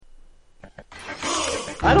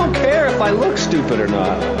I don't care if I look stupid or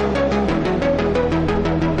not.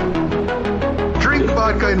 Drink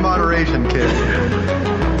vodka in moderation, kid.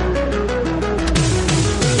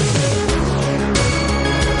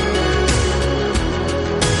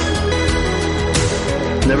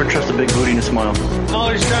 Never trust a big booty to smile.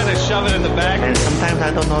 Oh, he's trying to shove it in the back. And sometimes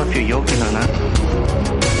I don't know if you're joking or not.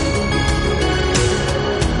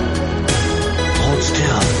 Hold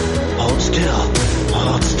still. Hold still.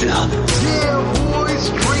 Hold still. Yeah, boy,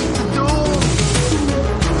 straight to dome.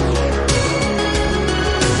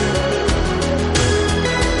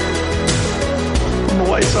 I don't know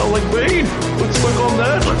why you sound like Bane. Let's look on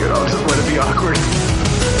that. Look it, I'll just let it be awkward.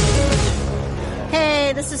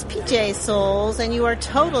 Hey, this is PJ Souls, and you are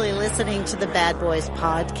totally listening to the Bad Boys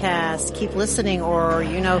Podcast. Keep listening, or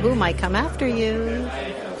you know who might come after you.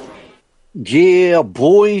 Yeah,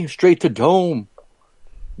 boy, straight to dome.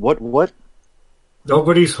 What?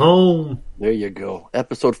 Nobody's home. There you go.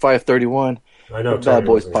 Episode 531. I know. Bad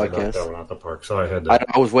Boys Podcast. That one out the park, so I had to.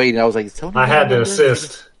 I was waiting. I was like, Tony. I had to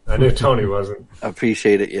assist. I knew Tony wasn't. I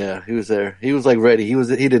appreciate it. Yeah, he was there. He was like ready. He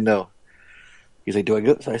didn't know. He's like, do I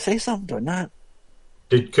go? Should I say something? Do I not?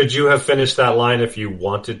 Could you have finished that line if you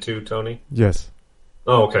wanted to, Tony? Yes.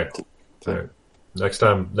 Oh, okay. All right. Next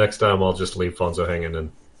time, I'll just leave Fonzo hanging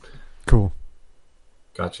and. Cool.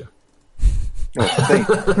 Gotcha. Oh,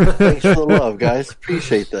 thanks for the love, guys.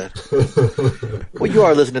 Appreciate that. Well, you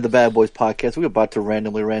are listening to the Bad Boys Podcast. We're about to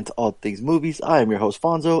randomly rant all things movies. I am your host,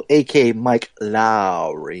 Fonzo, a.k.a. Mike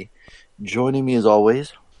Lowry. Joining me as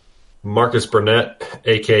always, Marcus Burnett,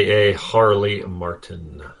 a.k.a. Harley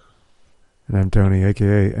Martin. And I'm Tony,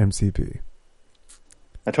 a.k.a. MCP.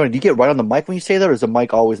 Now, Tony, do you get right on the mic when you say that, or is the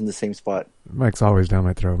mic always in the same spot? Mike's always down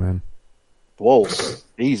my throat, man. Whoa,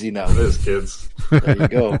 easy now. It is, kids. There you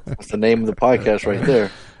go. That's the name of the podcast right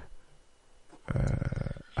there.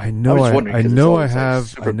 I know I have...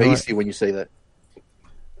 Super bassy when you say that.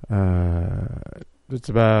 It's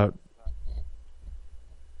about,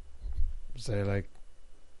 say, like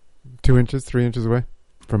 2 inches, 3 inches away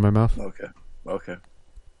from my mouth. Okay.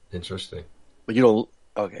 Interesting. But you don't...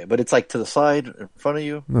 Okay, but it's like to the side, in front of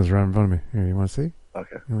you? No, it's right in front of me. Here, you want to see?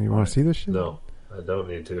 Okay. You want to see this shit? No, I don't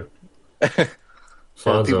need to.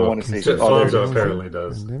 People want to see Fonzo apparently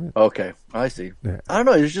does. Okay, I see. Yeah. I don't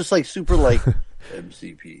know. It's just like super like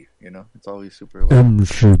MCP. You know, it's always super like,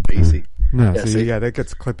 MCP. bassy. No, Yeah, see, see? yeah, that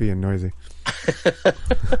gets clippy and noisy.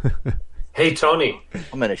 Hey, Tony.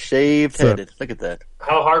 I'm in a shaved headed. Look at that.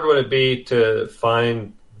 How hard would it be to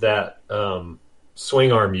find that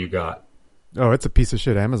swing arm you got? Oh, it's a piece of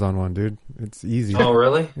shit Amazon one, dude. It's easy. Oh,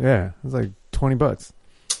 really? Yeah, it's like $20.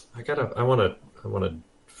 I want to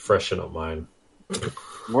freshen up mine.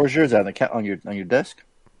 Where's yours at? On your desk?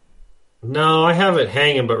 No, I have it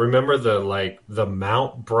hanging, but remember the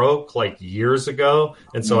mount broke like years ago,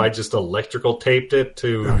 and so I just electrical taped it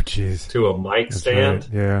to a mic stand.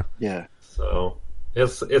 Right. Yeah. So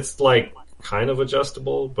it's like kind of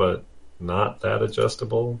adjustable, but not that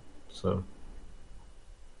adjustable. So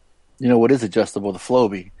You know what is adjustable? The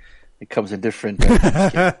Flowbee. It comes in different.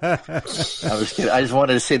 I was kidding. I just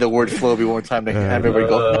wanted to say the word Flowbee one more time to have everybody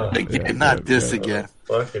go, again, not this again.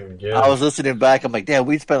 Fucking good. I was listening back. I'm like, damn,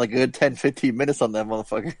 we spent like a good 10, 15 minutes on that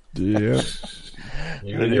motherfucker. Yeah.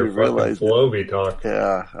 You and your fucking Flowbee talk.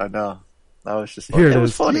 Yeah, I know. That was just Here funny. It was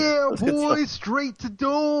is. funny. Yeah, It was good boy, stuff. straight to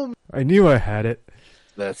dome. I knew I had it.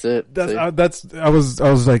 That's it. See? I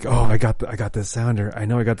was like, oh, I got the sounder. I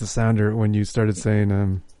know I got the sounder when you started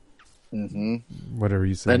saying whatever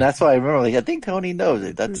you said. And that's why I remember. Like, I think Tony knows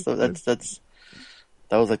it. That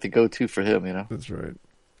was like the go-to for him. You know. That's right.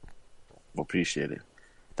 We'll appreciate it.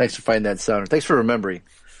 Thanks for finding that sounder. Thanks for remembering.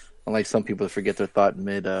 Unlike some people that forget their thought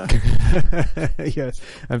mid. Yes,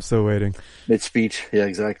 I'm still waiting. Mid speech. Yeah,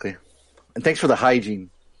 exactly. And thanks for the hygiene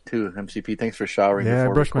too, MCP. Thanks for showering. Yeah, I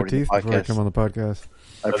before brushed my recording teeth the before I podcast. come on the podcast.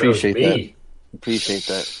 I appreciate that. Appreciate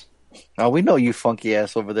that. Oh, we know you funky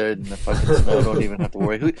ass over there in the fucking snow. Don't even have to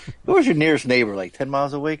worry. Who was your nearest neighbor? Like 10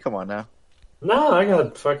 miles away? Come on now. No, I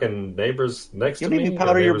got fucking neighbors next to You me. don't even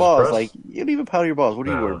powder your balls. Press. Like you don't even powder your balls. What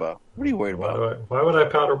are you worried about? What are you worried about? Why would I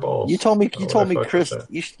powder balls? You told me. Why would I fuck Chris. with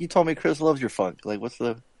that? You told me Chris loves your funk. Like what's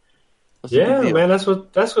the big deal? Man. That's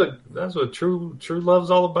what true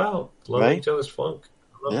love's all about. Loving Right? each other's funk.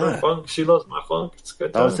 I love Yeah. her funk. She loves my funk. It's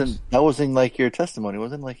good times. That was in like your testimony,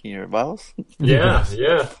 wasn't it? Like in your vows. Yeah.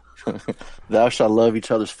 Thou shalt love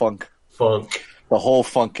each other's funk. Funk. The whole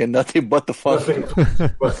funk and nothing but the funk.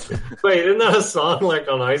 Wait, isn't that a song like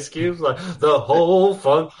on Ice Cube? Like the whole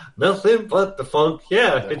funk, nothing but the funk.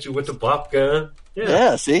 Yeah, hit you with the pop gun.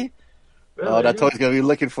 Yeah, see? Oh, that Tony's gonna be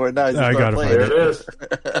looking for it now. He's I gotta playing. find There it is.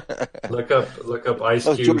 Look up Ice That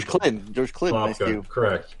was Cube. George Clinton. George Clinton. Top Ice Gun. Cube.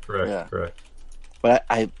 Correct. Yeah. Correct. But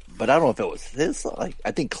I don't know if it was his. Like,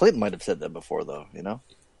 I think Clinton might have said that before, though. You know?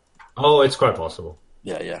 Oh, it's quite possible.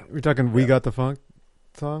 Yeah. We're talking "We Got the Funk"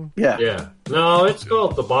 song. Yeah. No, it's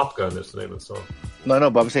called the Bop Gun. Is the name of the song. No,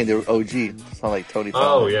 but I'm saying they were OG. It's not like Tony.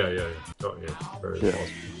 Oh Tony. yeah. Oh, yeah. Very Yeah.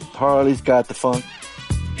 possible. Harley's got the funk,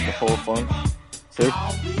 the whole funk. See?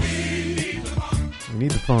 We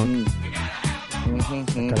need the funk.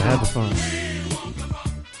 Gotta have the funk.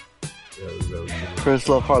 Yeah, that was Chris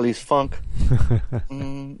love Harley's funk.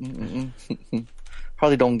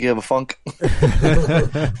 Harley don't give a funk.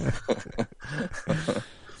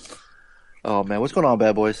 Oh man, what's going on,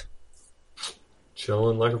 bad boys?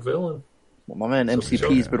 chilling like a villain. Well, my man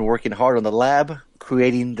MCP's been working hard on the lab,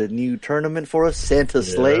 creating the new tournament for us, Santa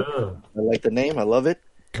Slay. Yeah. I like the name. I love it.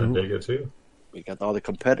 I dig it too. We got all the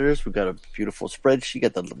competitors. We got a beautiful spreadsheet.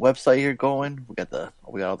 Got the website here going. We got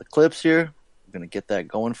all the clips here. We're gonna get that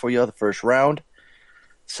going for you. The first round.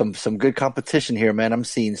 Some good competition here, man. I'm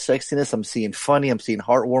seeing sexiness. I'm seeing funny. I'm seeing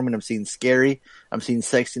heartwarming. I'm seeing scary. I'm seeing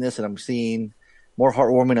sexiness, and I'm seeing more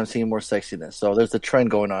heartwarming. I'm seeing more sexiness. So there's a trend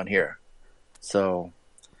going on here. So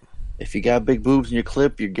if you got big boobs in your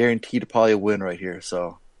clip, you're guaranteed to probably win right here.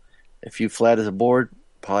 So if you flat as a board,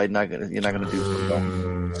 probably you're not gonna do so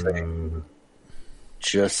well.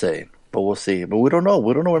 Just saying. But we'll see. But we don't know.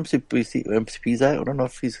 We don't know where MCP's at. We don't know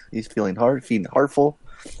if he's feeling heartful,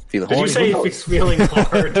 feeling Did horny. you say he's feeling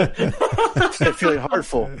hard? Feeling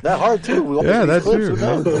heartful. That hard too. We Yeah, that's clips, true.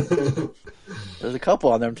 who knows? There's a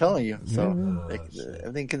couple on there, I'm telling you. So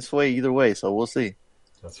everything can sway either way. So we'll see.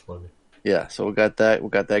 That's funny. Yeah. So we got that. We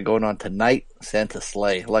got that going on tonight. Santa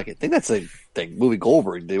Slay. I like it. I think that's the movie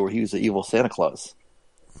Goldberg did where he was the evil Santa Claus.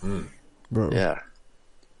 Bro. Yeah.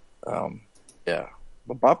 Yeah.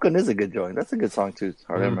 But Bop Gun is a good joint. That's a good song too. It's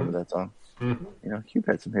hard to remember that song. Mm-hmm. You know, Cube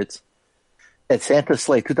had some hits. At Santa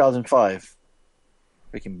Slay 2005,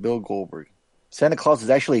 freaking Bill Goldberg. Santa Claus is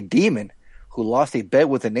actually a demon who lost a bet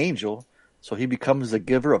with an angel, so he becomes the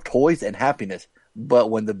giver of toys and happiness. But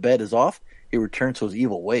when the bet is off, he returns to his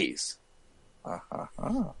evil ways.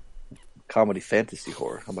 Comedy, fantasy,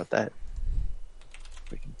 horror. How about that?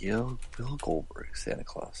 Freaking Bill Goldberg, Santa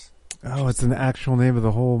Claus. Oh, it's an actual name of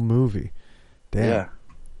the whole movie. Damn. Yeah.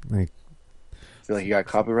 Like, Feel like you got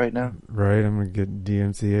copyright now? right, I'm gonna get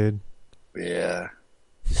DMCA'd. Yeah.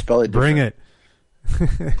 Spell it Bring different.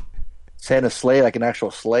 it. Santa Slay, like an actual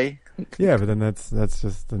sleigh. Yeah, but then that's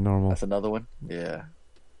just the normal. That's another one. Yeah.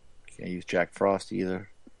 Can't use Jack Frost either.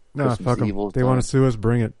 No, Christmas fuck them. Evil's They done. want to sue us.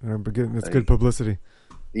 Bring it. It's good publicity.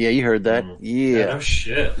 Yeah, you heard that. No Yeah.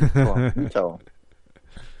 shit. Come on, you tell them.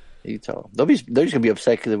 You tell them. They're just gonna be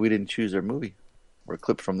upset because we didn't choose their movie or a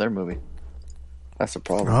clip from their movie. That's the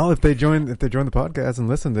problem. Well, if they join the podcast and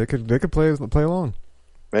listen, they could play along.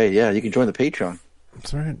 Right? Yeah, you can join the Patreon.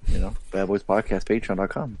 That's right. You know, Bad Boys Podcast,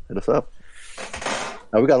 Patreon.com. Hit us up.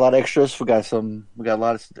 We got a lot of extras. We got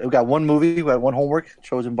one movie. We got one homework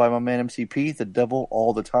chosen by my man MCP, The Devil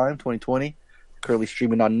All the Time, 2020. Currently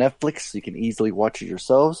streaming on Netflix. So you can easily watch it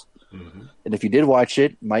yourselves. Mm-hmm. And if you did watch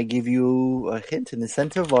it, might give you a hint, an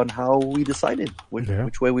incentive on how we decided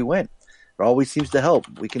which way we went. It always seems to help.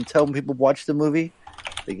 We can tell when people watch the movie,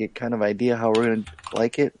 they get kind of idea how we're going to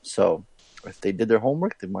like it. So if they did their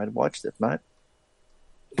homework, they might have watched it. If not,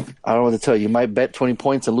 I don't know what to tell you. You might bet 20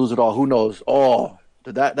 points and lose it all. Who knows? Oh,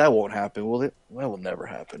 that won't happen, will it? That will never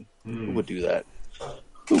happen. Who would do that?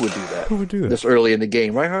 Who would do that? Who would do that? This early in the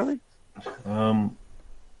game, right, Harley?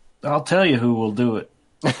 I'll tell you who will do it.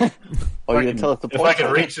 Oh, you're going to tell us the If I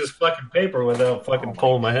can reach this fucking paper without fucking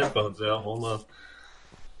pulling my headphones out, hold on.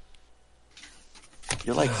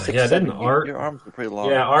 You're like 6'7". didn't Art? Your arms are pretty long.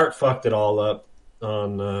 Yeah, Art fucked it all up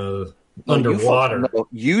on No, underwater.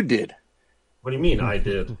 you did. What do you mean I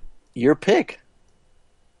did? Your pick.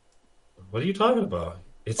 What are you talking about?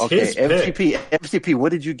 It's Okay, his pick. MCP,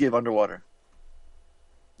 what did you give Underwater?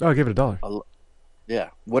 Oh, I'll give it $1. Yeah.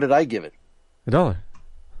 What did I give it? $1.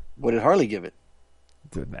 What did Harley give it?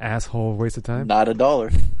 It's an asshole waste of time. Not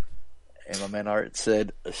 $1. And my man Art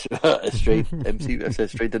said straight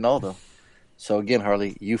Donaldo. So again,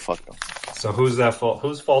 Harley, you fucked them. So who's that fault?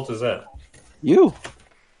 Whose fault is that? You.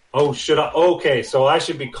 Oh, should I? Okay, so I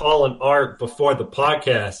should be calling Art before the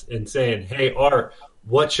podcast and saying, "Hey, Art,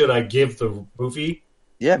 what should I give the movie?"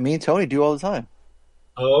 Yeah, me and Tony do all the time.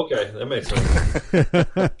 Oh, okay, that makes sense.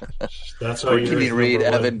 That's why We're you're kidding, his Reed,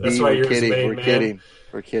 number one. Evan That's B. why We're you're his kidding. main We're man. kidding.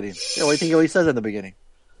 We're kidding. Yeah, what do you think he says in the beginning?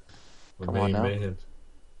 Come on now. Man.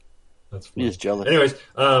 That's funny. You're just jealous. Anyways,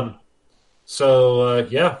 so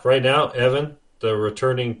right now, Evan,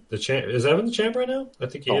 the champ. Is Evan the champ right now? I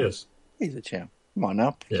think he is. He's a champ. Come on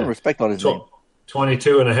now. Put Yeah. some respect on his name.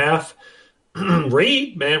 22.5.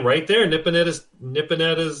 Reed, man, right there, nipping at his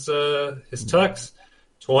tucks.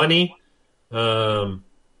 20.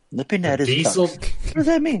 Nipping at his Diesel. tucks. What does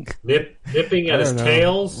that mean? Nipping at I his don't know.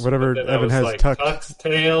 tails. Whatever But then I Evan was has like, tucked. tucks,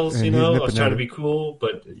 tails, And you he's know. I nipping was trying at to it. be cool,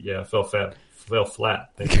 but yeah, fell flat.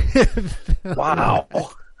 Thank you. Wow.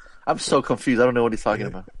 I'm so confused. I don't know what he's talking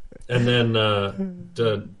about. And then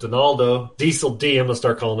Donaldo, Diesel D, I'm going to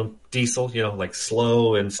start calling him Diesel, you know, like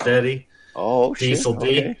slow and steady. Oh, shit. Diesel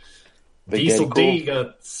D. Okay. Big Diesel Daddy D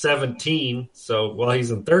got 17, so while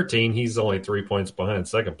he's in 13, he's only 3 points behind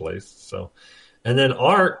second place. So, and then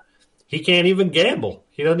Art, he can't even gamble.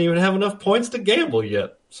 He doesn't even have enough points to gamble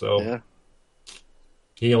yet. So Yeah.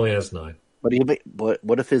 he only has 9. But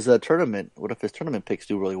what if his tournament? What if his tournament picks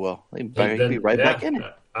do really well? He'd be right back in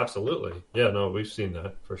it. Absolutely, yeah. No, we've seen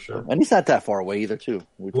that for sure. And he's not that far away either, too.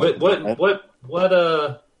 What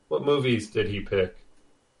movies did he pick?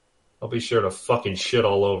 I'll be sure to fucking shit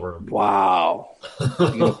all over him. Wow.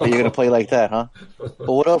 You're gonna play like that, huh? But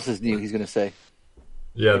what else is new? He's gonna say.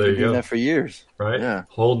 Yeah, there Been you doing go. that for years, Right? Yeah.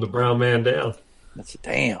 Holding the brown man down. That's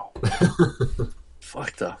damn.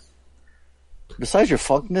 Fucked up. Besides your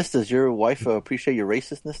funkness, does your wife appreciate your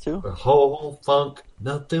racistness too? The whole funk,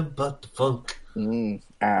 nothing but the funk.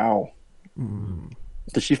 Ow.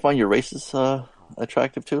 Does she find your racist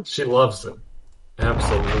attractive too? She loves it.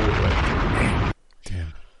 Absolutely.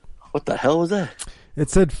 What the hell was that? It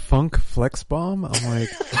said Funk Flex Bomb. I'm like,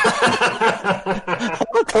 I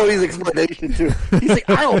love Tony's explanation too. He's like,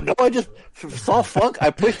 I don't know. I just saw funk.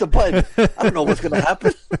 I pushed the button. I don't know what's gonna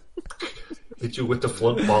happen. Hit you with the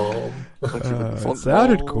flunk bomb. it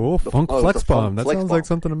sounded cool. Funk Flex Bomb. That sounds like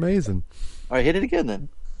something amazing. All right, hit it again then.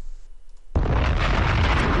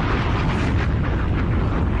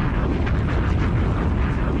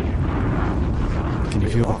 Can you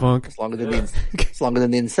feel the funk? It's longer than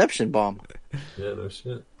the Inception bomb. Yeah, no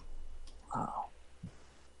shit. Wow.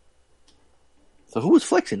 So who was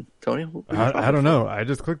flexing, Tony? I don't know. I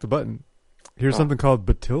just clicked the button. Here's something called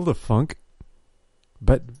Batilda Funk.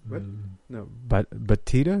 Batista?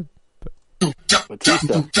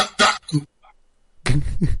 Batista.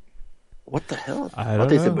 What the hell? I thought don't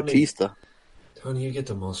they know. said Batista. Tony, you get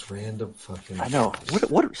the most random fucking... I know.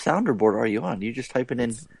 What sounder board are you on? You just typing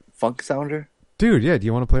in funk sounder? Dude, yeah. Do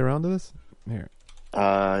you want to play around with this? Here.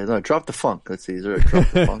 No, drop the funk. Let's see. Is there a drop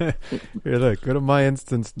the funk? Here, look. Go to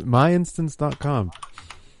myinstance.com.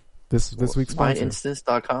 This week's sponsor.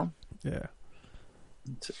 Myinstance.com? Yeah.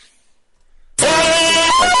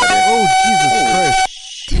 Oh,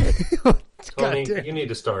 Jesus Christ. Tony, God damn. you need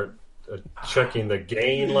to start checking the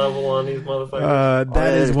gain level on these motherfuckers.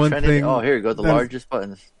 That is one thing. Oh, here you go. The that is- largest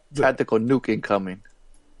buttons. Tactical nuke incoming.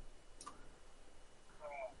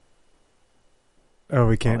 Oh,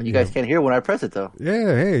 we can't. You guys can't hear when I press it, though.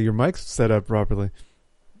 Yeah, hey, your mic's set up properly.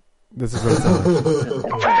 This is what it sounds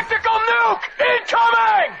like. Tactical nuke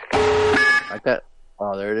incoming! I got...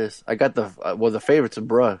 Oh, there it is. I got the favorites of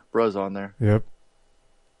Bruh's on there. Yep.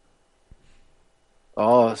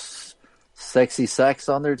 Oh, sexy sax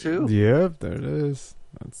on there, too? Yep, there it is.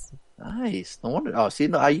 That's... Nice. No wonder. Oh, see,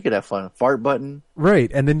 no, you could have fun. Fart button. Right,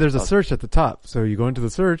 and then there's a search at the top. So you go into the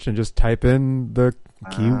search and just type in the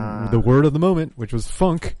key, the word of the moment, which was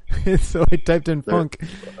funk. So I typed in funk.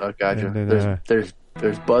 Oh, gotcha. And then, There's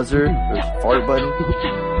buzzer. There's fart button.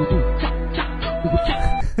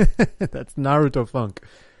 That's Naruto funk.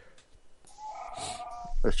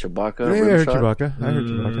 There's Chewbacca. Yeah, I heard Chewbacca. I heard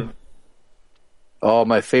Chewbacca. Oh,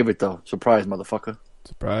 my favorite, though. Surprise, motherfucker.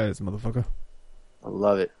 Surprise, motherfucker. I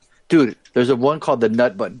love it. Dude, there's a one called the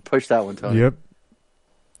nut button. Push that one, Tony. Yep.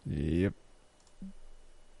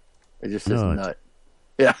 It just says nut.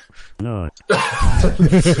 Yeah. Nut.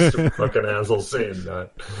 Just a fucking asshole saying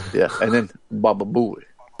that. Yeah, and then Baba Booey.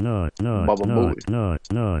 Nut. Baba Booey. Nut.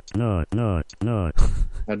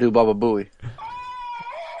 Now do Baba Booey.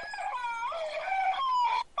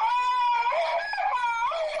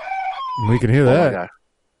 We can hear Oh, my that. God.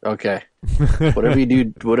 Okay. Whatever you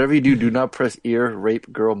do, do not press ear,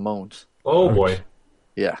 rape, girl moans. Oh, boy.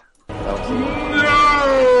 Yeah.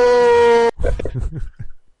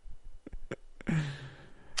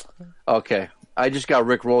 Okay. I just got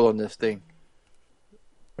Rick rolled on this thing.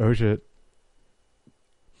 Oh shit.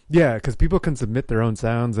 Yeah, because people can submit their own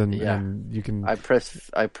sounds, and you can. I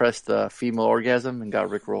pressed female orgasm and got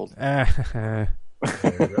Rick rolled. There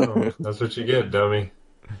you go. That's what you get, dummy.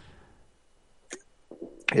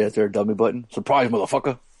 Yeah, is there a dummy button? Surprise,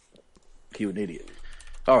 motherfucker! You an idiot.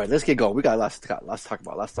 All right, let's get going. We got lots to talk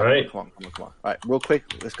about. Right. Come on. All right, real quick,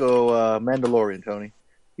 let's go. Mandalorian, Tony.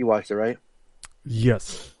 You watched it, right?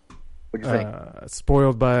 Yes. What'd you think?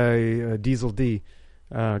 Spoiled by Diesel D.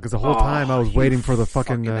 Because the whole time I was waiting for the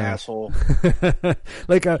fucking asshole.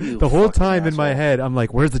 Like the whole time in my head, I'm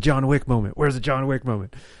like, "Where's the John Wick moment? Where's the John Wick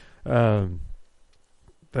moment?" But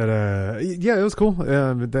yeah, it was cool.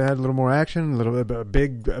 They had a little more action, a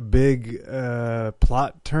big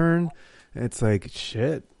plot turn. It's like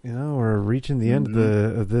shit, we're reaching the end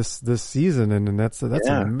of this season, and that's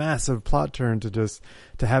a massive plot turn to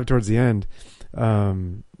have towards the end.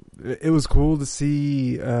 It was cool to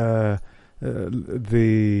see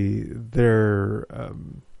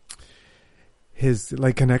his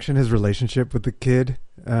like connection, his relationship with the kid,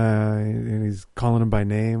 and he's calling him by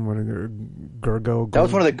name. Gurgo. That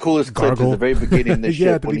was one of the coolest clips at the very beginning of the ship.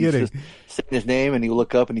 At the beginning. He's just saying his name and you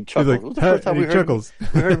look up and he chuckles. Like, it was the first time we heard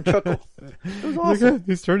him chuckle. It was awesome. Like,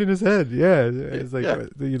 he's turning his head. Yeah, it's like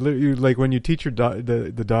you like when you teach your dog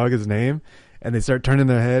the dog his name, and they start turning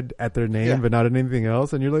their head at their name, but not at anything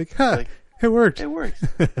else, and you're like, it worked. It works.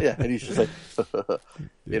 Yeah, and he's just like,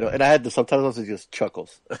 and I had the subtitles, he just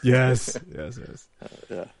chuckles. Yes.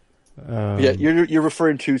 Yeah. You're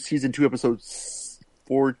referring to season 2, episode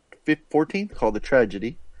 14, called The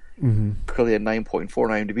Tragedy. Mm-hmm. Currently at 9.4 on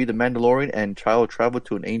IMDb. The Mandalorian and child travel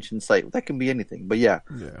to an ancient site. That can be anything, but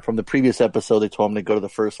from the previous episode, they told him to go to the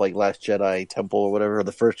first Last Jedi temple or whatever, or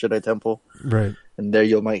the first Jedi temple. Right. And there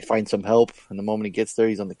you might find some help. And the moment he gets there,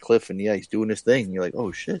 he's on the cliff, and he's doing his thing. And you're like,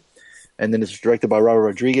 oh shit. And then it's directed by Robert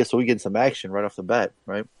Rodriguez, so we get some action right off the bat,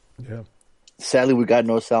 right? Yeah. Sadly, we got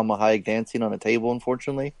no Salma Hayek dancing on a table,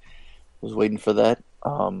 unfortunately. Was waiting for that.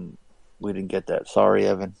 We didn't get that. Sorry,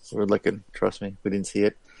 Evan. We were looking. Trust me, we didn't see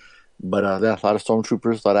it. But a lot of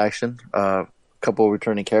stormtroopers, a lot of action. A couple of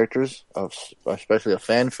returning characters, especially a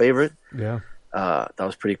fan favorite. Yeah. That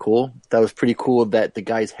was pretty cool. That was pretty cool that the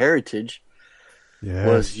guy's heritage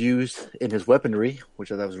was used in his weaponry,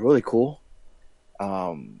 which I thought was really cool.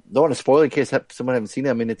 Don't want to spoil it in case someone hasn't seen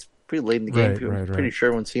it. I mean, it's pretty late in the game. I'm pretty sure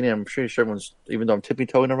everyone's seen it. I'm pretty sure everyone's, even though I'm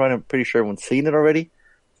tippy-toeing around, I'm pretty sure everyone's seen it already.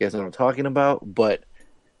 You guys know what I'm talking about. But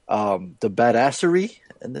the badassery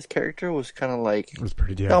in this character was kind of like, it was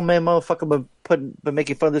pretty oh man, motherfucker, been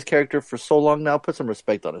making fun of this character for so long now. Put some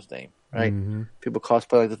respect on his name, right? Mm-hmm. People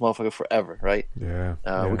cosplay like this motherfucker forever, right? Yeah.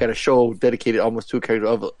 We got a show dedicated almost to a character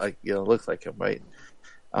of looks like him, right?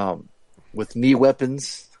 With knee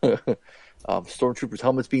weapons. Stormtroopers'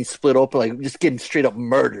 helmets being split open, like just getting straight up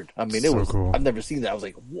murdered. I mean, it was cool. I've never seen that. I was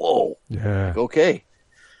like, whoa. Yeah. Like, okay.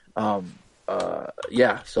 So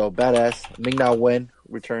badass. Ming-Na Wen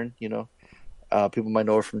returned, people might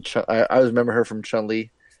know her from I always remember her from Chun-Li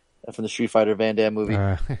from the Street Fighter Van Damme movie.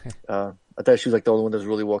 I thought she was like the only one that was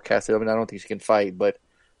really well casted. I mean, I don't think she can fight, but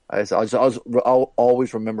I'll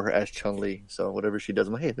always remember her as Chun-Li. So whatever she does,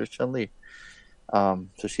 I'm like, hey, there's Chun-Li.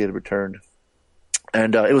 So she had returned.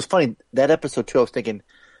 And it was funny, that episode too, I was thinking,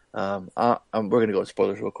 we're going to go with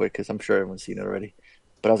spoilers real quick because I'm sure everyone's seen it already.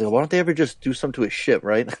 But I was like, why don't they ever just do something to his ship,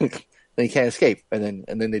 right? Then he can't escape. And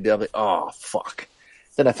then they did, I'm like, oh, fuck.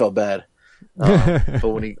 Then I felt bad. But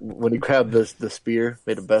when he grabbed the spear,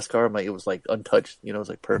 made a Beskar, I'm like, it was like untouched, it was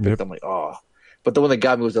like perfect. Yep. I'm like, oh. But the one that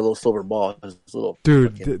got me was that little silver ball. It was this little,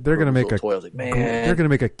 dude, they're going to make toy. I was like, man. They're going to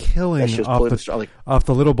make a killing off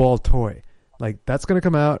the little ball toy. Like, that's going to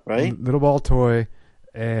come out, right? Little ball toy.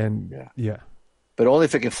 And yeah, but only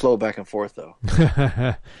if it can float back and forth, though.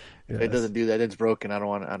 Yes. If it doesn't do that, it's broken. I don't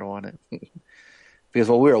want it. Because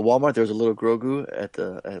when we were at Walmart, there was a little Grogu at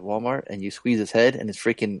Walmart, and you squeeze his head, and his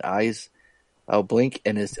freaking eyes blink,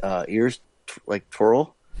 and his ears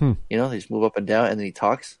twirl. They just move up and down, and then he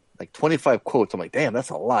talks like 25 quotes. I'm like, damn, that's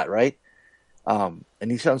a lot, right? And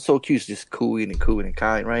he sounds so cute, just cooing and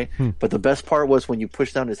cawing, right? But the best part was when you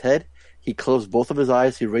push down his head. He closed both of his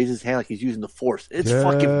eyes. He raised his hand like he's using the Force. It's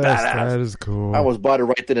fucking badass. That is cool. I almost bought it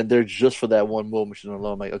right then and there just for that one moment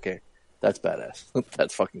alone. I'm like, okay, that's badass.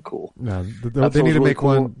 That's fucking cool. No, they need to make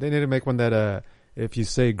one. They need to make one that if you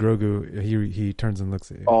say Grogu, he turns and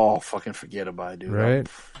looks at you. Oh, fucking forget about it, dude. Right?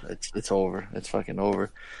 It's over. It's fucking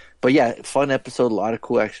over. But yeah, fun episode. A lot of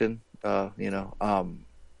cool action. Like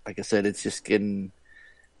I said, it's just getting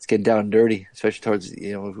down and dirty, especially towards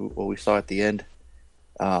what we saw at the end.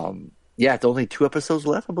 There's only 2 episodes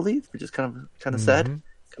left, I believe, which is kind of sad, kind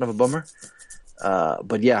of a bummer.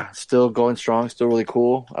 But yeah, still going strong, still really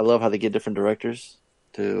cool. I love how they get different directors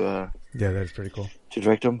to that's pretty cool to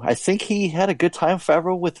direct them. I think he had a good time,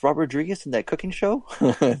 Favreau, with Robert Rodriguez in that cooking show.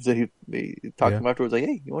 So he talked to him afterwards, like,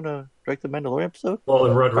 "Hey, you want to direct the Mandalorian episode?" Well,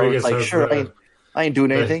 and Rodriguez like, has sure, I ain't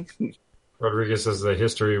doing anything. Rodriguez has the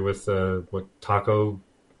history with taco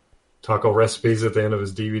recipes at the end of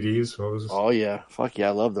his DVDs. What was this? Oh yeah, fuck yeah,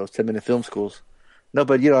 I love those 10-minute film schools. No,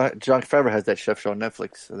 but Jon Favreau has that chef show on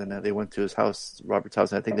Netflix, and then they went to his house, Robert's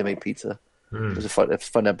house, and I think they made pizza. It was a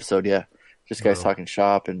fun episode. Yeah, just guys talking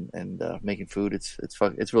shop and making food. It's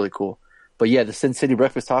fun. It's really cool. But yeah, the Sin City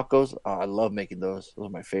breakfast tacos, I love making those. Those are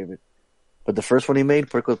my favorite. But the first one he made,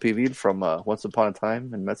 Puerco Pibil from Once Upon a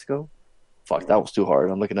Time in Mexico, fuck, that was too hard.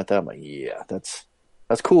 I'm looking at that, I'm like, yeah, that's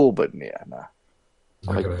cool, but yeah, nah.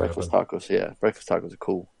 I like breakfast tacos. Yeah, breakfast tacos are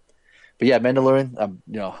cool. But yeah, Mandalorian,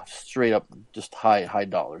 straight up just high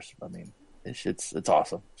dollars. I mean, it's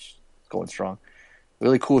awesome. It's going strong.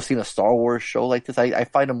 Really cool seeing a Star Wars show like this. I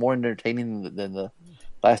find it more entertaining than the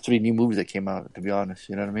last 3 new movies that came out, to be honest.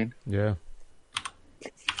 You know what I mean? Yeah.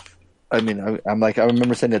 I mean, I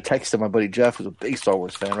remember sending a text to my buddy Jeff, who's a big Star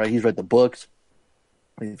Wars fan, right? He's read the books.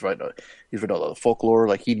 He's read all the folklore.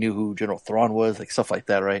 Like, he knew who General Thrawn was, like stuff like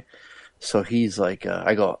that, right? So he's like,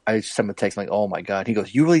 I sent him a text, I'm like, oh my God. He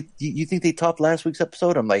goes, you think they topped last week's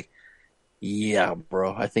episode? I'm like, yeah,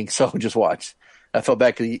 bro, I think so. Just watch. I felt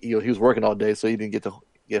bad because he was working all day, so he didn't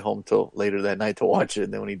get home till later that night to watch it.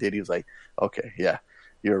 And then when he did, he was like, okay, yeah,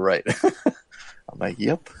 you're right. I'm like,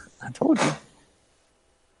 yep, I told you.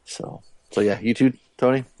 So yeah, you too,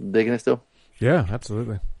 Tony, digging it still? Yeah,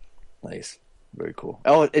 absolutely. Nice. Very cool.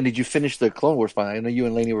 Oh, and did you finish the Clone Wars final? I know you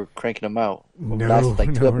and Laney were cranking them out. No, last,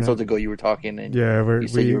 like 2 episodes ago, you were talking. And yeah,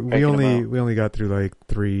 we only got through like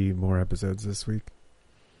 3 more episodes this week.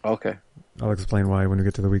 Okay. I'll explain why when we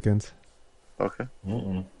get to the weekends. Okay.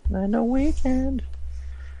 No weekend.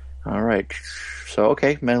 All right. So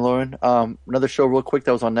okay, Mandalorian. Another show real quick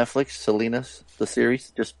that was on Netflix. Selena's the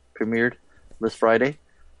series just premiered this Friday.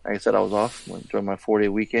 Like I said, I was off during my 4-day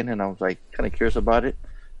weekend, and I was like kind of curious about it.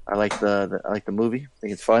 I like the movie. I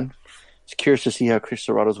think it's fun. I was curious to see how Chris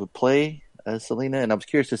Serratos would play as Selena, and I was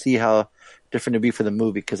curious to see how different it'd be for the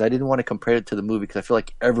movie because I didn't want to compare it to the movie because I feel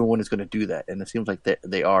like everyone is going to do that, and it seems like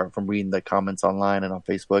they are from reading the comments online and on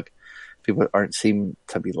Facebook. People seem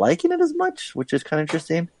to be liking it as much, which is kind of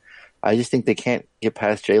interesting. I just think they can't get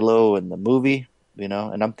past J-Lo and the movie, and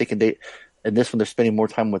I'm thinking in this one they're spending more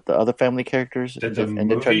time with the other family characters. Did the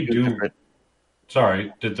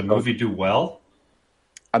movie do well?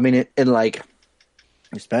 I mean, in like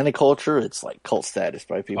Hispanic culture, it's like cult status,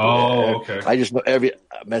 right? People. Okay. I just know every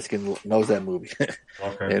Mexican knows that movie.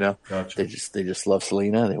 Okay. Gotcha. They just love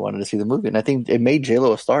Selena. They wanted to see the movie, and I think it made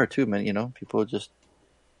J-Lo a star too, man.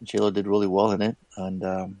 J-Lo did really well in it. And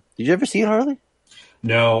did you ever see it, Harley?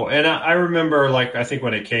 No, and I remember, I think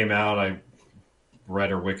when it came out, I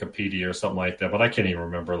read her Wikipedia or something like that, but I can't even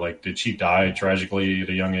remember. Did she die tragically at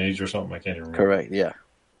a young age or something? I can't even remember. Correct. Yeah.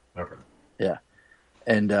 Okay. Yeah.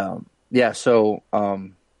 And so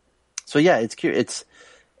yeah, it's curious.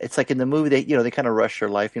 It's like in the movie they kind of rush her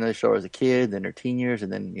life. They show her as a kid, then her teen years,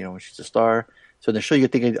 and then when she's a star. So in the show you're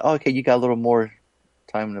thinking, oh, okay, you got a little more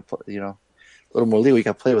time to play, a little more leeway, you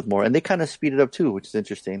can play with more, and they kind of speed it up too, which is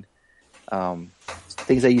interesting.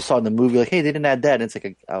 Things that you saw in the movie, like, hey, they didn't add that. And it's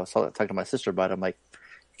like I was talking to my sister about it. I'm like,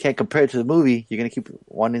 you can't compare it to the movie. You're gonna keep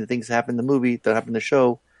wanting the things to happen in the movie that happen in the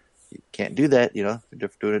show. You can't do that. They're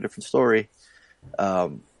doing a different story.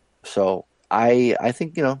 So I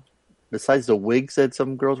think besides the wigs that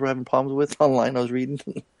some girls were having problems with online, I was reading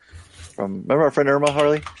remember our friend Irma,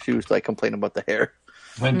 Harley? She was complaining about the hair,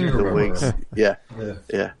 the wigs.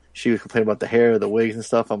 Yeah. She was complaining about the hair, the wigs and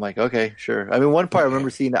stuff. I'm like, okay, sure. I mean, one part I remember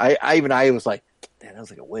seeing, I was like, damn, that was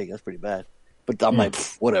like a wig. That's pretty bad. But I'm like,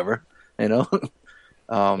 whatever,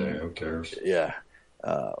 who cares? Yeah.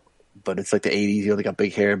 But it's like the 80s, they got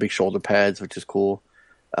big hair, big shoulder pads, which is cool.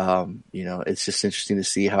 It's just interesting to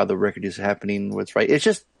see how the record is happening. What's right. It's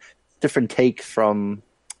just different take from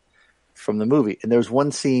the movie. And there's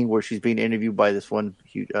one scene where she's being interviewed by this one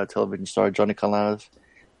huge television star, Johnny Calanos.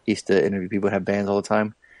 He used to interview people who have bands all the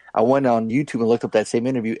time. I went on YouTube and looked up that same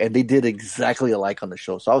interview, and they did exactly alike on the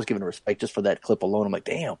show. So I was giving respect just for that clip alone. I'm like,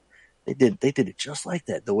 damn, they did it just like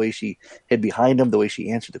that. The way she hid behind him, the way she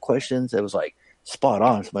answered the questions, it was like spot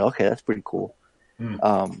on. So I'm like, okay, that's pretty cool.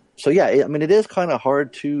 So yeah, it is kind of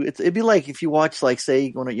hard to. It'd be like if you watch,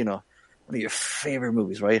 say, one of your favorite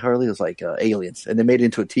movies, right? Harley was like Aliens, and they made it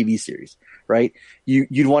into a TV series, right?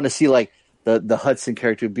 You'd want to see the Hudson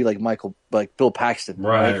character would be like Bill Paxton,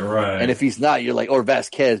 right? And if he's not, you're like, or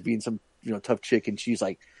Vasquez being some tough chick, and she's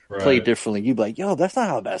played differently. You'd be like, yo, that's not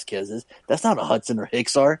how Vasquez is. That's not how Hudson or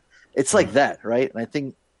Hicks are. It's like that, right? And I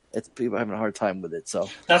think people are having a hard time with it. So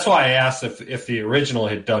that's why I asked if the original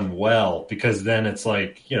had done well, because then it's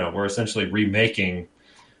like we're essentially remaking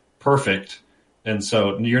Perfect, and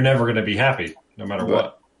so you're never going to be happy no matter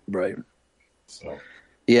what, right? So.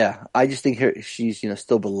 Yeah, I just think she's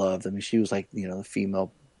still beloved. I mean, she was the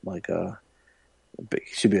female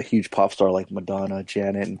she'd be a huge pop star like Madonna,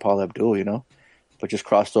 Janet, and Paula Abdul. but just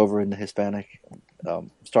crossed over into Hispanic.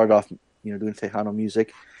 Started off, doing Tejano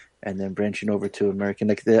music, and then branching over to American.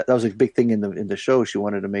 Like that was a big thing in the show. She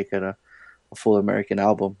wanted to make it a full American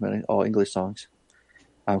album and all English songs,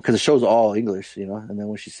 because the show's all English, And then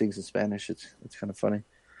when she sings in Spanish, it's kind of funny.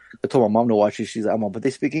 I told my mom to watch it. She's like, "Mom, but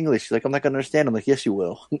they speak English." She's like, "I'm not gonna understand." I'm like, "Yes, you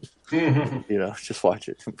will." Just watch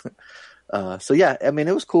it. So yeah, I mean,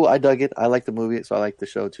 it was cool. I dug it. I liked the movie, so I liked the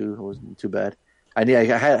show too. It wasn't too bad. I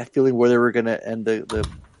had a feeling where they were gonna end the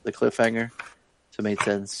cliffhanger, so it made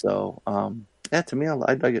sense. So yeah, to me,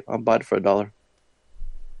 I dug it. I'll buy it for $1.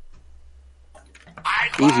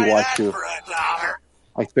 Easy watch too.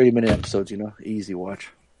 Like 30-minute episodes, easy watch.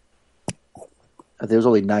 There was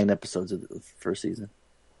only 9 episodes of the first season.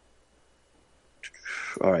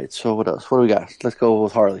 All right, so what else? What do we got? Let's go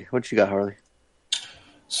with Harley. What you got, Harley?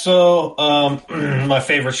 So, my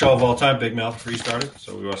favorite show of all time, Big Mouth, before you started.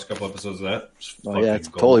 So we watched a couple episodes of that. It's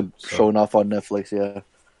totally showing off on Netflix, yeah.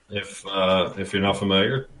 If you're not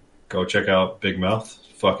familiar, go check out Big Mouth.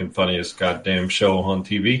 Fucking funniest goddamn show on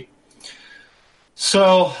TV.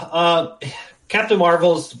 So, Captain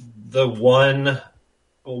Marvel's the one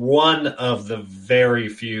of the very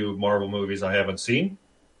few Marvel movies I haven't seen.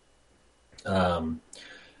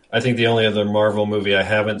 I think the only other Marvel movie I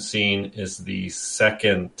haven't seen is the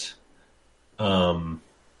second.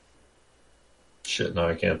 Shit, no,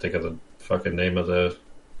 I can't think of the fucking name of the.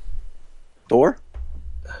 Thor?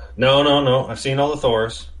 No. I've seen all the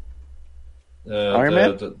Thors. Iron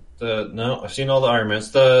Man? No, I've seen all the Iron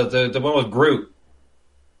Mans. The one with Groot.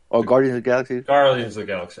 Oh, Guardians of the Galaxy? Guardians of the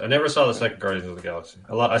Galaxy. I never saw the second Guardians of the Galaxy.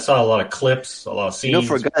 I saw a lot of clips, a lot of scenes.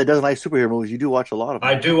 For a guy that doesn't like superhero movies, you do watch a lot of them.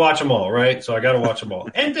 I do watch them all, right? So I got to watch them all.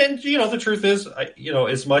 And then, the truth is,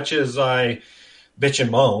 as much as I bitch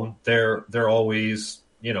and moan, they're always,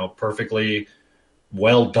 perfectly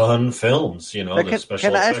well done films, the special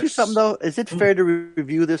Can I ask effects. you something, though? Is it fair to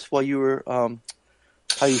review this while you were,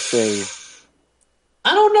 how you say?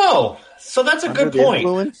 I don't know. So that's a good point.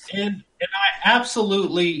 Influence? And I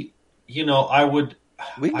absolutely, I would.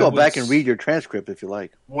 We can go back and read your transcript if you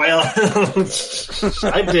like. Well,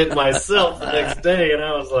 I did myself the next day, and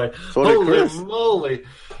I was like, holy moly.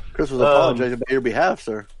 Chris was apologizing on your behalf,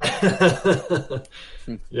 sir.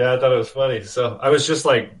 Yeah, I thought it was funny. So I was just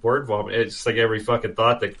like word vomit. It's just like every fucking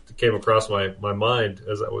thought that came across my mind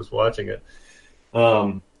as I was watching it.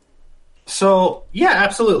 So, yeah,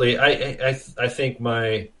 absolutely. I think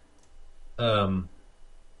my...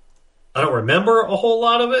 I don't remember a whole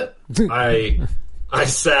lot of it. I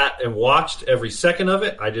sat and watched every second of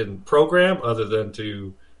it. I didn't program other than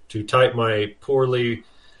to type my poorly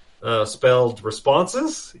spelled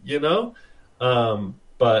responses,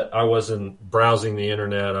 but I wasn't browsing the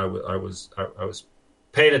internet. I was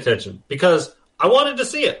paying attention because I wanted to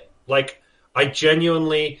see it. Like, I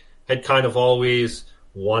genuinely had kind of always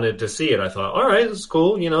wanted to see it. I thought, all right, this is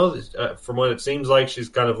cool. From what it seems like, she's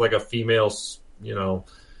kind of like a female,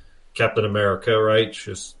 Captain America, right?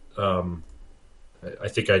 Just, I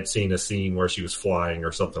think I'd seen a scene where she was flying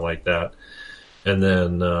or something like that. And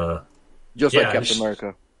then, just like Captain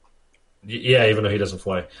America. Yeah, even though he doesn't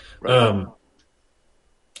fly. Right.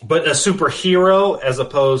 But a superhero as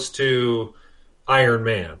opposed to Iron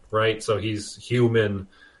Man, right? So he's human.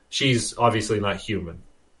 She's obviously not human.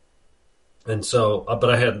 And so, but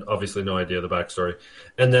I had obviously no idea the backstory.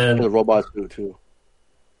 And then... She has a robot suit, too.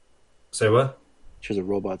 Say what? She has a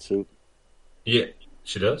robot suit. Yeah,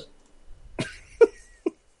 she does.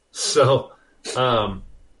 So, and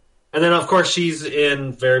then, of course, she's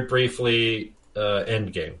in, very briefly,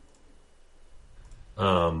 Endgame.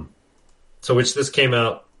 So which this came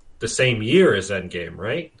out the same year as Endgame,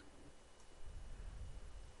 right?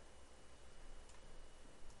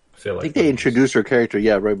 I think they introduced her character,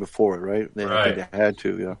 right before it, right? Right. I think they had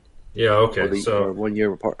to, yeah. Yeah, okay. So 1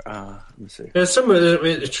 year apart. Let me see. There's some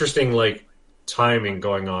interesting, timing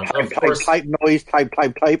going on. Type noise,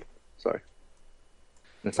 type. Sorry.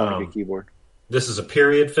 That's not like a keyboard. This is a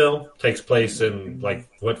period film. Takes place in,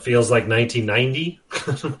 what feels like 1990.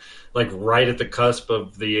 Right at the cusp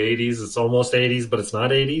of the 80s. It's almost 80s, but it's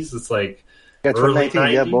not 80s. It's early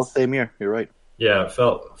 90s. Yeah, both same year. You're right. Yeah, it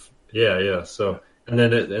felt... Yeah. So... And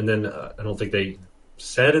then I don't think they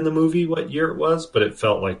said in the movie what year it was, but it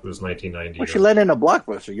felt like it was 1990. Well, she let in a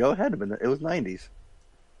blockbuster, It had to been. It was 90s.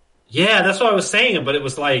 Yeah, that's what I was saying, but it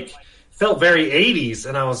was felt very 80s,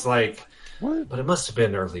 and I was like, what? But it must have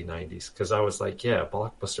been early 90s, because I was like, yeah,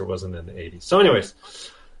 Blockbuster wasn't in the 80s. So anyways,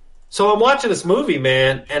 I'm watching this movie,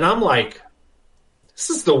 man, and I'm like, this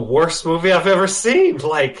is the worst movie I've ever seen.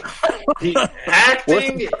 The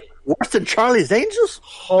acting... Worse than Charlie's Angels?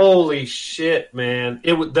 Holy shit, man!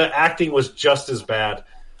 The acting was just as bad.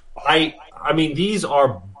 I I mean, these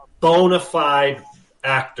are bona fide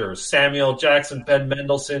actors. Samuel Jackson, Ben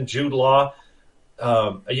Mendelsohn, Jude Law.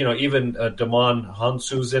 Even Damon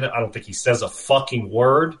Hunsu's in it. I don't think he says a fucking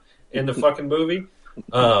word in the fucking movie.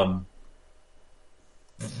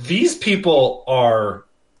 These people are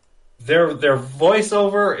their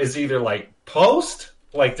voiceover is either like post,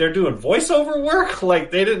 like they're doing voiceover work,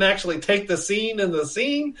 like they didn't actually take the scene in the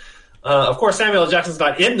scene. Of course, Samuel L. Jackson's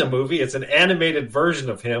not in the movie; it's an animated version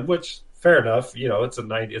of him, which fair enough.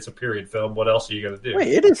 It's a period film. What else are you going to do? Wait,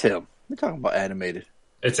 it is him. We're talking about animated.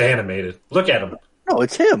 It's animated. Look at him. No,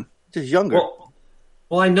 it's him. Just younger.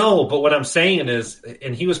 Well, I know, but what I'm saying is,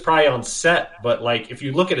 and he was probably on set, but like if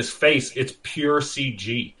you look at his face, it's pure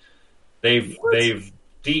CG. They've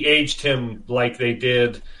de-aged him like they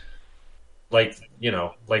did, they did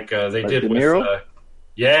De Niro? with,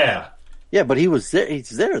 yeah. Yeah, but he was there. He's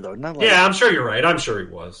there though. Not like... Yeah, I'm sure you're right. I'm sure he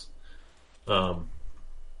was.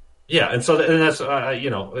 Yeah, and that's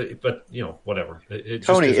but whatever. It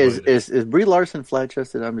Tony, just is Brie Larson flat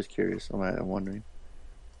chested? I'm just curious. I'm wondering.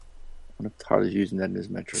 I wonder if Harley's using that in his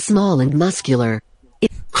metric. Small and muscular.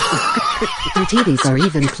 Their titties are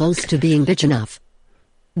even close to being bitch enough.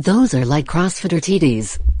 Those are like CrossFitter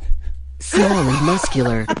titties. Small and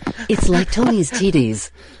muscular. It's like Tony's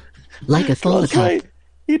titties. Like a full cup. Right.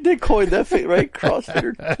 You did coin that thing, right?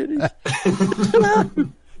 CrossFitter titties.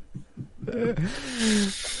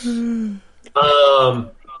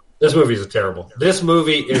 This movie is terrible. This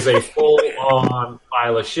movie is a full-on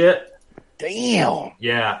pile of shit. Damn.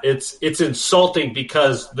 Yeah, it's insulting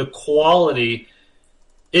because the quality.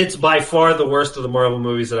 It's by far the worst of the Marvel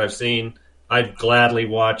movies that I've seen. I'd gladly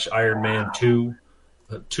watch Iron Man 2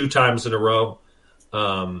 times in a row.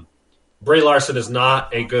 Brie Larson is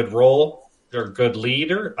not a good role or good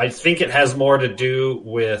leader. I think it has more to do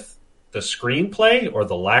with the screenplay or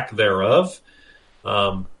the lack thereof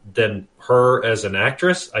than her as an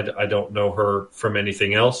actress. I don't know her from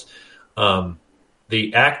anything else.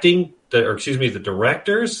 The acting, the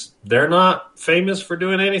directors, they're not famous for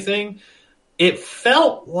doing anything. It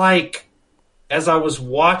felt like, as I was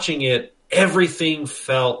watching it, everything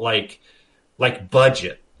felt like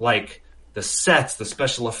budget, like the sets, the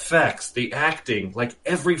special effects, the acting, like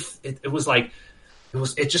it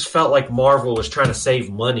just felt like Marvel was trying to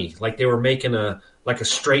save money, like they were making a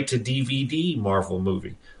straight to DVD Marvel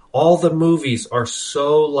movie. All the movies are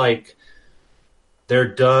so like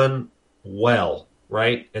they're done well,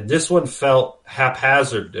 right? And this one felt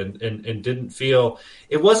haphazard and didn't feel.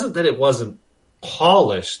 It wasn't that it wasn't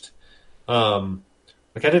polished. I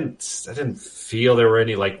didn't feel there were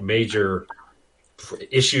any like major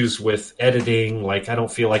issues with editing. Like I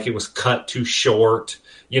don't feel like it was cut too short.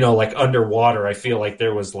 Like Underwater, I feel like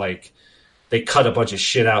there was like they cut a bunch of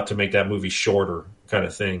shit out to make that movie shorter, kind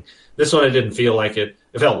of thing. This one, I didn't feel like it.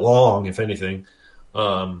 It felt long, if anything.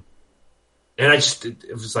 And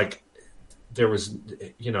it was like there was,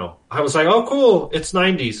 I was like, oh, cool, it's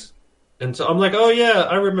 90s. And so I'm like, oh, yeah,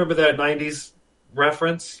 I remember that 90s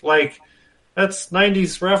reference. Like, that's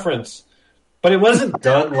 90s reference. But it wasn't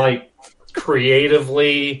done, like,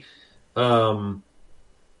 creatively. It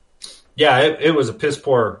was a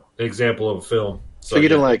piss-poor example of a film. So you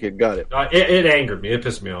didn't like it. Got it. It angered me. It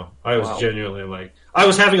pissed me off. I was genuinely like... I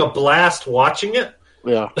was having a blast watching it.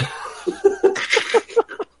 Yeah.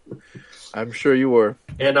 I'm sure you were.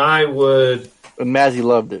 And I would... And Mazzy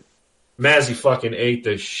loved it. Mazzy fucking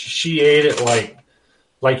ate she ate it like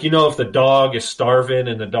if the dog is starving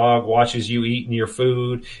and the dog watches you eating your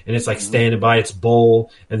food and it's like standing by its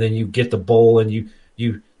bowl and then you get the bowl and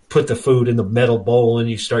you put the food in the metal bowl and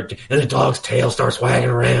and the dog's tail starts wagging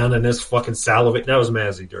around and this fucking salivate. That was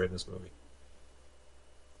Mazzy during this movie.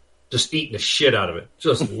 Just eating the shit out of it.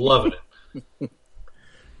 Just loving it.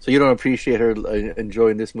 So you don't appreciate her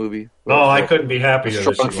enjoying this movie? Oh, I couldn't be happier.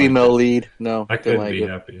 Strong female lead? No. I couldn't be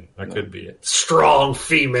happier. I couldn't be it. Strong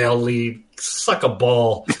female lead. Suck a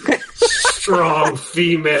ball. Strong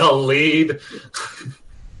female lead.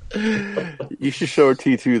 You should show her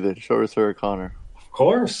T2 then. Show her Sarah Connor. Of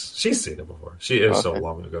course. She's seen it before. She is so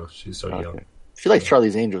long ago. She's so young. She likes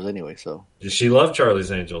Charlie's Angels anyway, so. She loved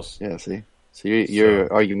Charlie's Angels. Yeah, see? So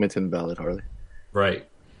you're argument valid, Harley. Right.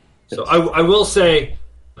 So I will say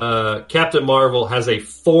Captain Marvel has a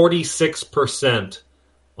 46%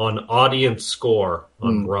 on audience score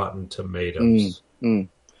on Rotten Tomatoes. It's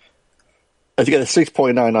got a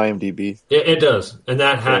 6.9 IMDb. It does, and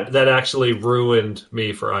that actually ruined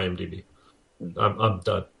me for IMDb. I'm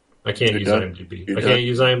done. I can't use IMDb. I can't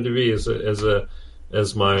use IMDb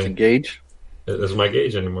as my gauge. As my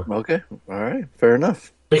gauge anymore. Okay, all right, fair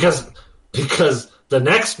enough. Because the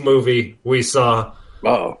next movie we saw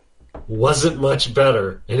wasn't much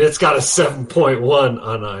better, and it's got a 7.1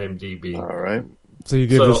 on IMDb. All right. So you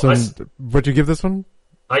give this one? What'd you give this one?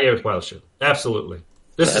 I gave it a pile of shit. Absolutely.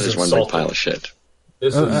 This That is one big pile of shit.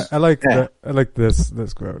 This is, I like that. I like this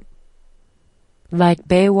quote. Like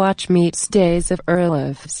Baywatch meets Days of Our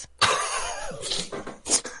Lives.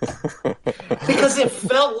 because it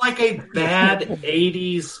felt like a bad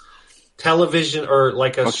 80s television or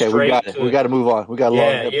like a Okay, straight... we got it. We got to move on. We got a long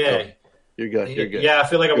episode. Yeah. You're good. You're good. Yeah, I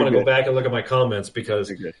feel like I want to You're go good. back and look at my comments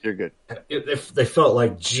because You're good. they felt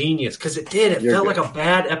like genius. Because it did. It You're felt good. like a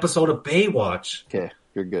bad episode of Baywatch. Okay,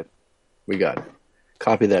 you're good. We got it.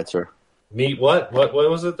 Copy that, sir. Meet what? What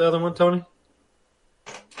was it, the other one, Tony?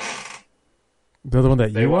 The other one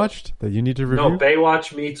that you Baywatch? watched that you need to review? No,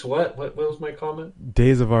 Baywatch meets what? What was my comment?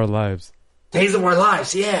 Days of Our Lives. Days of Our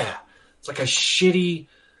Lives, yeah. It's like a shitty...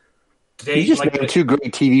 You just named two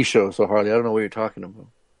great TV shows, so Harley. I don't know what you're talking about.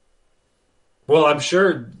 Well, I'm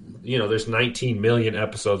sure, there's 19 million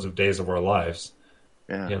episodes of Days of Our Lives.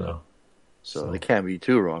 Yeah. So it can't be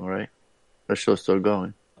too wrong, right? That show's still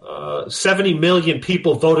going. 70 million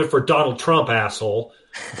people voted for Donald Trump, asshole.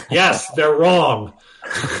 Yes, they're wrong.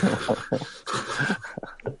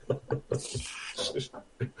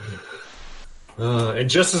 And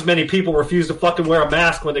just as many people refuse to fucking wear a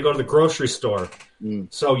mask when they go to the grocery store.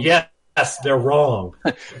 So, yes, they're wrong.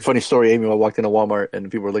 Funny story, Amy, I walked into Walmart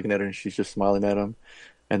and people were looking at her and she's just smiling at them.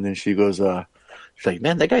 And then she goes, she's like,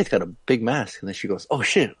 man, that guy's got a big mask. And then she goes, oh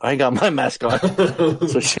shit, I ain't got my mask on.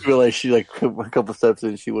 So she realized she a couple steps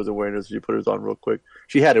in, she wasn't wearing it, so she put hers on real quick.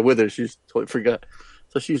 She had it with her, she just totally forgot.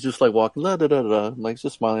 So she's just like walking, la da da da, like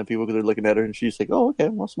just smiling at people because they're looking at her, and she's like, oh okay,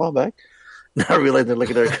 well, smile back. Now I realize they're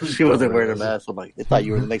looking at her because she wasn't wearing a mask. I'm like, they thought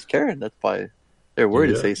you were the next Karen. That's why they're worried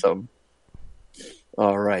to say something.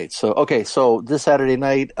 All right, so this Saturday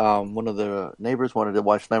night, one of the neighbors wanted to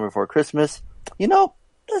watch Nightmare Before Christmas.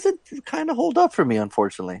 Doesn't kind of hold up for me,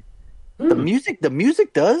 unfortunately. The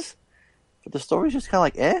music does, but the story's just kind of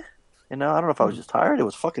like, eh. I don't know if I was just tired. It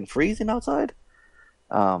was fucking freezing outside.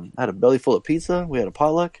 I had a belly full of pizza. We had a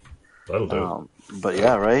potluck. That'll do. But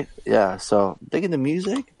yeah, right? Yeah, so digging the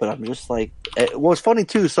music, but I'm just like, well, it's funny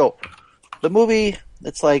too. So the movie,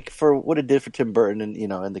 it's like for what it did for Tim Burton and,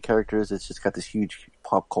 and the characters, it's just got this huge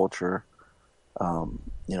pop culture.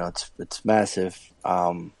 It's massive.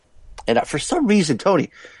 And for some reason, Tony,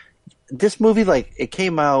 this movie, like, it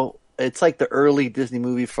came out, it's like the early Disney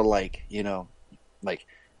movie for like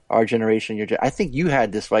our generation, I think you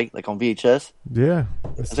had this, right? Like on VHS? Yeah.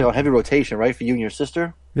 It's like on heavy rotation, right? For you and your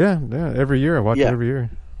sister? Yeah. Every year. I watch it every year.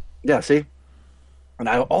 Yeah, see? And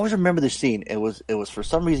I always remember this scene. It was for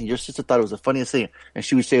some reason, your sister thought it was the funniest scene, and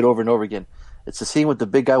she would say it over and over again. It's the scene with the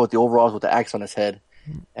big guy with the overalls with the axe on his head.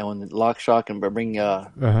 And when Lock, Shock, and bring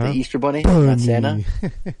the Easter Bunny, not Santa,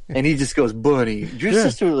 and he just goes, Bunny. Your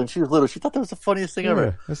sister, when she was little, she thought that was the funniest thing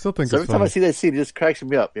ever. I still think so it's every time funny. I see that scene, it just cracks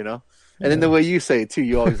me up, And then the way you say it, too,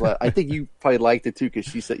 you always laugh. I think you probably liked it, too, because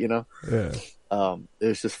she said, Yeah. It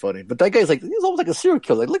was just funny. But that guy's like, he's almost like a serial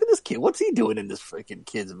killer. Like, look at this kid. What's he doing in this freaking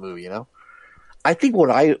kid's movie, I think what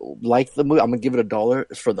I like the movie, I'm going to give it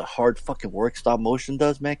 $1, is for the hard fucking work stop motion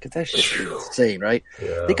does, man, because that's just insane, right?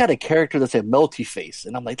 Yeah. They got a character that's a melty face,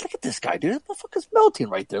 and I'm like, look at this guy, dude. That motherfucker's melting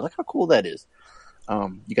right there. Look how cool that is.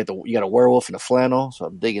 You got a werewolf in a flannel, so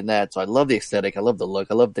I'm digging that. So I love the aesthetic. I love the look.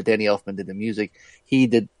 I love that Danny Elfman did the music. He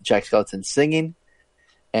did Jack Skellington singing,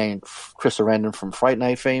 and Chris Sarandon from Fright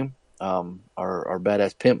Night fame, our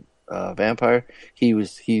badass pimp vampire.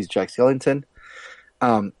 He's Jack Skellington.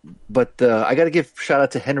 But I got to give shout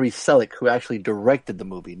out to Henry Selick, who actually directed the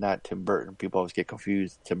movie, not Tim Burton. People always get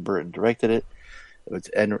confused. Tim Burton directed it. It was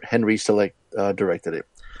Henry Selick directed it.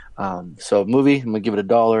 So movie, I'm gonna give it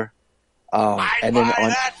 $1. And then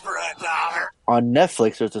on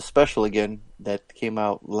Netflix, there's a special again that came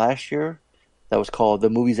out last year that was called The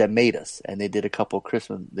Movies That Made Us, and they did a couple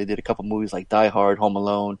movies like Die Hard, Home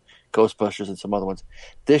Alone, Ghostbusters, and some other ones.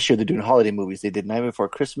 This year they're doing holiday movies. They did Nightmare Before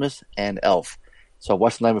Christmas and Elf. So I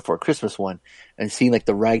watched the Night Before Christmas one and seeing like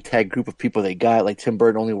the ragtag group of people they got. Like Tim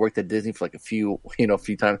Burton only worked at Disney for like a few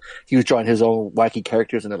times. He was drawing his own wacky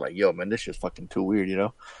characters, and they're like, "Yo, man, this shit's fucking too weird,"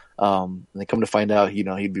 And they come to find out,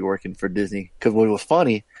 he'd be working for Disney. Because what was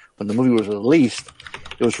funny, when the movie was released,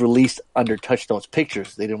 it was released under Touchstone's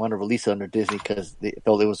Pictures. They didn't want to release it under Disney because they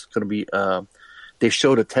felt it was going to be. They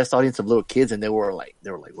showed a test audience of little kids, and they were like,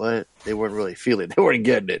 what? They weren't really feeling it. They weren't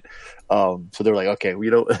getting it. So they were like, okay,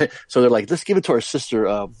 so they're like, let's give it to our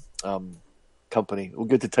sister company. We'll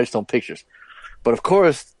give it to Touchstone Pictures. But of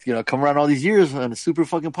course, come around all these years and it's super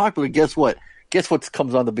fucking popular. Guess what? Guess what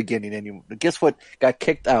comes on the beginning anymore? Guess what got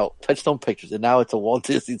kicked out? Touchstone Pictures, and now it's a Walt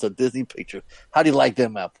Disney, it's a Disney Picture. How do you like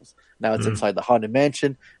them apples? Now it's inside the Haunted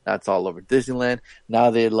Mansion. Now it's all over Disneyland. Now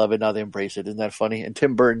they love it. Now they embrace it. Isn't that funny? And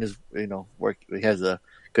Tim Burton is, he has a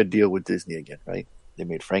good deal with Disney again, right? They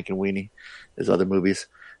made Frankenweenie, his other movies.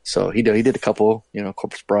 So he did a couple,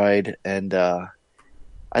 Corpse Bride, and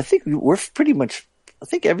I think we're pretty much. I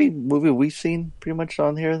think every movie we've seen pretty much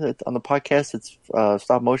on here on the podcast, it's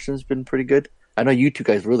stop motion has been pretty good. I know you two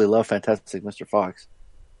guys really love Fantastic Mr. Fox.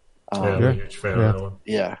 I'm a huge fan of that one.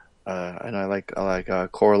 Yeah, and I like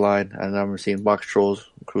Coraline. I remember seeing Box Trolls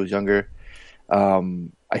when Cruz younger.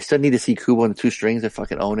 I still need to see Kubo and the Two Strings. I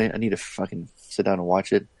fucking own it. I need to fucking sit down and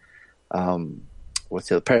watch it. What's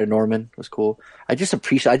the other? Paranorman was cool. I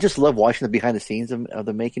just love watching the behind the scenes of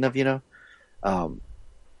the making of,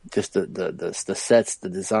 just the sets, the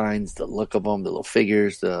designs, the look of them, the little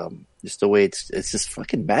figures, just the way it's just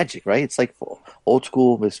fucking magic, right? It's like old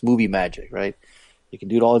school, this movie magic, right? You can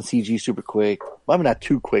do it all in CG super quick. Well, I mean, not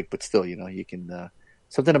too quick, but still, you can,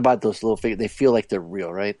 something about those little figures, they feel like they're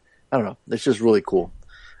real, right? I don't know. It's just really cool.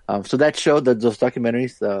 So that show, those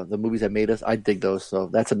documentaries, the movies that made us, I dig those. So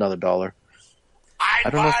that's another $1. I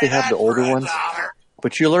don't know if they have the older ones,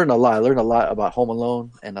 but you learn a lot. I learned a lot about Home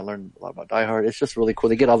Alone, and I learned a lot about Die Hard. It's just really cool.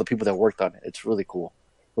 They get all the people that worked on it. It's really cool.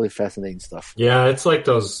 Really fascinating stuff. Yeah, it's like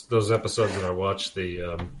those episodes that I watched,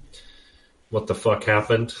 the What the Fuck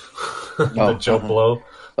Happened? The Joe Blow.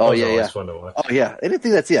 Oh, yeah. Fun to watch. Oh, yeah.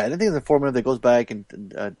 Anything that's informative that goes back and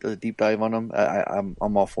does a deep dive on them,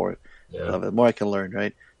 I'm all for it. Yeah. I love it. The more I can learn,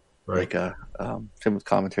 right? Right. Like, same with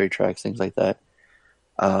commentary tracks, things like that.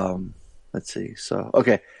 Let's see. So,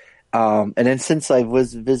 okay. And then since I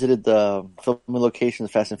visited the filming locations,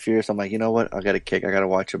 Fast and Furious, I'm like, you know what? I got a kick. I got to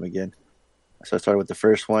watch them again. So I started with the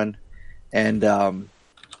first one, and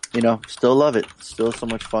still love it. Still so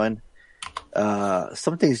much fun.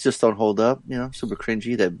 Some things just don't hold up. Super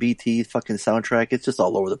cringy. That BT fucking soundtrack. It's just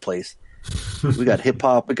all over the place. We got hip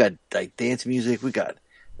hop. We got like dance music. We got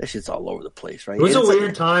that shit's all over the place, right? It was a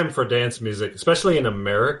weird time for dance music, especially in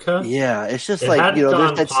America. Yeah, it's just like,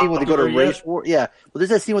 there's that scene where they go to race war. Yeah, well, there's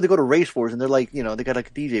that scene where they go to race wars, and they're like, they got like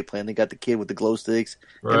a DJ playing. They got the kid with the glow sticks.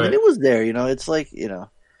 Right. I mean, it was there. It's like,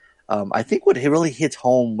 I think what really hits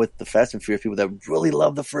home with the Fast and Furious people that really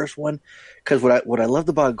love the first one, because what I loved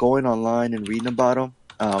about going online and reading about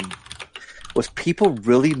them, was people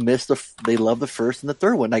really they love the first and the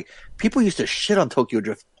third one. Like, people used to shit on Tokyo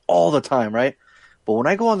Drift all the time, right? But when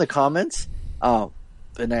I go on the comments, and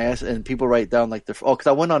I ask, and people write down like because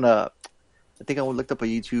I went on I think I looked up a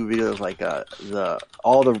YouTube video of like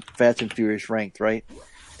all the Fast and Furious ranked, right,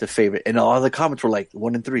 the favorite, and all the comments were like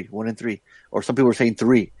 1 and 3, 1 and 3, or some people were saying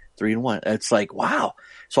 3 and 1. And it's like, wow.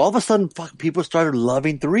 So all of a sudden, people started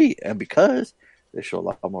loving 3, and because they show a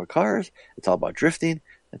lot more cars, it's all about drifting.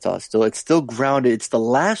 It's still grounded. It's the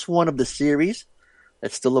last one of the series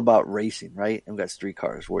that's still about racing, right? And we got street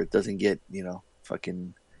cars where it doesn't get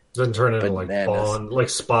fucking doesn't turn into bananas. like Bond, like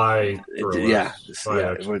spy.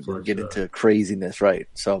 We're getting into craziness, right?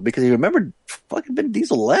 So because you remember, fucking Vin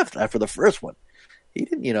Diesel left after the first one. He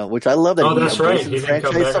didn't, which I love that. Oh, that's right. He didn't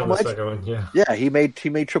come back on the second one. Yeah, he made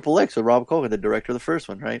Triple X with Rob Cohen, the director of the first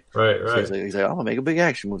one, right? Right. So he's like, I'm gonna make a big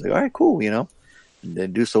action movie. Like, all right, cool, and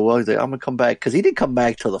then do so well. He's like, I'm gonna come back, because he didn't come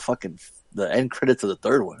back till the end credits of the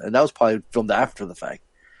third one, and that was probably filmed after the fact.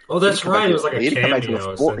 Oh, that's right. It was like a cameo.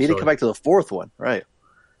 He didn't come back to the fourth one, right?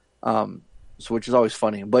 So which is always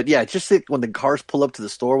funny. But yeah, just like when the cars pull up to the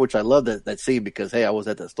store, which I love that scene, because hey, I was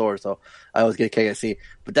at that store, so I always get a kick at scene.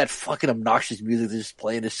 But that fucking obnoxious music they're just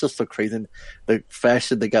playing, it's just so crazy. And the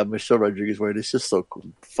fashion they got Michelle Rodriguez wearing, it's just so cool,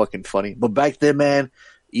 fucking funny. But back then, man,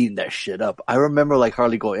 eating that shit up. I remember like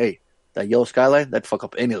Harley going, "Hey, that yellow Skyline, that'd fuck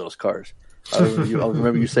up any of those cars." I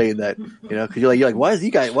remember you saying that, because you're like, why is he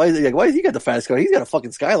got the fast car? He's got a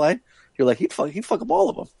fucking Skyline. You're like, he'd fuck up all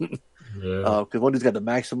of them. Yeah. Because one dude's got the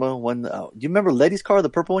Maxima. One, do you remember Letty's car, the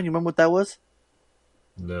purple one? You remember what that was?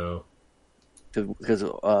 No. Because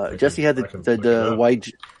Jesse had the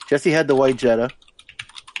white. Jesse had the white Jetta.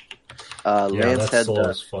 Lance had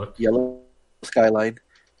the yellow Skyline.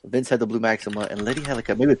 Vince had the blue Maxima, and Letty had like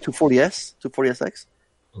maybe a 240S, 240SX.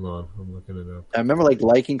 Hold on, I'm looking it up. I remember like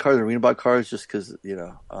liking cars and reading about cars just because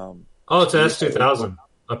oh, it's an S2000,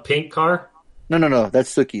 a pink car. No,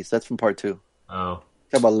 that's Suki's. That's from part 2. Oh,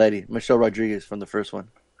 talk about Letty, Michelle Rodriguez from the first one.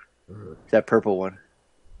 That purple one,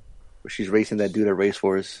 where she's racing that dude at Race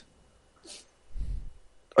Wars.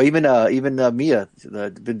 Or even Mia,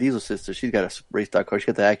 the Vin Diesel sister. She's got a race stock car. She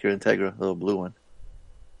got the Acura Integra, the little blue one.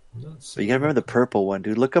 But you gotta remember the purple one,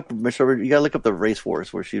 dude. Look up Michelle. You gotta look up the Race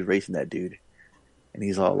Wars where she's racing that dude. And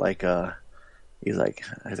he's all like, he's like,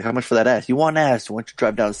 how much for that ass? You want ass? Why don't you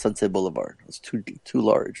drive down Sunset Boulevard? It's too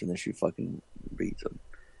large. And then she fucking reads him.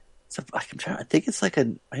 I think it's like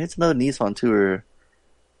it's another Nissan too, or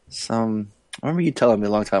some. I remember you telling me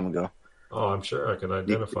a long time ago. Oh, I'm sure I can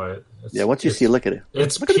identify it. Once you see it, look at it.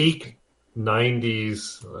 It's peak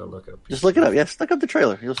 90s. Look up. Just look it up. Yes, look up the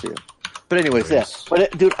trailer. You'll see it. But anyways, yeah.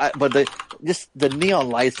 But dude, the neon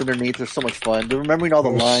lights underneath are so much fun. Remembering all the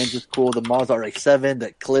lines is cool. The Mazda RX-7, the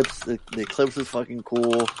Eclipse is fucking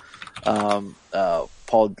cool.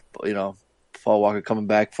 Paul Walker coming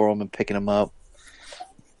back for him and picking him up,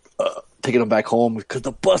 taking him back home because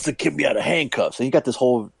the busted kid me out of handcuffs. And you got this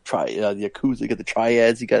whole the Yakuza, you got the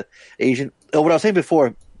triads, you got Asian. What I was saying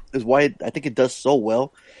before is why I think it does so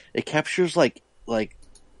well. It captures like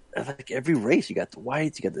every race. You got the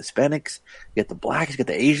whites, you got the Hispanics, you got the blacks, you got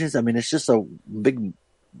the Asians. I mean, it's just a big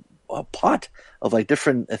pot of like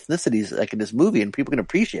different ethnicities like in this movie, and people can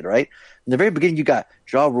appreciate it, right? In the very beginning, you got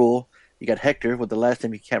Ja Rule, you got Hector with the last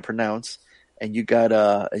name you can't pronounce, and you got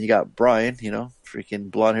Brian,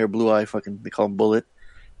 freaking blonde hair, blue eye, fucking they call him Bullet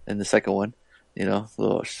in the second one,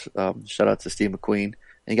 little shout out to Steve McQueen, and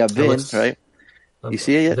you got Vin, right? You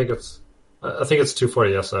see it yet? I think it's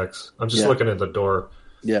 240SX. I'm just looking at the door.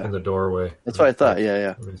 Yeah, in the doorway. That's what I thought.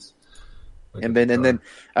 Yeah. And then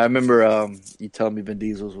I remember you telling me Vin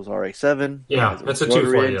Diesel's was RX-7. Yeah, that's a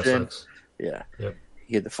 240SX. Yeah, yep.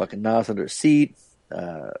 He had the fucking NOS under his seat.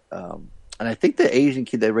 And I think the Asian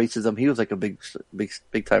kid that races him, he was like a big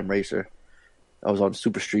time racer. I was on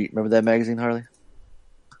Super Street. Remember that magazine, Harley?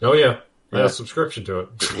 Oh yeah, I had a subscription to it.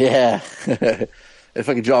 Yeah. If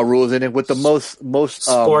fucking Ja Rule's in it with the most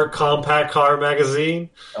sport compact car magazine.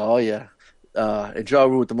 Oh yeah. And Ja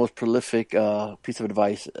Rule with the most prolific piece of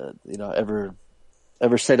advice ever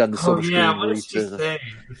said on the silver screen. Yeah, what does he say?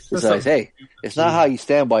 He says, "Hey, it's not how you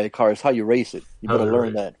stand by a car; it's how you race it. You better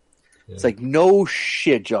learn that." Yeah. It's like no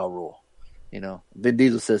shit, Ja Rule. Vin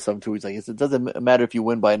Diesel says something too. He's like, "It doesn't matter if you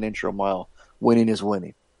win by an inch or a mile. Winning is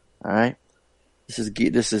winning. All right. This is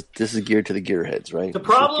geared to the gearheads, right?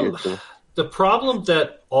 The problem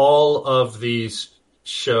that all of these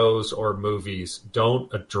shows or movies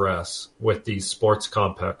don't address with these sports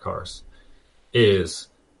compact cars is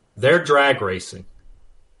they're drag racing,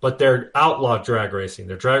 but they're outlaw drag racing.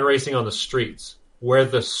 They're drag racing on the streets where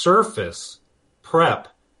the surface prep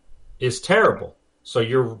is terrible. So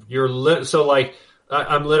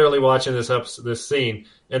I'm literally watching this scene,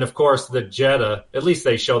 and of course the Jetta, at least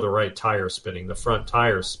they show the right tire spinning, the front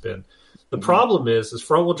tires spin. The problem is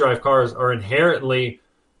front wheel drive cars are inherently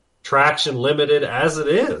traction limited as it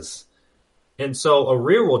is. And so a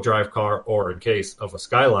rear wheel drive car, or in case of a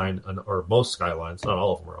Skyline, or most Skylines, not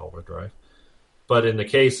all of them are all wheel drive, but in the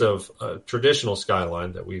case of a traditional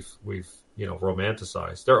Skyline that we've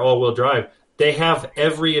romanticized, they're all wheel drive. They have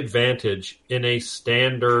every advantage in a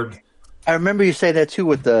standard. I remember you saying that too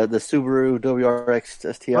with the Subaru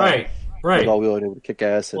WRX STI. Right. All wheel able to kick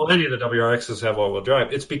ass. Well, any of the WRXs have all wheel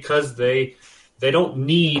drive. It's because they don't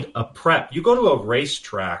need a prep. You go to a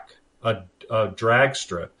racetrack, a drag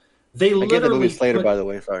strip. They literally get the movie later, by the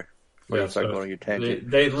way. Sorry. Going on your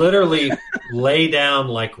tangent. They literally lay down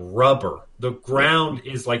like rubber. The ground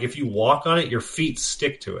is like if you walk on it, your feet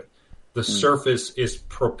stick to it. The surface is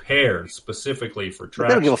prepared specifically for traction.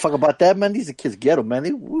 They don't give a fuck about that, man. These are kids ghetto, man.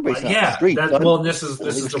 We're racing on the street. This is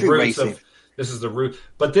the roots of. This is the root,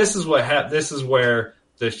 but this is what this is where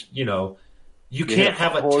you can't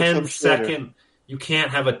have a 10-second. You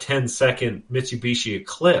can't have a 10-second Mitsubishi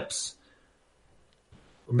Eclipse,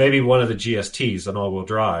 or maybe one of the GSTs on all-wheel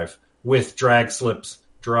drive with drag slips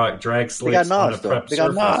on a prep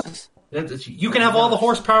surface. You can have all the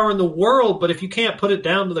horsepower in the world, but if you can't put it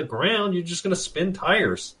down to the ground, you're just going to spin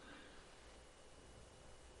tires.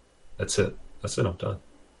 That's it. I'm done.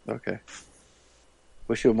 Okay.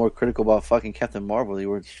 Wish you were more critical about fucking Captain Marvel. You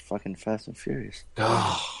were fucking Fast and Furious.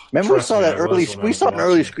 Remember we saw that early. We saw an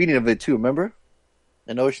early screening of it too. Remember,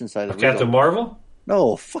 in Oceanside. Captain Marvel?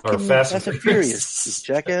 No, fucking Fast and Furious. You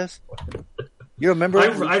jackass. You remember?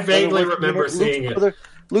 I vaguely remember seeing it.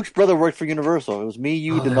 Luke's brother worked for Universal. It was me,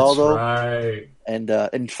 you, Donaldo, right.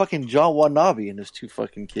 and fucking John Watanabe and his two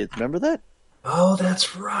fucking kids. Remember that? Oh,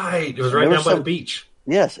 that's right. It was right down by the beach.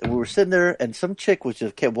 Yes, and we were sitting there, and some chick was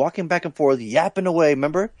just kept walking back and forth, yapping away.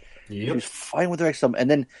 Remember? Yep. She was fighting with her ex, and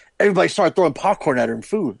then everybody started throwing popcorn at her and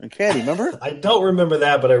food and candy. Remember? I don't remember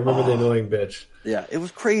that, but I remember the annoying bitch. Yeah, it was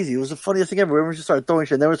crazy. It was the funniest thing ever. Everyone just started throwing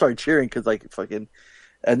shit, and then we started cheering because fucking.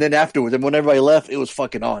 And then afterwards, and when everybody left, it was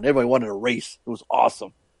fucking on. Everybody wanted to race. It was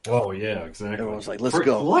awesome. Oh yeah, exactly. Everyone was like, "Let's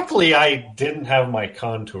go." Luckily, I didn't have my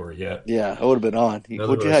Contour yet. Yeah, I would have been on.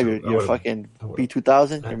 What'd you have? Your fucking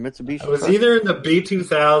B2000, your Mitsubishi? I was either in the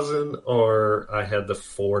B2000 or I had the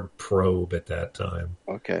Ford Probe at that time.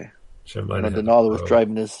 Okay. Donaldo was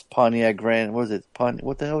driving this Pontiac Grand. What was it?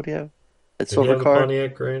 What the hell do you have? That silver car.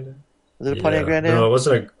 Pontiac Grand Am? Was it a Pontiac Grand Am? No, it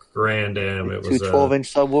wasn't a Grand Am. It was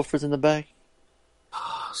 12-inch subwoofers in the back.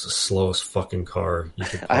 It's the slowest fucking car you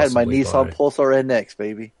could I had my possibly Nissan buy. Pulsar NX,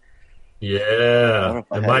 baby. Yeah,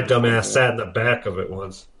 and my dumbass sat in the back of it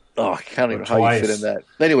once. Oh, I can't even know how you fit in that.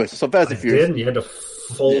 Anyway, so Fast and Furious. Didn't you had to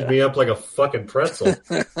fold me up like a fucking pretzel?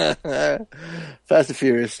 Fast and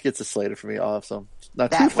Furious gets a Slater for me. Awesome. Now,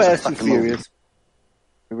 Too Fast and Furious.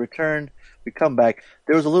 We return. We come back.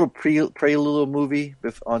 There was a little prelude movie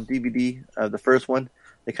on DVD. The first one.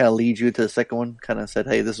 They kind of lead you to the second one. Kind of said,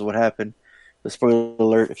 "Hey, this is what happened." The spoiler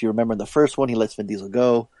alert: if you remember in the first one, he lets Vin Diesel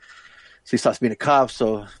go. So he stops being a cop,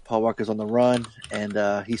 so Paul Walker's on the run,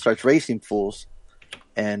 and he starts racing fools,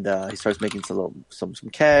 and he starts making some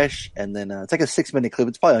cash, and then it's like a 6-minute clip.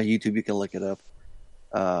 It's probably on YouTube. You can look it up.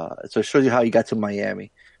 So it shows you how he got to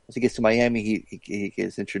Miami. Once he gets to Miami, he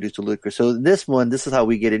gets introduced to Ludacris. So this is how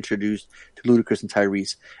we get introduced to Ludacris and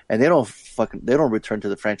Tyrese, and they don't return to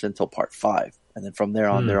the franchise until Part 5, and then from there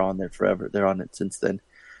on, they're on there forever. They're on it since then.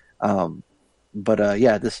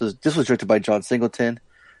 This was directed by John Singleton.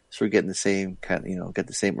 So we're getting the same kind of, got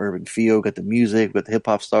the same urban feel, got the music, got the hip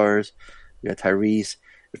hop stars, we got Tyrese.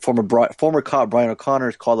 Former cop Brian O'Connor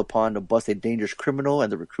is called upon to bust a dangerous criminal,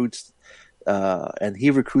 and he recruits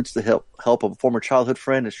the help of a former childhood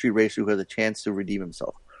friend, a street racer who has a chance to redeem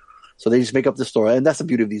himself. So they just make up the story, and that's the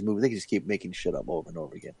beauty of these movies. They can just keep making shit up over and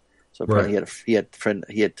over again. So apparently he had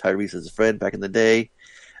Tyrese as a friend back in the day,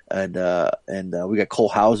 and we got Cole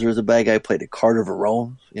Hauser as a bad guy, played a Carter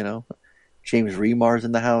Verone, James Remar's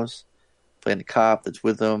in the house, playing the cop that's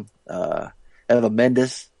with him. Eva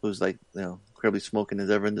Mendes, who's incredibly smoking as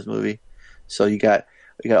ever in this movie. So you got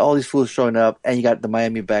all these fools showing up, and you got the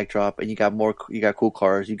Miami backdrop, and you got cool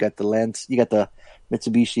cars. You got the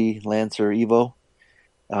Mitsubishi Lancer Evo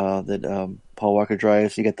that Paul Walker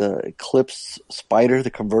drives. You got the Eclipse Spider, the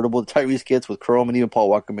convertible that Tyrese gets with chrome, and even Paul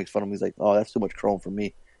Walker makes fun of him. He's like, "Oh, that's too much chrome for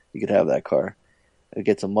me. You could have that car." It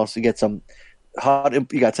gets some muscle. You get some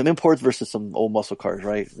you got some imports versus some old muscle cars,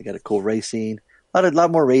 right? You got a cool racing, a lot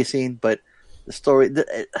more racing, but the story.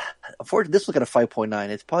 Unfortunately, this was at a 5.9.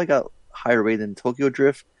 It's probably got higher rate than Tokyo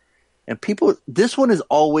Drift, and this one is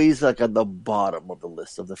always at the bottom of the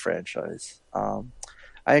list of the franchise.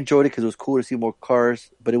 I enjoyed it because it was cool to see more cars,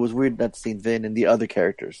 but it was weird not seeing Vin and the other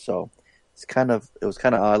characters. So it was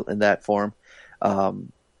kind of odd in that form. A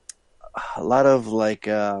lot of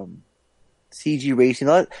CG racing.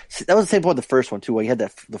 That was the same point with the first one too, where you had the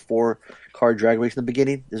 4-car drag race in the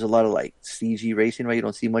beginning. There's a lot of CG racing, right? You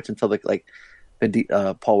don't see much until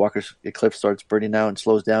Paul Walker's Eclipse starts burning out and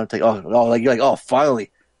slows down. It's you're like, oh,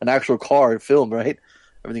 finally an actual car film, right?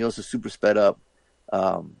 Everything else is super sped up.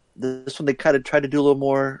 This one they kind of tried to do a little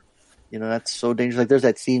more, that's so dangerous. There's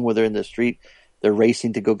that scene where they're in the street, they're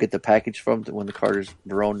racing to go get the package from when the Carter's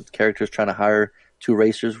their own character is trying to hire 2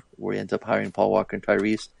 racers, where he ends up hiring Paul Walker and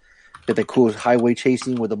Tyrese. Get that cool highway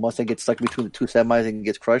chasing where the Mustang gets stuck between the 2 semis and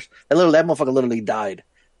gets crushed. That motherfucker literally died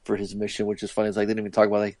for his mission, which is funny. It's they didn't even talk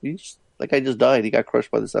about that guy just died. He got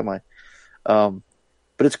crushed by the semi. But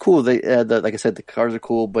it's cool. They like I said, the cars are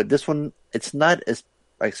cool. But this one, it's not as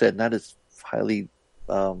not as highly.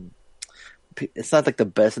 It's not the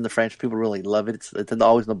best in the franchise. People really love it. It's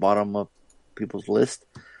always in the bottom of people's list.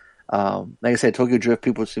 Like I said, Tokyo Drift,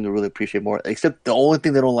 people seem to really appreciate more. Except the only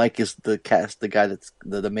thing they don't like is the cast, the guy that's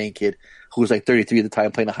the main kid, who was 33 at the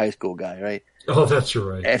time, playing a high school guy, right? Oh, that's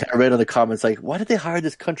right. And I read in the comments why did they hire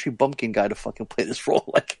this country bumpkin guy to fucking play this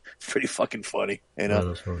role? It's pretty fucking funny,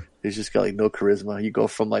 that's funny. He's just got no charisma. You go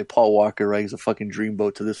from Paul Walker, right? He's a fucking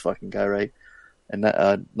dreamboat, to this fucking guy, right? And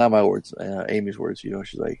not my words, Amy's words.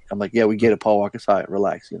 She's I'm like, yeah, we get it. Paul Walker's high.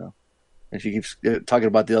 Relax, And she keeps talking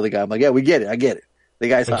about the other guy. I'm like, yeah, we get it. I get it. The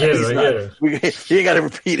guy's high. You ain't got to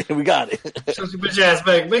repeat it. We got it. Shut your bitch ass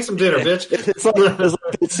back. Make some dinner, bitch. It's like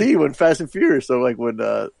that scene when Fast and Furious. So when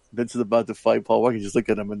Vince is about to fight Paul Walker, you just look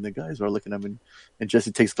at him, and the guys are looking at him, and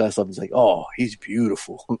Jesse takes glass off and he's like, "Oh, he's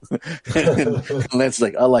beautiful." and Lance's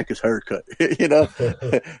like, "I like his haircut,"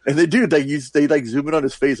 And they do. They zoom in on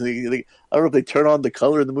his face, and I don't know if they turn on the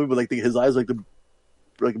color in the movie, but his eyes the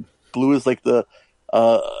blue is the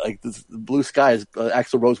blue sky, as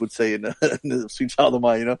Axl Rose would say in the Sweet Child of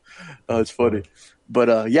Mine. It's funny.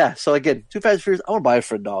 But so again, Too Fast and Furious, I want to buy it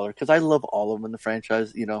for $1 because I love all of them in the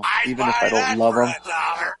franchise. Even if I don't love them,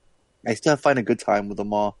 I still find a good time with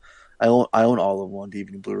them all. I own all of them on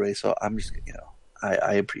DVD and Blu-ray, so I'm just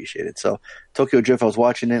I appreciate it. So Tokyo Drift, I was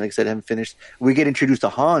watching it. Like I said, I haven't finished. We get introduced to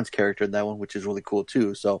Han's character in that one, which is really cool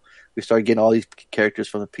too. So we start getting all these characters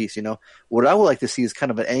from the piece. What I would like to see is kind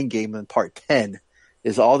of an end game in Part 10.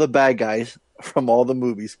 Is all the bad guys from all the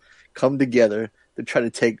movies come together to try to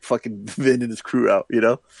take fucking Vin and his crew out, you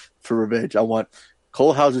know, for revenge. I want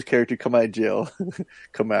Cole Hauser's character to come out of jail,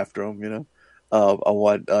 come after him, you know. I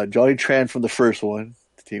want Johnny Tran from the first one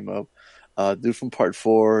to team up. Dude from part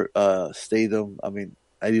 4, Statham. I mean,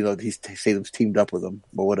 I didn't know Statham's teamed up with him,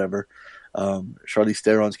 but whatever. Charlize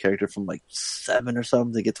Theron's character from like 7 or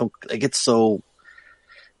something. They get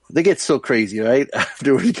so crazy, right?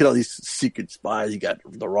 After you get all these secret spies, you got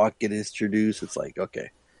The Rock getting introduced. It's like,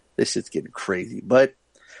 okay, this shit's getting crazy. But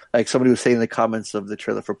like somebody was saying in the comments of the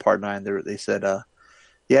trailer for Part 9, they said,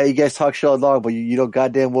 "Yeah, you guys talk shit all along, but you know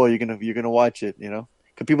goddamn well you're gonna watch it, you know."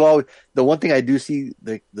 Because people always, the one thing I do see,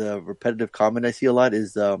 the repetitive comment I see a lot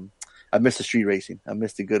is, I miss the street racing. I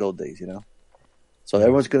miss the good old days, you know. So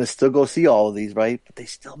everyone's gonna still go see all of these, right? But they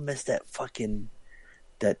still miss that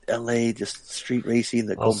LA just street racing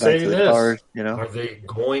that go back to the cars, you know. Are they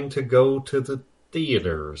going to go to the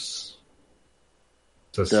theaters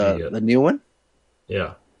to see it? The new one?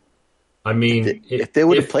 Yeah. I mean, if they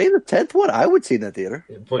would have played the 10th one, I would see in the theater.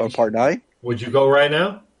 Or Part 9. Would you go right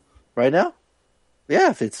now? Right now?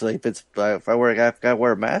 Yeah, if I wear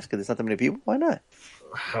a mask and there's not that many people, why not?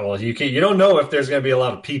 Well, you don't know if there's going to be a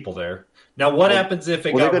lot of people there. Now, what happens if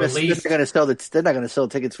it got released? They're not going to sell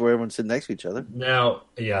tickets where everyone's sitting next to each other. Now,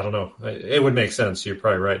 yeah, I don't know. It would make sense. You're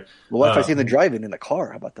probably right. Well, what if I see them driving in a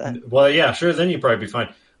car? How about that? Well, yeah, sure. Then you'd probably be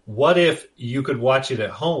fine. What if you could watch it at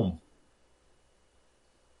home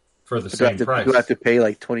for the same price? Do I have to pay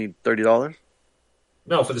like $20, $30?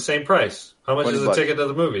 No, for the same price. How much is a ticket to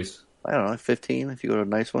the movies? I don't know, 15 if you go to a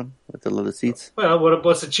nice one with the leather seats. Well,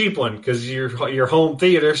 what's a cheap one? Because your home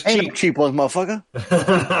theater's cheap. Ain't no cheap ones,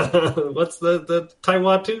 motherfucker. What's the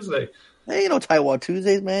Taiwan Tuesday? There ain't no Taiwan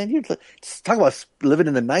Tuesdays, man. You're talking about living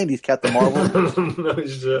in the 90s, Captain Marvel. No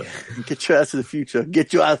shit. Get your ass to the future.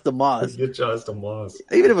 Get your ass to Mars. Get your ass to Mars.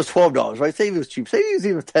 Even if it was $12, right? Say if it was cheap. Say it was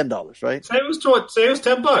even $10, right? Say it was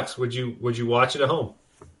 $10. Would you watch it at home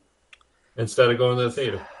instead of going to the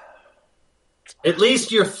theater? At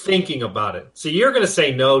least you're thinking about it. See, you're going to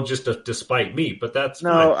say no just to spite me, but that's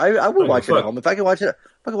no. I would watch it at home if I could watch it.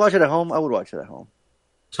 If I could watch it at home, I would watch it at home.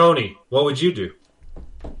 Tony, what would you do?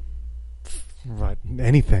 Right,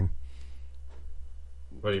 anything.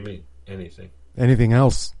 What do you mean anything? Anything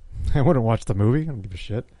else? I wouldn't watch the movie. I don't give a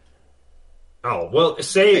shit. Oh well,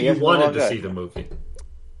 say you wanted to see the movie.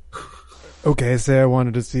 Okay, say I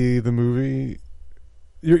wanted to see the movie.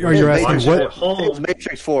 You're asking what? It's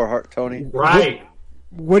Matrix 4, Tony. Right.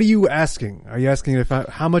 What are you asking? Are you asking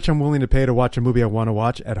how much I'm willing to pay to watch a movie I want to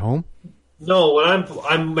watch at home? No,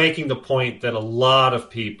 I'm making the point that a lot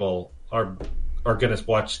of people are going to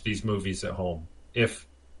watch these movies at home if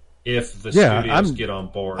the studios get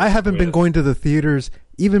on board. I haven't been going to the theaters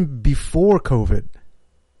even before COVID.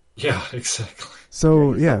 Yeah, exactly.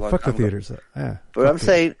 So fuck the theaters. Yeah, but I'm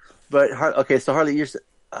saying, okay, so Harley,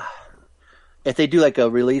 if they do like a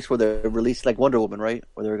release where they release like Wonder Woman, right?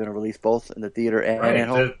 Where they're going to release both in the theater and at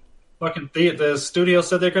home. The studio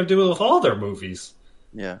said they're going to do it with all their movies.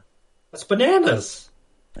 Yeah, that's bananas.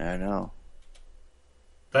 I know.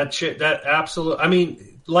 That shit. That absolute. I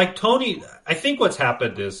mean, like Tony. I think what's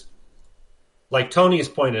happened is, like Tony has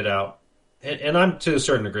pointed out, and I'm to a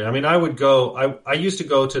certain degree. I mean, I would go. I used to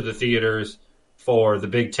go to the theaters for the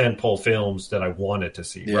big tentpole films that I wanted to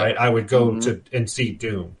see. Yeah. Right. I would go to and see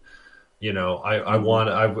Dune. You know, I went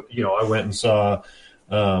and saw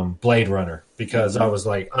Blade Runner because I was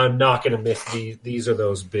like, I'm not going to miss these. These are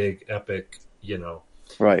those big epic, you know,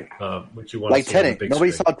 right? Which you want like to see on the Tenet. big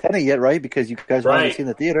Nobody screen. saw Tenet yet, right? Because you guys haven't seen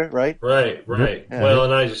the theater, right? Right. Yeah. Well,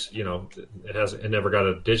 and I just, it never got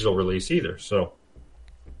a digital release either. So,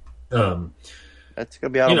 that's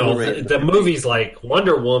gonna be out. The movies like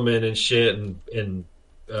Wonder Woman and shit, and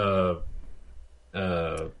December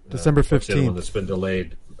 15th. That's been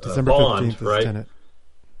delayed. December Bond, 15th is right? Tenet.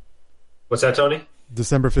 What's that, Tony?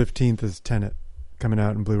 December 15th is Tenet coming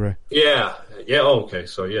out in Blu-ray. Yeah. Oh, okay.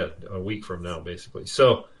 So a week from now, basically.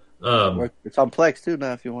 So it's on Plex too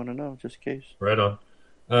now. If you want to know, just in case. Right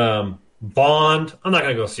on. Bond. I'm not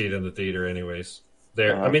gonna go see it in the theater, anyways.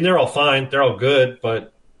 I mean, they're all fine. They're all good,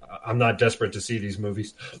 but I'm not desperate to see these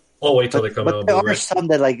movies. I'll wait till they come out. There are some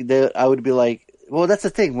that I would be like. Well, that's the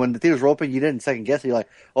thing. When the theaters were open, you didn't second guess it. You're like,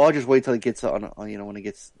 "Oh, I'll just wait till it gets on when it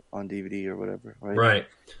gets on DVD or whatever." Right? Right.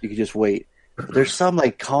 You could just wait. But there's some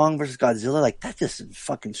like Kong versus Godzilla. Like that just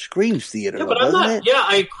fucking screams theater. Yeah, but I'm not. It? Yeah,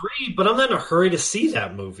 I agree. But I'm not in a hurry to see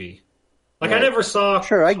that movie. Like I never saw.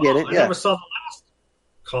 Sure, I get it. I never saw the last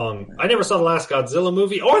Kong. I never saw the last Godzilla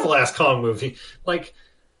movie or the last Kong movie. Like.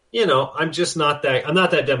 I'm just not that. I'm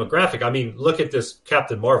not that demographic. I mean, look at this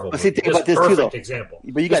Captain Marvel. See, think this about this perfect too, though. example.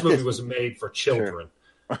 But this movie was made for children.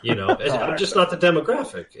 Sure. I'm just not the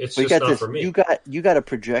demographic. It's But just not for me. You got a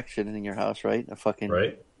projection in your house, right? A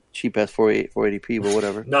fucking cheap ass 480p, but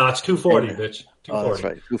whatever. No, it's 240, bitch. 240. Oh, that's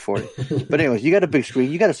right, 240. But anyways, you got a big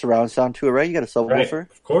screen. You got a surround sound to it, right? You got a subwoofer.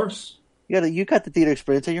 Right, of course. You got the theater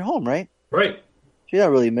experience at your home, right? Right. So you're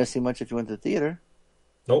not really missing much if you went to the theater.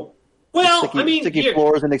 Nope. Well, sticky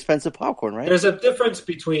floors and expensive popcorn, right? There's a difference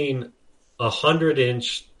between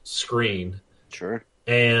 100-inch screen, sure,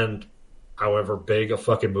 and however big a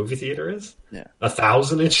fucking movie theater is. Yeah,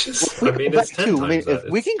 1,000 inches. I mean, it's 10 times that.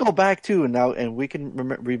 If we can go back to and we can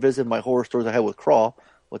revisit my horror stories I had with Crawl,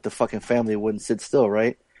 with the fucking family wouldn't sit still,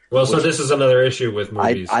 right? Well, so this is another issue with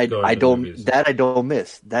movies. I don't miss. That I don't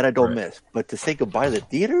miss. But to say goodbye to the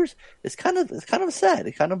theaters, it's kind of sad.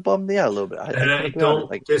 It kind of bummed me out a little bit. I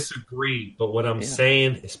don't disagree, but what I'm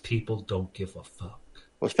saying is people don't give a fuck.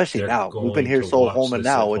 Well, especially now, we've been here so home, and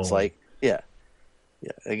now it's like, yeah.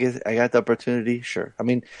 I guess I got the opportunity. Sure. I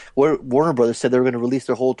mean, Warner Brothers said they were going to release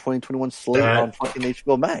their whole 2021 slate on fucking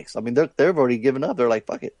HBO Max. I mean, they've already given up. They're like,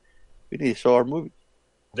 fuck it, we need to show our movie.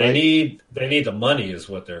 They need the money, is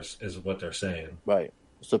what they're saying. Right.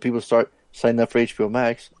 So people start signing up for HBO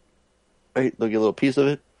Max. Right, they'll get a little piece of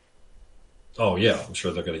it. Oh yeah, I'm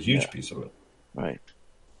sure they'll get a huge piece of it. Right.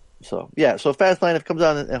 So yeah, so Fast 9 if it comes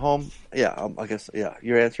on at home, I guess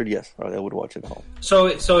your answer yes, I would watch it at home.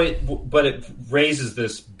 But it raises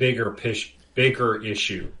this bigger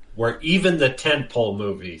issue where even the tentpole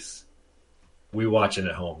movies we watching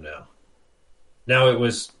at home now. Now it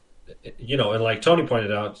was. And like Tony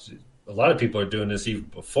pointed out, a lot of people are doing this even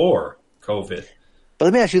before COVID. But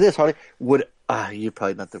let me ask you this, Harley. You're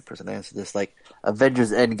probably not the person to answer this. Like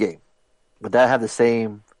Avengers Endgame, would that have the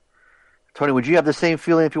same... Tony, would you have the same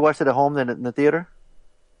feeling if you watched it at home than in the theater?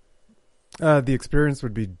 The experience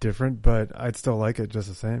would be different, but I'd still like it just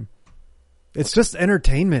the same. It's just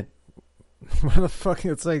entertainment. What the fuck?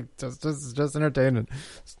 It's like just entertainment.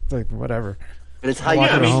 It's like whatever. But it's how you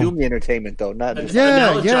consume the entertainment, though. Not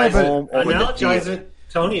analogize it,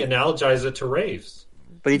 Tony. Analogize it to raves.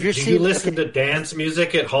 But if you listen to dance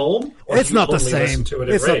music at home, or it's not the same.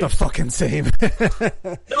 It's not the fucking same.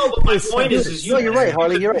 No, but my point is you're right,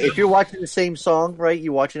 Harley. You're right. If you're watching the same song, right,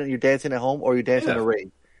 you're watching it, you're dancing at home, or you're dancing at a rave.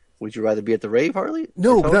 Would you rather be at the rave, Harley?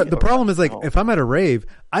 No, the problem is like if I'm at a rave,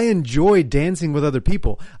 I enjoy dancing with other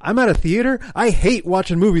people. I'm at a theater, I hate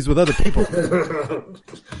watching movies with other people.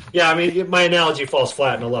 Yeah, I mean, my analogy falls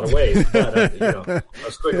flat in a lot of ways. But, I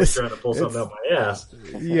was quickly trying to pull something out my ass.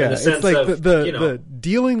 Yeah, it's like the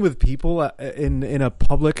dealing with people in a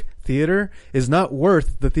public theater is not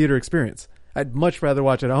worth the theater experience. I'd much rather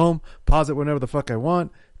watch it at home, pause it whenever the fuck I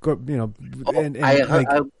want. Go,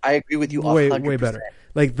 I agree with you. 100%. Way better.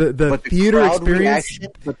 Like the theater experience.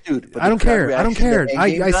 I don't care.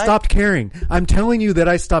 I stopped caring. I'm telling you that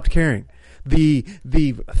I stopped caring. The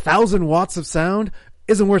 1,000 watts of sound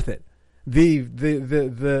isn't worth it. The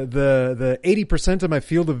 80% of my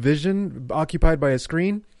field of vision occupied by a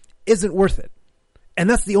screen isn't worth it. And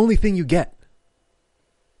that's the only thing you get.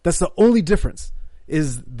 That's the only difference,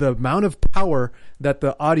 is the amount of power that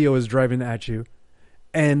the audio is driving at you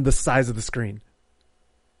and the size of the screen.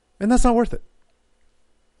 And that's not worth it.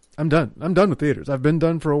 I'm done. I'm done with theaters. I've been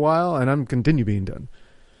done for a while, and I'm continue being done.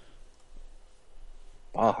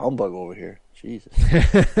 Wow, humbug over here. Jesus. Hey,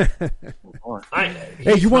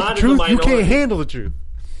 you want the truth? You can't handle the truth.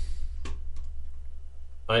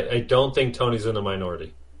 I don't think Tony's in the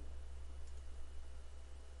minority.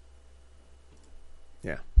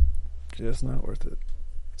 Yeah. Just not worth it.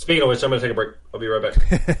 Speaking of which, I'm going to take a break. I'll be right back.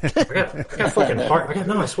 I got fucking heart.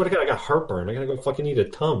 I swear to God, I got heartburn. I got to go fucking eat a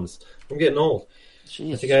Tums. I'm getting old.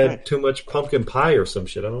 Jesus, I think I had too much pumpkin pie or some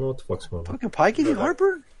shit. I don't know what the fuck's going on. Pumpkin pie give you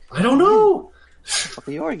heartburn? I don't know.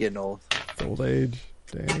 You are getting old. It's old age.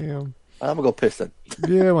 Damn. I'm going to go piss then.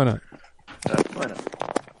 Yeah, why not? Why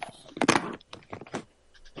not?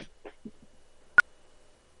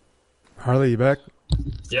 Harley, you back?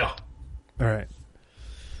 Yeah. All right.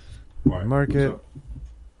 Market.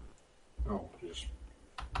 Oh, yes.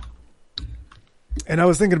 And I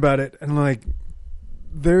was thinking about it, and like,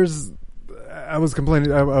 I was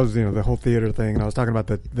complaining. I was, the whole theater thing, and I was talking about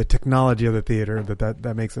the technology of the theater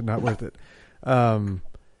that makes it not worth it.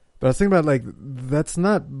 But I was thinking about, like, that's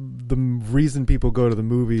not the reason people go to the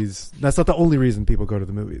movies. That's not the only reason people go to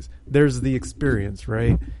the movies. There's the experience,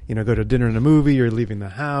 right? Go to dinner and a movie. You're leaving the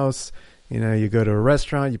house. You go to a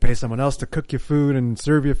restaurant, you pay someone else to cook your food and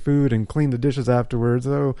serve your food and clean the dishes afterwards.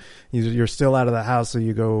 So you're still out of the house, so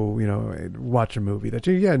you go, watch a movie that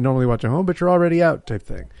you normally watch at home, but you're already out type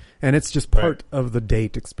thing. And it's just part of the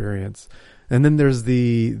date experience. And then there's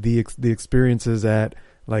the experiences at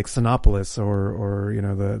like Cinépolis or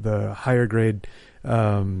the higher grade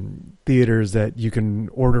theaters that you can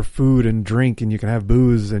order food and drink, and you can have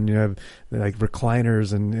booze, and you have like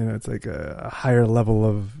recliners, and it's like a higher level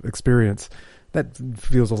of experience. That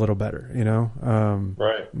feels a little better,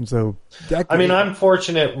 Right. And so, I'm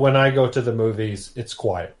fortunate when I go to the movies, it's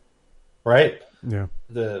quiet, right? Yeah.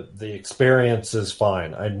 The experience is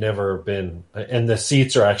fine. I've never been, and the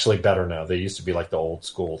seats are actually better now. They used to be like the old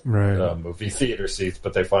school movie theater seats,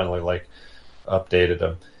 but they finally like updated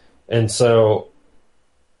them. And so,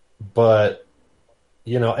 but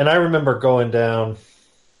and I remember going down.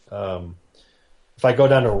 If I go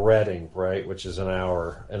down to Reading, right, which is an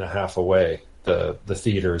hour and a half away, the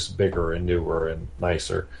theater's bigger and newer and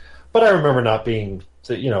nicer. But I remember not being,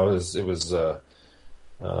 it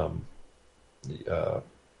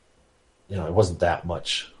wasn't that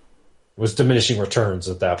much. It was diminishing returns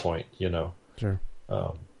at that point, Sure.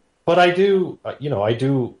 But I do,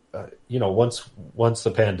 once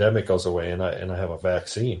the pandemic goes away and I have a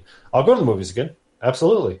vaccine, I'll go to the movies again.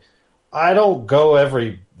 Absolutely. I don't go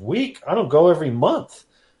every week. I don't go every month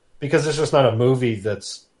because it's just not a movie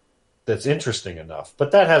that's interesting enough.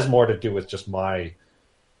 But that has more to do with just my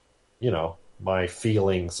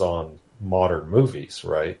feelings on modern movies,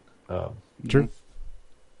 right? True.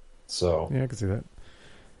 So yeah, I can see that.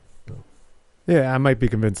 Yeah, I might be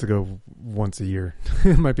convinced to go once a year.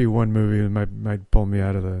 It might be one movie that might pull me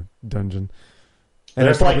out of the dungeon. And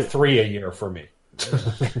there's like 3 a year for me.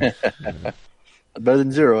 Better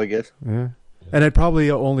than 0, I guess. Yeah, and I'd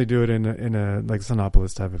probably only do it in a like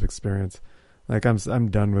Cinépolis type of experience. Like I'm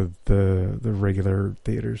done with the regular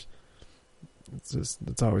theaters.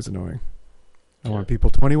 It's always annoying. I want people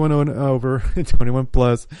 21 and over, 21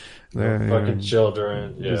 plus. Fucking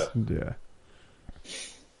children. Yeah. Yeah.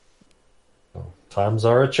 Times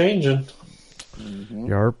are a changing.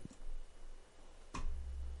 Yarp.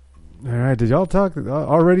 All right, did y'all talk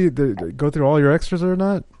already? Go through all your extras or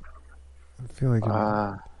not? I feel like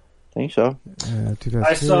I think so.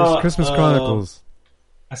 I saw Christmas Chronicles.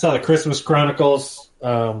 I saw the Christmas Chronicles.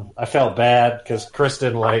 I felt bad because Chris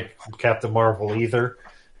didn't like Captain Marvel either,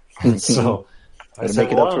 so I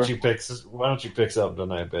said, "Why don't you pick something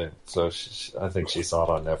tonight, babe?" So I think she saw it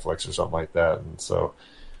on Netflix or something like that, and so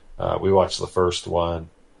we watched the first one.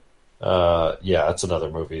 It's another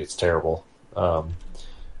movie. It's terrible.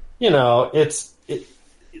 It's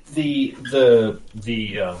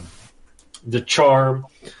the charm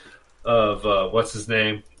of what's his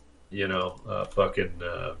name?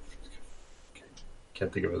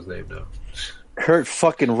 Can't think of his name now. Kurt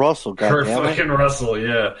fucking Russell. Kurt fucking Russell.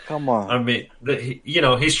 Yeah. Come on. I mean,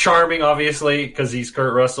 he's charming, obviously, because he's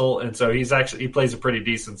Kurt Russell, and so he plays a pretty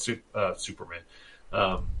decent Superman.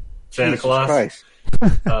 Santa Jesus Claus. Christ.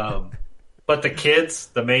 But the kids,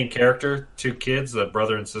 the main character, 2 kids, the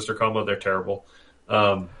brother and sister combo, they're terrible.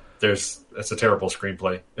 It's a terrible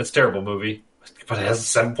screenplay. It's a terrible movie, but it has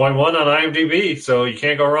a 7.1 on IMDb, so you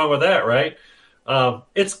can't go wrong with that, right?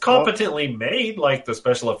 It's competently made, like the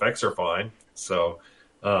special effects are fine, so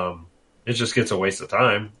it just gets a waste of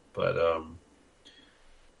time. But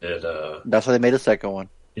that's why they made a second one.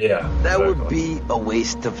 Yeah, that would be a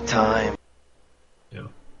waste of time. Yeah,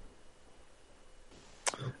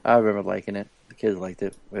 I remember liking it. The kids liked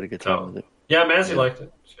it. We had a good time with it. Yeah, Mazzy liked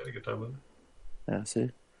it. She had a good time with it. Yeah, see.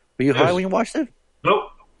 Were you high when you watched it?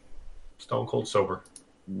 Nope. Stone cold sober.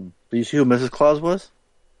 Did you see who Mrs. Claus was?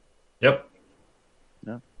 Yep.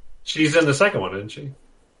 No. She's in the second one, isn't she?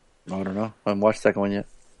 I don't know. I haven't watched the second one yet.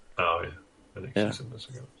 Oh, yeah. I think she's in the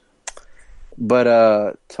second one.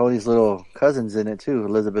 But Tony's little cousin's in it, too.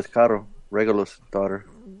 Elizabeth Caro, Regulus' daughter.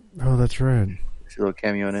 Oh, that's right. She's a little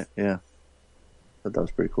cameo in it, yeah. Thought that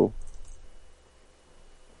was pretty cool.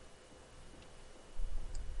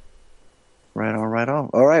 Right on.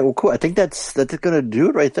 All right, well, cool. I think that's gonna do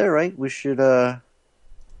it right there, right? We should,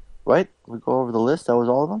 right? We go over the list. That was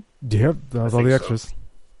all of them? Yep, that was all the extras. So.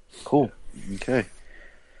 Cool. Okay.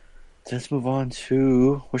 Let's move on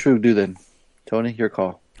to, what should we do then? Tony, your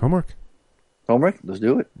call. Homework? Let's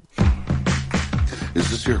do it.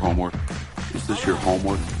 Is this your homework? Is this your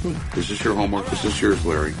homework? Is this your homework? Is this yours,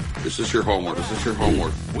 Larry? Is this your homework? Is this your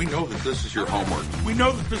homework? We know that this is your homework. We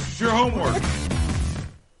know that this is your homework.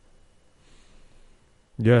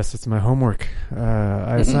 Yes, it's my homework.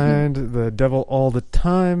 I assigned The Devil All the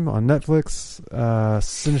Time on Netflix.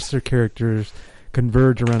 Sinister characters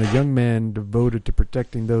converge around a young man devoted to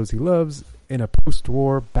protecting those he loves in a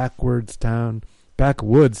post-war backwoods town,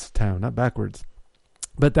 not backwards.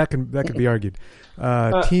 But that could be argued.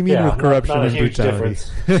 Teeming with corruption and brutality.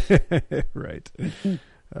 Right.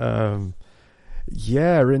 Written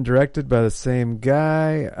and directed by the same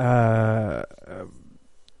guy.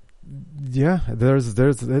 Yeah,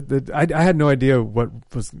 I had no idea what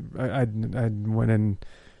was. I went in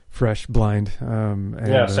fresh, blind.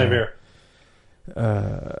 And, same here.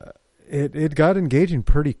 It got engaging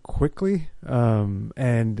pretty quickly, and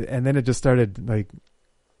then it just started like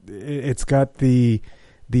it's got the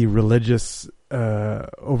religious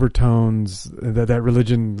overtones that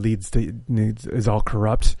religion leads to is all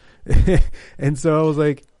corrupt, and so I was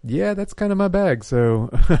like, yeah, that's kind of my bag. So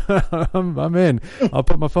I'm in. I'll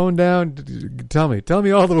put my phone down. Tell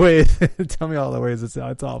me all the ways. Tell me all the ways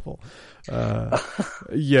it's awful. Yeah,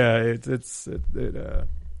 it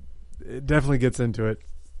definitely gets into it.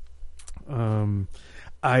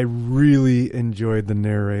 I really enjoyed the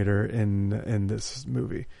narrator in this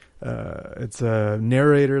movie. It's a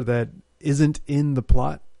narrator that isn't in the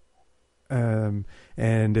plot. And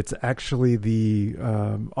it's actually the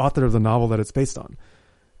author of the novel that it's based on.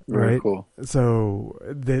 Very right? cool. So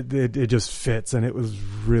it just fits, and it was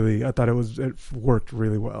really, I thought it worked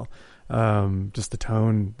really well. Just the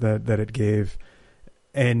tone that it gave.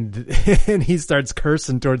 And he starts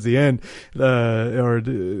cursing towards the end,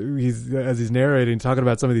 as he's narrating, talking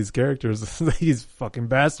about some of these characters. These fucking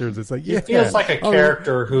bastards. It's like, yeah, it feels like a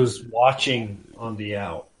character who's watching on the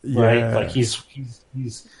out, right? Yeah. Like he is,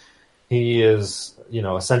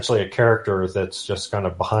 essentially a character that's just kind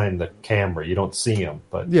of behind the camera. You don't see him,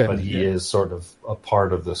 but he is sort of a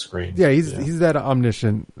part of the screen. Yeah, he's that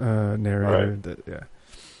omniscient narrator. Right.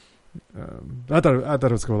 I thought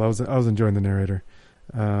it was cool. I was enjoying the narrator.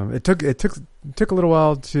 It took a little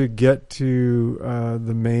while to get to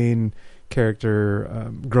the main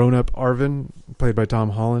character, grown up Arvin, played by Tom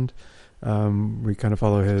Holland. We kind of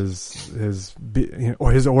follow his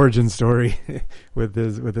origin story with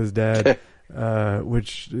his dad,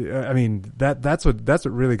 which I mean that's what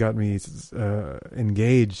really got me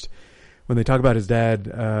engaged when they talk about his dad,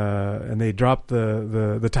 and they drop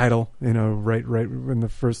the title, right in the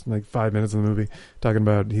first 5 minutes of the movie, talking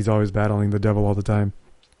about he's always battling the devil all the time.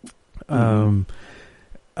 But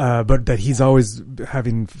that he's always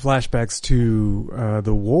having flashbacks to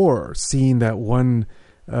the war, seeing that one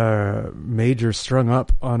major strung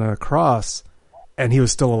up on a cross, and he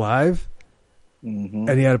was still alive, and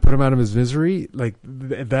he had to put him out of his misery. Like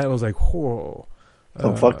that was like, whoa.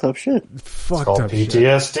 Some fucked up shit. It's called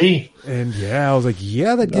PTSD. Shit. And I was like,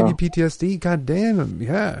 yeah, that gave you PTSD. God damn,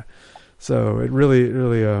 yeah. So it really,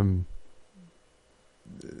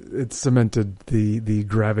 it cemented the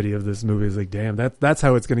gravity of this movie. It's like, damn, that's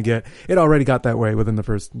how it's going to get. It already got that way within the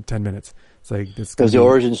first 10 minutes. It's like this. It was the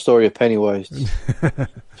origin story of Pennywise.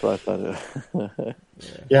 That's what I thought.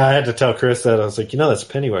 Yeah, I had to tell Chris that. I was like, that's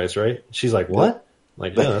Pennywise, right? She's like, what? I'm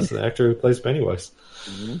like, yeah, that's the actor who plays Pennywise.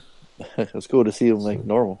 Mm-hmm. It was cool to see him like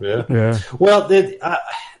normal. Yeah. Well,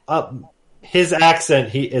 his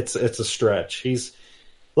accent, it's a stretch.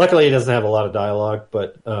 Luckily he doesn't have a lot of dialogue,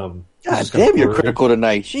 but God damn, you're critical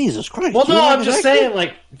tonight. Jesus Christ. Well, no, I'm just saying,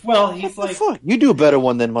 he's like, fuck? You do a better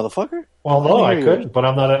one then, motherfucker. Well, no, I couldn't, but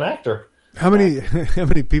I'm not an actor. How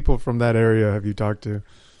many people from that area have you talked to?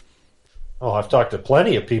 Oh, I've talked to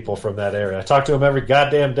plenty of people from that area. I talk to them every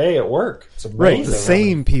goddamn day at work. It's amazing. Right, the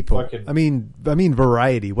same people. I mean,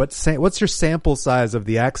 variety. What's your sample size of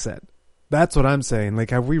the accent? That's what I'm saying. Like,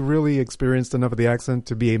 have we really experienced enough of the accent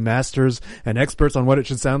to be masters and experts on what it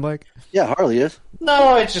should sound like? Yeah, Harley is.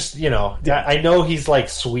 No, it's just, I know he's like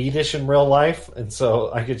Swedish in real life, and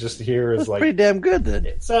so I could just hear his pretty damn good then.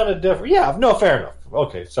 It sounded different. Yeah, no, fair enough.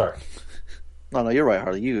 Okay, sorry. No, you're right,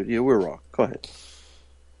 Harley. You were wrong. Go ahead.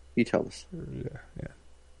 You tell us. Yeah.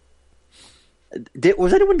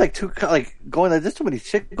 Was anyone going like there's too many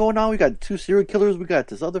shit going on? We got 2 serial killers. We got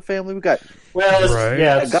this other family. We got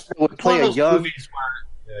a guy would play a young. Movies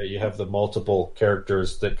where you have the multiple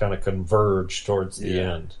characters that kind of converge towards the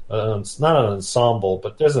end. It's not an ensemble,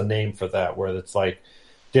 but there's a name for that where it's like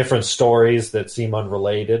different stories that seem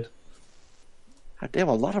unrelated. God damn,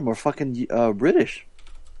 a lot of them are fucking British.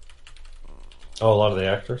 Oh, a lot of the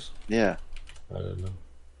actors? Yeah. I don't know.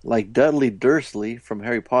 Like Dudley Dursley from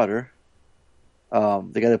Harry Potter. The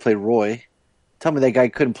guy that played Roy. Tell me that guy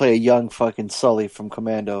couldn't play a young fucking Sully from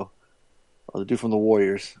Commando. Or the dude from the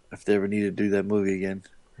Warriors, if they ever needed to do that movie again.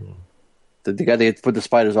 The guy that put the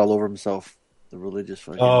spiders all over himself. The religious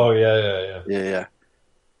fucking... Oh, yeah. Yeah.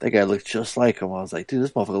 That guy looked just like him. I was like, dude,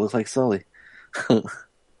 this motherfucker looks like Sully.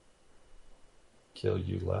 Kill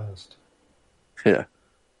you last. Yeah.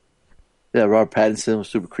 Yeah, Robert Pattinson was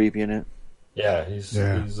super creepy in it. Yeah, he's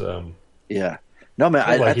yeah. No, man,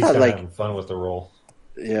 I he's thought having fun with the role.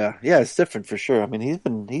 Yeah, it's different for sure. I mean, he's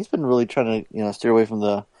been really trying to steer away from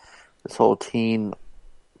this whole teen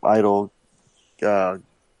idol.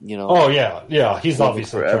 Oh yeah. He's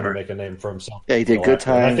obviously trying to make a name for himself. Yeah, he did Good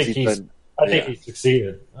Times. I think I think he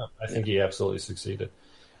succeeded. I think he absolutely succeeded.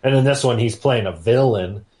 And in this one, he's playing a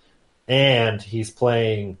villain, and he's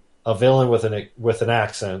playing a villain with an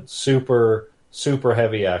accent, super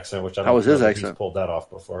heavy accent. Which I don't How was his know if accent? he's pulled that off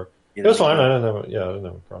before. You It was know, fine. I didn't have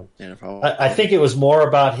a problem. Yeah, no problem. I think it was more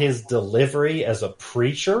about his delivery as a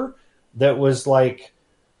preacher that was like,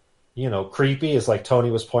 creepy. As like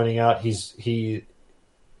Tony was pointing out, he's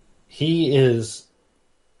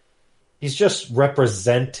just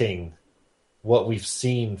representing what we've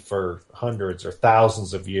seen for hundreds or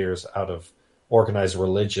thousands of years out of organized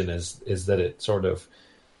religion is that it sort of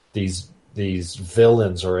these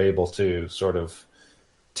villains are able to sort of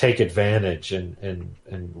take advantage and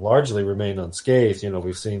largely remain unscathed.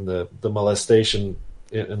 We've seen the molestation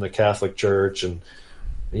in the Catholic Church, and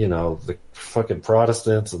the fucking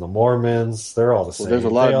Protestants and the Mormons, they're all the same. There's a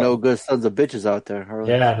lot of no good sons of bitches out there,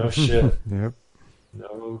 Harley. Yeah, no shit. Yep.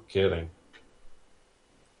 No kidding.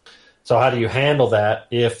 So how do you handle that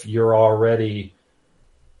if you're already,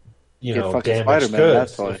 fucking damaged Spider-Man, goods?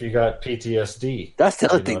 that's why. If you got PTSD, That's the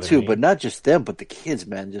other You know thing what I too, mean? but not just them, but the kids,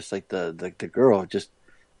 man. Just like the girl, just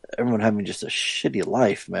everyone having just a shitty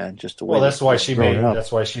life, man. Just the way. Well, that's why she made. growing up.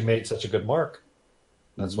 That's why she made such a good mark.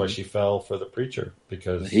 That's why she fell for the preacher,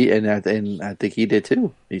 because and I think he did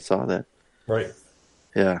too. He saw that. right.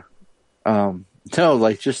 Yeah. No,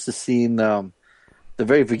 like just the scene, the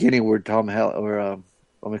very beginning where I'm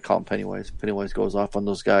gonna call him Pennywise. Pennywise goes off on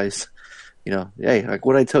those guys. Hey, like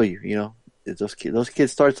what I tell you, those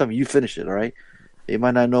kids start something, you finish it. All right. They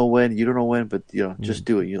might not know when, you don't know when, but just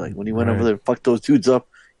do it. You like when he went over there and fucked those dudes up.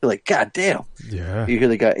 You're like, God damn. Yeah. You hear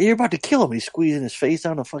the guy, you're about to kill him. He's squeezing his face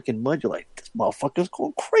down the fucking mud. You're like, this motherfucker's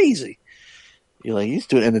going crazy. You're like, he's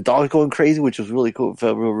doing, and the dog's going crazy, which was really cool. It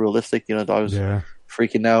felt real realistic. The dog was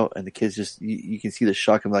freaking out, and the kids just, you can see the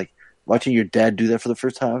shock. I'm like, watching your dad do that for the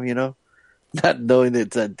first time, not knowing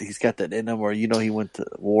that he's got that in him, or he went to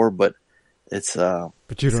war, but it's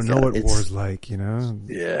but you don't know what war's like,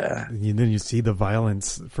 Yeah. And then you see the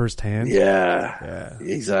violence firsthand. Yeah.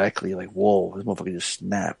 Exactly. Like, whoa, this motherfucker just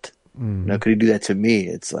snapped. Mm-hmm. Could he do that to me?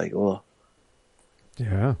 It's like, oh.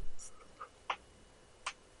 Yeah.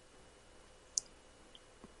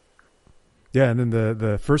 Yeah, and then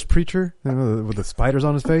the first preacher, with the spiders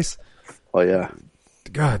on his face. Oh yeah.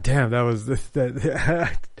 God damn, that was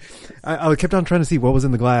that. I kept on trying to see what was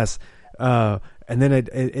in the glass, and then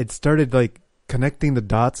it started like connecting the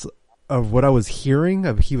dots of what I was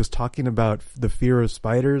hearing. He was talking about the fear of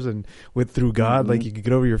spiders and through God, like you could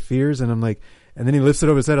get over your fears. And I'm like, and then he lifts it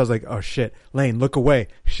over his head. I was like, oh shit, Lane, look away.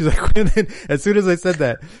 She's like, and then as soon as I said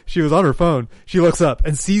that, she was on her phone. She looks up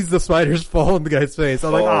and sees the spiders fall in the guy's face.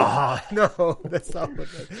 I'm like, no, that's not what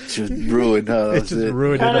that. Just ruined. It just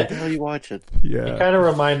ruined it. What the hell you watch it? Yeah. It kind of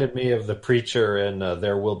reminded me of the preacher in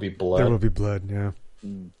There Will Be Blood. There Will Be Blood. Yeah.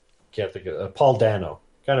 Can't think of Paul Dano.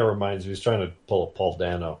 Kind of reminds me. He's trying to pull a Paul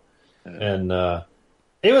Dano, and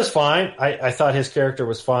it was fine. I thought his character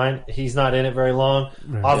was fine. He's not in it very long.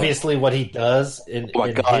 Obviously, what he does in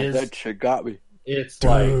that shit got me. It's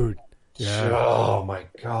dude. Like, oh my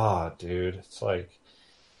god, dude! It's like,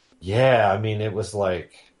 yeah. I mean, it was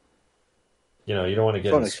like, you don't want to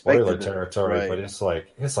get into spoiler territory, but it's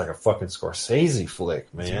like a fucking Scorsese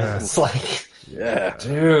flick, man. Yeah. It's like, yeah,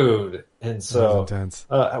 dude. And so, intense.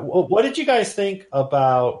 What did you guys think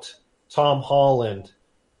about Tom Holland?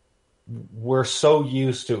 We're so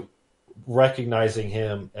used to recognizing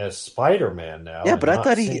him as Spider-Man now. Yeah, but I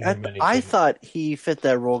thought he fit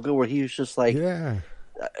that role good, where he was just like,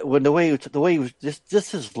 when the way he was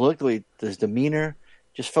just his look, the way his demeanor,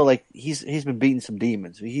 just felt like he's been beating some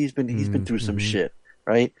demons. He's been through some shit,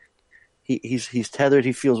 right? He's tethered.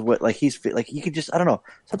 He feels like you could just, I don't know,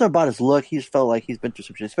 something about his look. He's felt like he's been through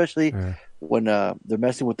some shit, especially when they're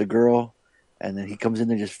messing with the girl. And then he comes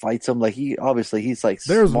in and just fights him. Like he's like.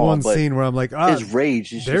 There's small, one scene where I'm like, his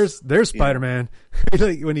rage. There's Spider-Man.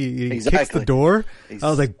 Like when he kicks the door, I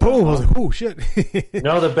was like, boom! I was like, oh shit!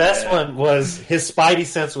 No, the best one was his spidey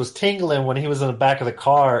sense was tingling when he was in the back of the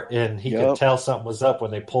car and he could tell something was up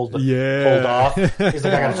when they pulled off. He's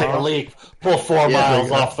like, I gotta take a leak, pull 4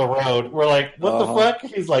 miles off the road. We're like, what the fuck?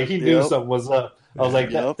 He's like, he knew something was up. I was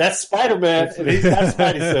like, that's Spider-Man, and he's got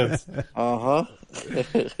spidey sense.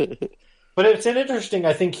 But it's an interesting.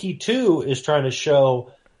 I think he too is trying to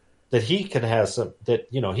show that he can have some. That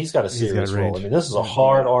he's got a serious role. I mean, this is a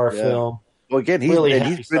hard R film. Well, again,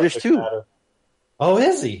 he's British too. Oh,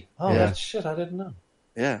 is he? Oh, that's shit. I didn't know.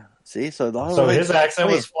 Yeah. See, so his accent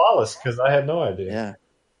was flawless because I had no idea.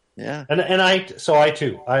 Yeah. And I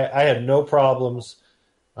too. I had no problems.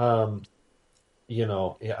 I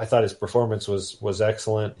thought his performance was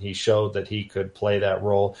excellent. He showed that he could play that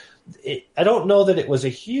role. I don't know that it was a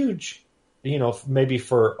huge maybe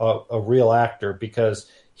for a real actor, because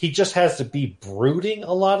he just has to be brooding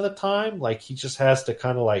a lot of the time. Like, he just has to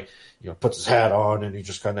kind of like, puts his hat on and he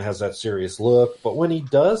just kind of has that serious look. But when he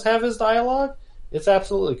does have his dialogue, it's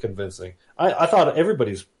absolutely convincing. I thought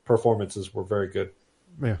everybody's performances were very good.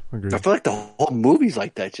 Yeah, agreed. I feel like the whole movie's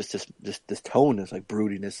like that. Just this tone is like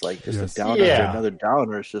broodiness, like just a downer after another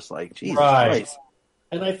downer. It's just like Jesus Christ.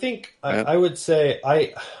 And I think I would say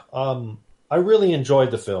I really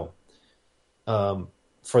enjoyed the film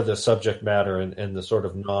for the subject matter and the sort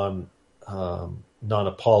of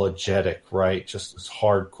non-apologetic, right? Just this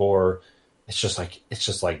hardcore. It's just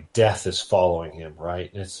like death is following him,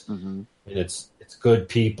 right? And it's good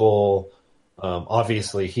people.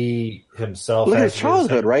 Obviously, he himself. Look at his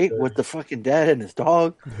childhood, right? With the fucking dad and his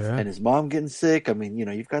dog, and his mom getting sick. I mean,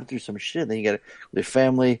 you've gone through some shit. Then you got their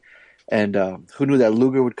family, and who knew that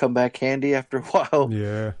Luger would come back handy after a while?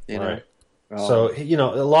 Yeah, right. So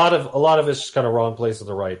a lot of it's just kind of wrong place at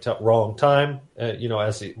the wrong time.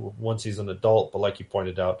 Once he's an adult, but like you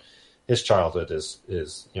pointed out, his childhood is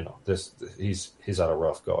he's had a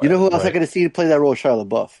rough go. You know who else I could have seen play that role? Shia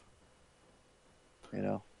LaBeouf.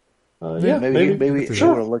 Maybe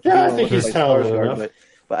sure. I think he's talented enough.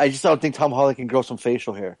 But I just don't think Tom Holland can grow some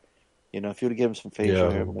facial hair. If you would give him some facial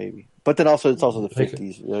hair, maybe. But then also, it's also the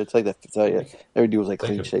 50s. It's like that. Every dude was like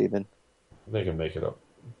clean shaven. They can make it up.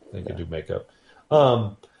 They can do makeup.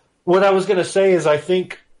 What I was going to say is, I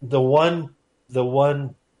think the one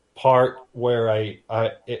part where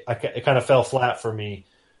it kind of fell flat for me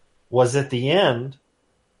was at the end.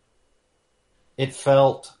 It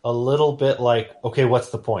felt a little bit like, okay, what's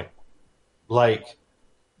the point? Like,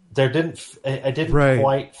 I didn't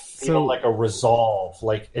quite feel like a resolve,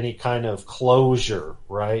 like any kind of closure,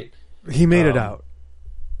 right? He made it out.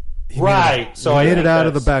 So he made it out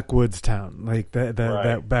of the backwoods town. Like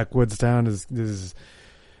that backwoods town is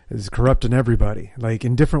corrupting everybody, like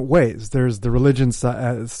in different ways. There's the religion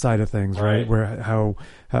side of things, right? Where how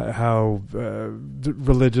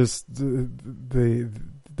religious the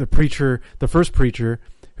preacher, the first preacher,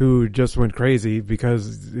 who just went crazy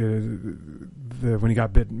because when he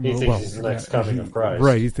got bitten. He thinks he's the next coming of Christ.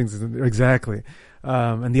 Right, he thinks exactly.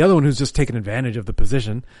 And the other one who's just taking advantage of the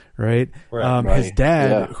position, right? His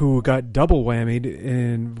dad, who got double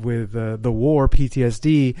whammied with the war,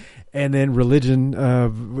 PTSD, and then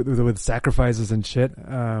religion with sacrifices and shit,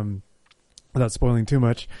 without spoiling too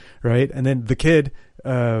much, right? And then the kids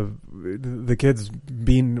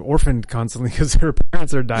being orphaned constantly because their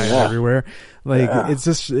parents are dying everywhere. It's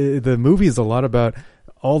just the movie is a lot about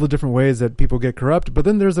all the different ways that people get corrupt. But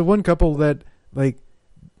then there's the one couple that he's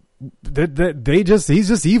just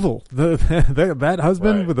evil. That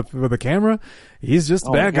husband with a camera, he's just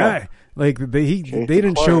a bad guy. Like they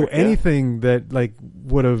didn't show anything that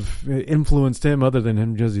would have influenced him other than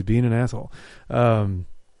him just being an asshole.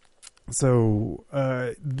 So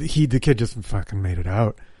the kid just fucking made it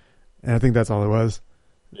out, and I think that's all it was.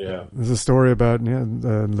 Yeah, there's a story about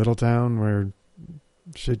the little town where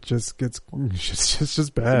shit just gets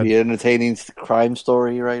just bad. The entertaining crime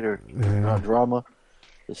story, right, or drama.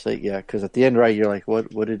 Just because at the end, right, you're like, what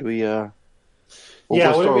did we? What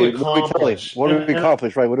did we accomplish? What did we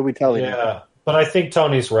accomplish? Right, what did we tell you? Yeah, but I think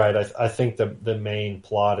Tony's right. I think the main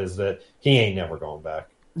plot is that he ain't never going back.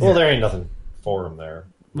 Well, there ain't nothing for him there.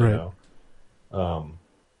 You know?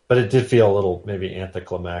 But it did feel a little maybe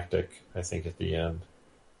anticlimactic, I think, at the end.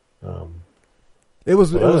 It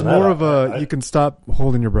was more of a you can stop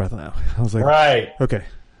holding your breath now. I was like, right, okay,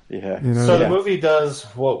 yeah. So the movie does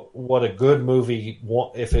what a good movie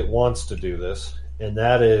if it wants to do this, and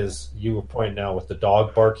that is, you were pointing out with the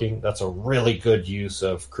dog barking. That's a really good use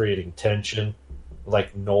of creating tension,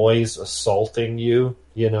 like noise assaulting you.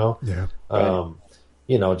 Yeah.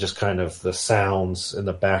 Just kind of the sounds in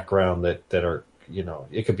the background that are,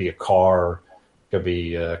 it could be a car, it could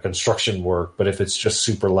be construction work, but if it's just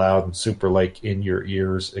super loud and super in your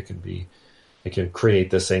ears, it can create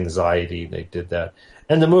this anxiety. They did that.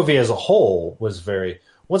 And the movie as a whole was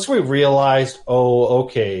once we realized,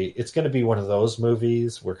 it's going to be one of those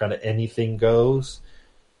movies where kind of anything goes,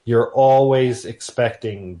 you're always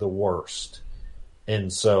expecting the worst.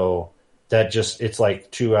 And so that it's like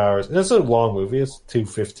 2 hours. And it's a long movie. It's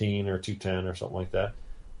 2:15 or 2:10 or something like that.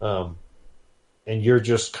 And you're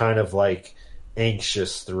just kind of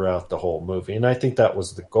anxious throughout the whole movie. And I think that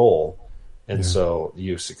was the goal. And so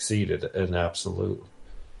you succeeded in absolute.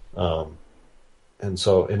 And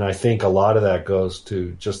I think a lot of that goes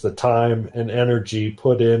to just the time and energy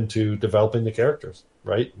put into developing the characters,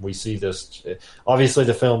 right? We see this. Obviously,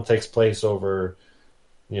 the film takes place over,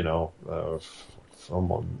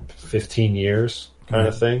 almost 15 years kind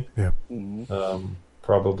of thing. Yeah.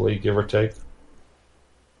 probably, give or take.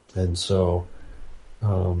 And so,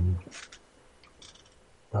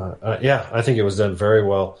 yeah, I think it was done very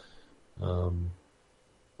well.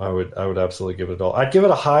 I would absolutely give it $1. I'd give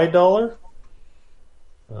it a high $1.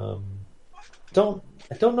 I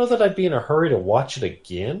don't know that I'd be in a hurry to watch it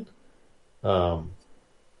again. But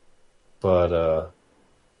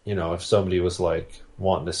if somebody was like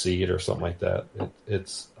wanting to see it or something like that,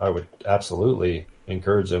 I would absolutely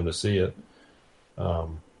encourage them to see it.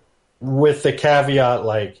 With the caveat,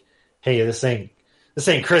 like, hey, this ain't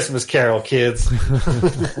Christmas Carol, kids. Like,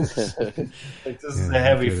 this is a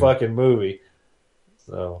heavy fucking movie.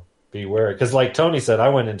 So be wary. Because like Tony said, I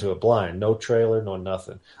went into it blind. No trailer, no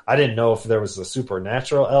nothing. I didn't know if there was a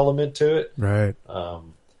supernatural element to it. Right.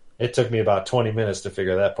 It took me about 20 minutes to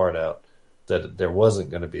figure that part out, that there wasn't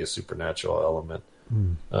going to be a supernatural element.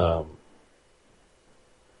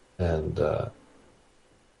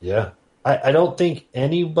 Yeah. I don't think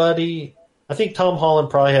anybody... I think Tom Holland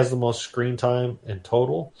probably has the most screen time in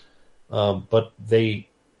total. But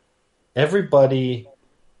everybody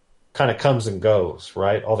kind of comes and goes,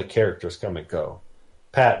 right? All the characters come and go.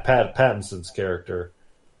 Pattinson's character,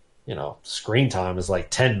 screen time is like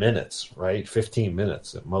 10 minutes, right? 15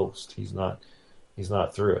 minutes at most. He's not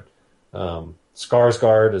through it.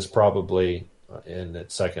 Skarsgård is probably in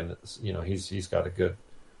at second. He's got a good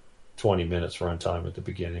 20 minutes runtime at the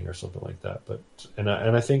beginning or something like that. But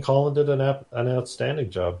I think Holland did an outstanding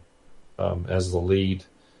job as the lead,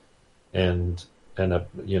 and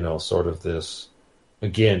sort of this,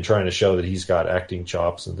 again, trying to show that he's got acting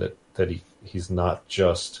chops and that he's not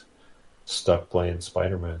just stuck playing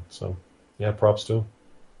Spider-Man. So yeah, props to him.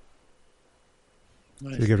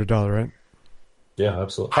 Nice. So you give it $1, right? Yeah,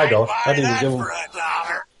 absolutely. High $1. I didn't even give him.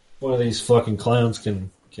 One of these fucking clowns can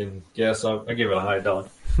guess. I give it a high $1.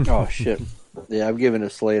 Oh shit! Yeah, I'm giving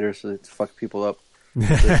it Slater so to fuck people up. So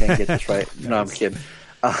they can't get this right. No, I'm kidding.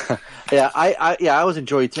 I was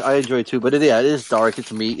enjoyed. I enjoy it too, but it is dark.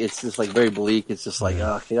 It's me. It's just like very bleak. It's just like,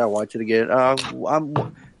 can I watch it again?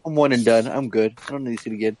 I'm one and done. I'm good. I don't need to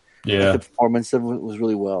see it again. Yeah, the performance of it was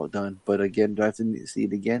really well done. But again, do I have to see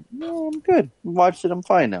it again? No, I'm good. I watched it. I'm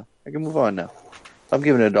fine now. I can move on now. I'm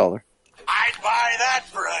giving it $1. I'd buy that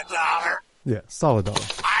for $1. Yeah, solid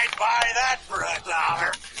 $1. I'd buy that for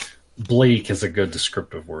 $1. Bleak is a good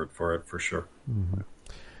descriptive word for it, for sure. Mm-hmm.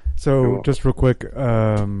 So, just real quick,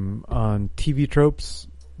 on TV tropes,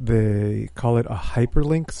 they call it a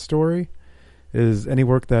hyperlink story. It is any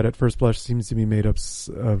work that at first blush seems to be made up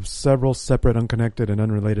of several separate, unconnected, and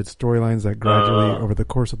unrelated storylines that gradually, over the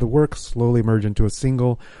course of the work, slowly merge into a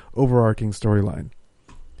single, overarching storyline.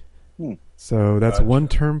 So that's one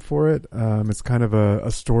term for it. It's kind of a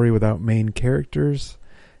story without main characters.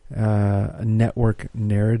 A network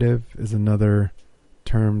narrative is another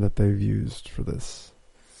term that they've used for this.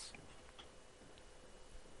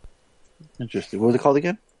 Interesting. What was it called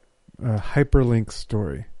again? Hyperlink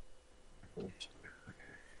story.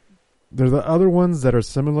 There's the other ones that are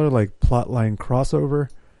similar, like plotline crossover,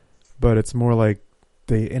 but it's more like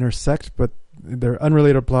they intersect, but they're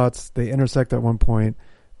unrelated plots. They intersect at one point,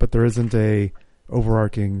 but there isn't a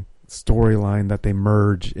overarching storyline that they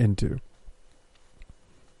merge into.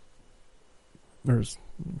 But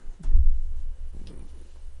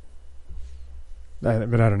I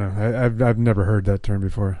don't know. I've never heard that term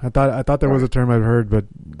before. I thought there was a term I've heard, but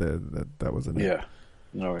that wasn't it. Yeah,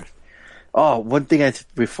 no worries. Oh, one thing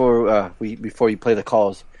before you play the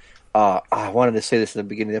calls, I wanted to say this in the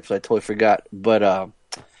beginning of the episode. I totally forgot. But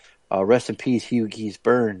rest in peace, Hugh Keys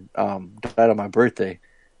Byrne. Died on my birthday.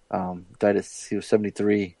 He was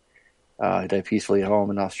 73. He died peacefully at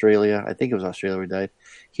home in Australia. I think it was Australia where he died.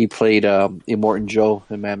 He played Immortan Joe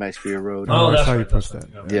in Mad Max Fury Road. Oh, that's how you post that.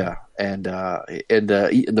 Yeah, and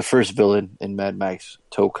the first villain in Mad Max,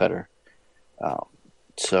 Toe Cutter.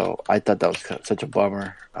 So I thought that was such a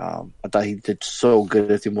bummer. I thought he did so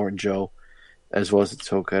good as Immortan Joe, as well as the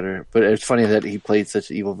Toe Cutter. But it's funny that he played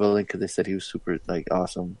such an evil villain because they said he was super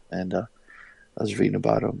awesome. And I was reading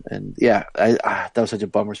about him, and yeah, that was such a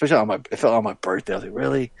bummer. Especially it felt on my birthday. I was like,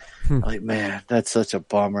 really? I'm like, man, that's such a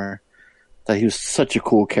bummer. That he was such a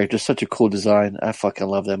cool character, such a cool design. I fucking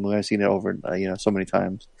love that movie. I've seen it over, so many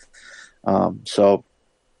times. So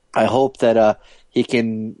I hope that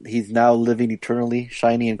he's now living eternally,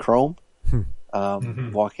 shiny in chrome,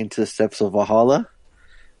 walking to the steps of Valhalla,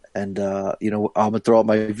 and I'm gonna throw out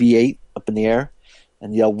my V8 up in the air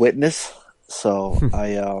and yell "Witness." So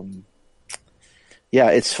yeah,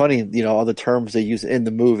 it's funny, all the terms they use in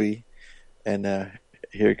the movie, and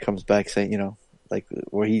here it comes back saying, like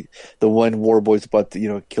where the one war boy's about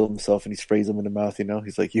to, kill himself and he sprays him in the mouth,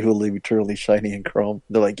 he's like, "You will live eternally shiny in chrome."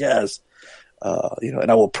 They're like, "Yes."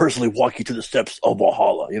 and I will personally walk you to the steps of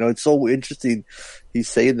Valhalla. It's so interesting. He's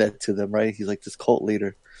saying that to them, right? He's like this cult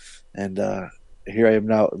leader. And here I am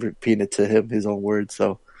now repeating it to him, his own words.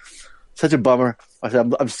 So such a bummer.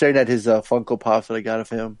 I'm staring at his Funko Pops that I got of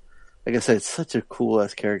him. Like I said, it's such a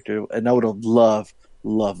cool-ass character. And I would have loved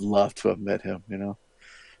to have met him,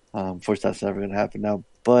 Of course, that's never going to happen now.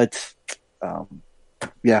 But,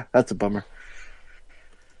 yeah, that's a bummer.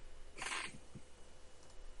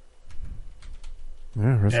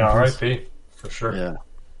 Yeah, R.I.P. for sure. Yeah.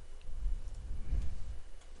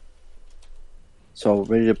 So,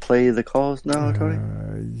 ready to play the calls now, Tony?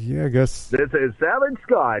 Yeah, I guess. This is Savage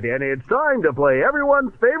Scott, and it's time to play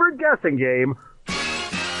everyone's favorite guessing game.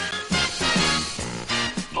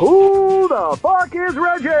 Who the fuck is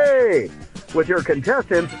Reggie? With your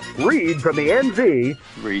contestants, Reed from the NZ.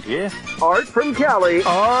 Reed here. Art from Cali.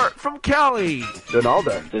 Art from Cali.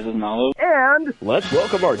 Donaldo. This is Nalo. And let's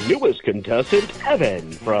welcome our newest contestant,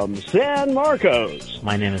 Evan from San Marcos.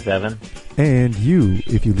 My name is Evan. And you,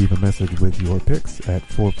 if you leave a message with your picks at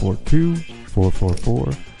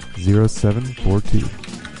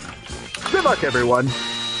 442-444-0742. Good luck, everyone.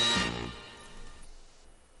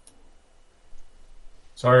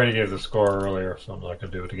 Sorry to give the score earlier, so I'm not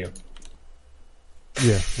going to do it again.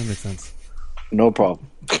 Yeah, that makes sense. No problem.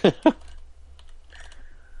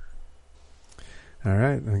 All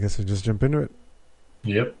right, I guess we'll just jump into it.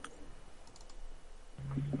 Yep.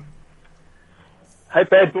 Hey,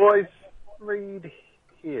 bad boys. Reed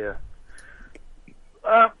here.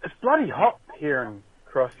 It's bloody hot here in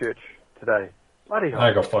Christchurch today. Bloody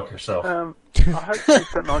hot. Go fuck yourself. I hope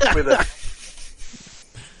you've got nice weather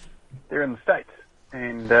there in the States,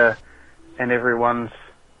 and everyone's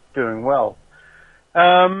doing well.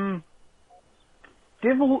 Devil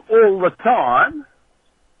All the Time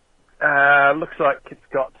looks like it's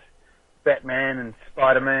got Batman and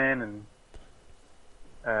Spider-Man and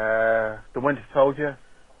the Winter Soldier.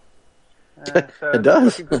 So it does.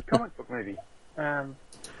 It's a good comic book movie.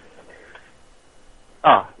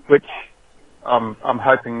 Which I'm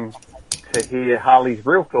hoping to hear Harley's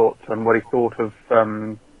real thoughts on what he thought of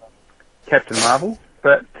Captain Marvel,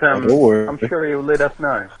 but I'm sure he'll let us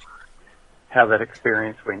know how that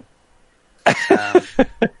experience went.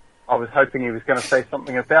 I was hoping he was going to say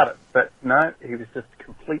something about it, but no, he was just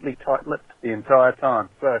completely tight-lipped the entire time.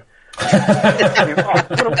 So, I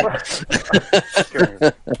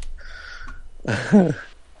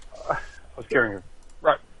was carrying him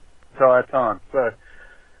right the entire time. So,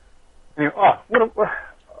 anyway, I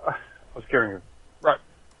was carrying him right.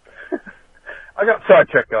 I got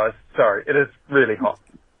sidetracked, guys. Sorry, it is really hot.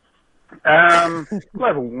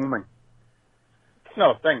 Global warming. It's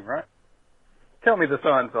not a thing, right? Tell me the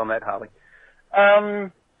science on that, Harley. Why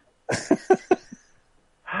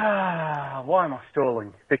am I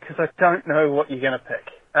stalling? Because I don't know what you're going to pick.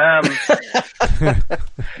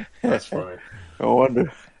 That's funny. No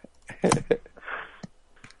wonder.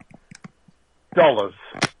 Dollars.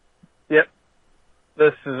 Yep.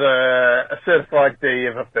 This is a certified D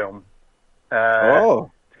of a film.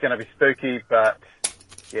 It's going to be spooky, but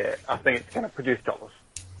yeah, I think it's going to produce dollars.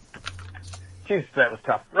 Jesus, that was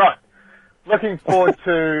tough. Right. Looking forward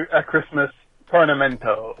to a Christmas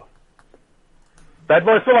tournamento. Bad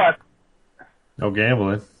boys for life. No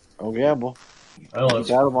gambling. No gamble. Well, it's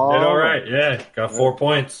got them all. all right. Yeah, got 4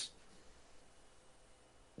 points.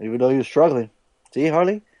 Even though he was struggling. See,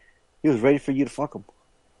 Harley? He was ready for you to fuck him.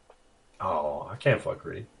 Oh, I can't fuck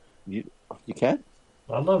Reed. You can't?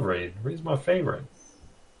 I love Reed. Reed's my favorite.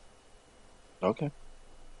 Okay.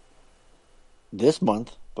 This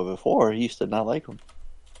month, but before, he used to not like him.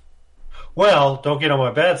 Well, don't get on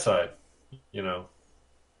my bad side,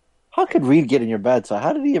 How could Reed get on your bad side?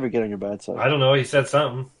 How did he ever get on your bad side? I don't know. He said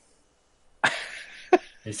something.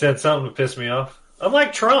 He said something to piss me off. I'm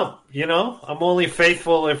like Trump, I'm only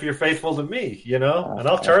faithful if you're faithful to me, and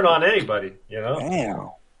I'll turn on anybody,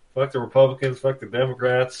 Damn. Fuck the Republicans, fuck the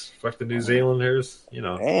Democrats, fuck the New Zealanders,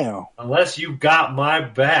 Damn. Unless you got my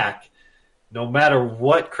back, no matter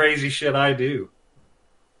what crazy shit I do.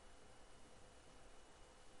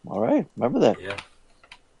 All right, remember that.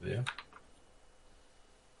 Yeah.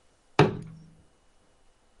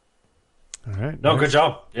 All right. No, good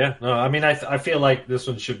job. Yeah. No, I mean, I feel like this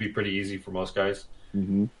one should be pretty easy for most guys.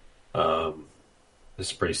 Mm-hmm. This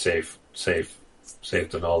is pretty safe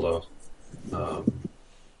Donaldo.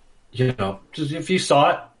 Just if you saw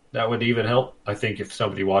it, that would even help. I think if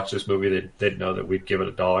somebody watched this movie, they'd know that we'd give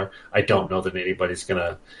it $1. I don't know that anybody's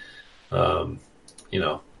gonna,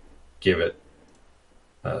 give it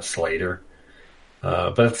Slater.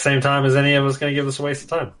 But at the same time, is any of us going to give this a waste of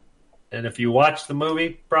time? And if you watch the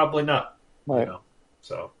movie, probably not. Right.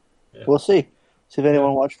 So Yeah. We'll see. See if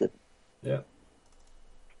anyone watched it. Yeah.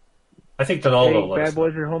 I think Donaldo Bad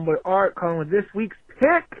Boys or Homeboy Art calling with this week's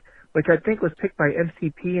pick, which I think was picked by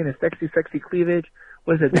MCP in a sexy cleavage.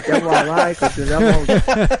 Was it The Devil I Like or The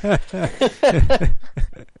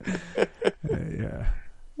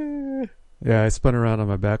Devil? Yeah, I spun around on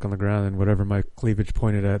my back on the ground, and whatever my cleavage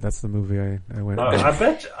pointed at, that's the movie I went. I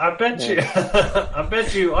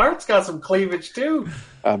bet you, Art's got some cleavage too.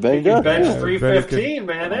 I bet he does. Bench 315,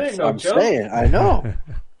 man. That ain't no joke. Saying, I know.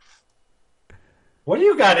 What do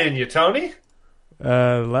you got in you, Tony?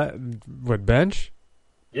 What, bench?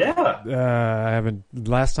 Yeah. I haven't.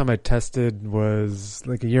 Last time I tested was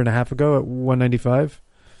like a year and a half ago at 195.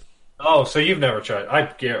 Oh, so you've never tried?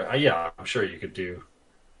 I'm sure you could do.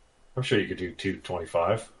 I'm sure you could do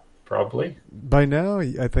 225, probably. By now,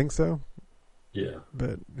 I think so. Yeah.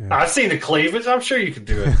 But yeah. I've seen the cleavage. I'm sure you could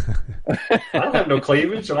do it. I don't have no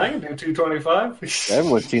cleavage, and I can do 225.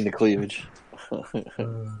 Everyone's seen the cleavage.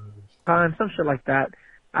 Some shit like that.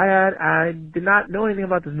 I did not know anything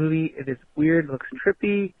about this movie. It is weird, it looks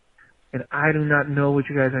trippy, and I do not know what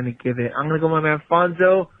you guys are going to give it. I'm going to go with my man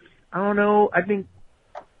Fonzo. I don't know. I think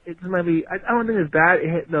it might be. I don't think it's bad.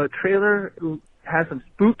 The trailer has some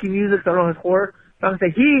spooky music, so I don't know if it's horror. So I'm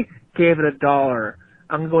going to say he gave it $1.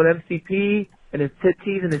 I'm going to go with MCP and his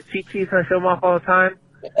titties and his cheat-cheats, and I show him off all the time.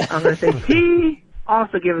 I'm going to say he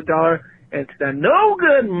also gave it $1. And to that no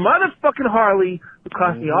good motherfucking Harley who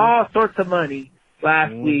cost me all sorts of money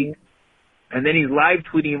last week. And then he's live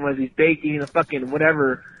tweeting as he's baking a fucking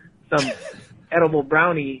whatever, some edible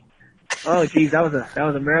brownie. Oh geez, that was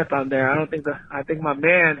a marathon there. I think my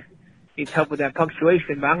man needs help with that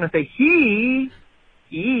punctuation, but I'm gonna say he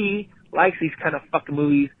likes these kind of fucking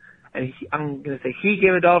movies, and I'm gonna say he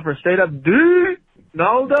gave $1 for straight up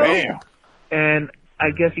Naldo. Damn. And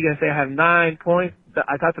I guess you're gonna say I have 9 points.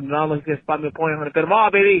 I thought the Naldo was gonna spot me a point. I'm gonna bet them all,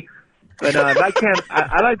 baby. But if I can't,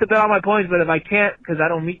 I like to bet all my points. But if I can't, because I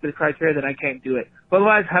don't meet the criteria, then I can't do it. But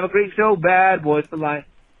otherwise, have a great show. Bad Boys for life.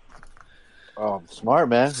 Oh, smart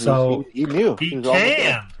man. So he knew. He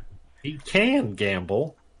can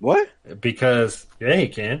gamble. What? Because he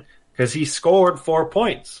can. Because he scored 4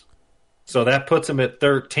 points, so that puts him at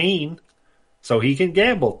 13. So he can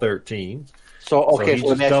gamble 13. So okay,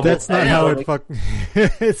 so that's not how it fucking.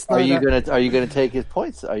 Are you gonna take his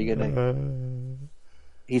points? Are you gonna?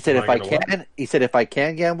 He said if I can. What? He said if I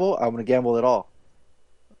can gamble, I'm gonna gamble it all.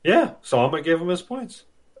 Yeah, so I'm gonna give him his points.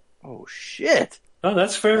 Oh shit! No,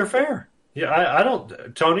 that's fair. Yeah, I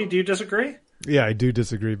don't. Tony, do you disagree? Yeah, I do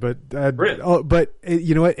disagree, but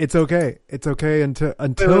you know what? It's okay. It's okay until.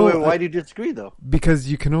 Wait, why do you disagree though? Because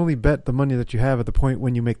you can only bet the money that you have at the point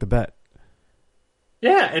when you make the bet.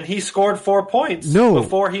 Yeah, and he scored 4 points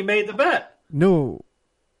before he made the bet. No,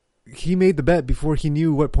 he made the bet before he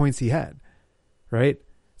knew what points he had, right?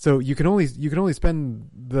 So you can only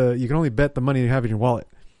bet the money you have in your wallet,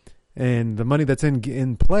 and the money that's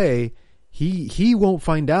in play, he won't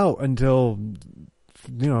find out until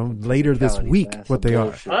later this week what they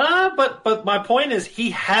are. But my point is he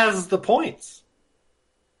has the points.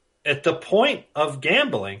 At the point of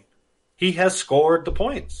gambling, he has scored the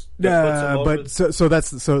points. But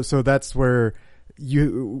that's where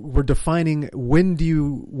we're defining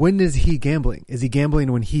when is he gambling? Is he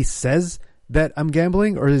gambling when he says that I'm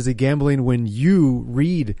gambling, or is he gambling when you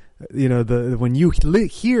read, when you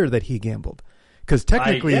hear that he gambled? Because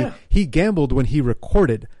technically he gambled when he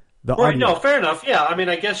recorded the audio. No, fair enough. Yeah, I mean,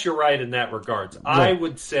 I guess you're right in that regards. Right. I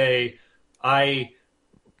would say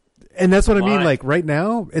and that's what I mean. Like right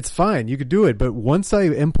now, it's fine. You could do it. But once I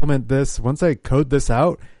implement this, once I code this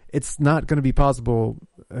out, it's not going to be possible.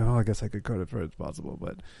 Oh, I guess I could code it for it's possible.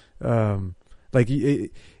 But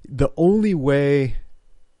the only way.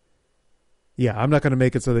 Yeah, I'm not going to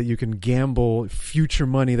make it so that you can gamble future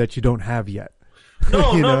money that you don't have yet.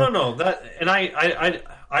 No. That, and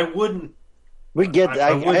I wouldn't. We get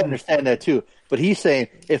that. I understand that too. But he's saying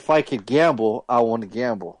if I could gamble, I want to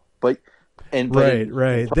gamble. But right.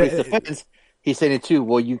 In his defense, he's saying it too.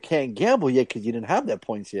 Well, you can't gamble yet because you didn't have that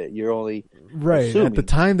points yet. You're only right at the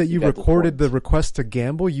time that you recorded the request to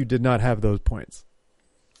gamble. You did not have those points.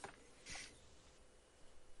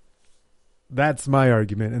 That's my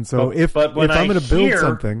argument. And so if I'm going to build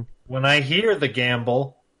something, when I hear the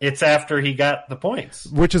gamble, it's after he got the points,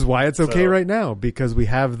 which is why it's okay right now because we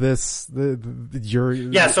have this.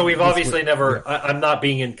 So we've obviously never. I'm not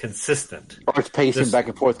being inconsistent. Or it's pacing back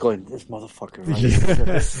and forth, going, "This motherfucker."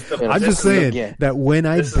 Right? I'm just saying that when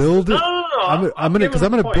I build, I'm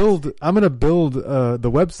gonna build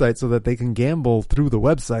the website so that they can gamble through the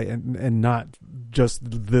website and not just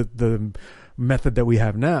the method that we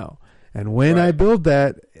have now. And when I build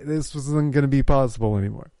that, this wasn't going to be possible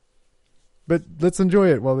anymore. but let's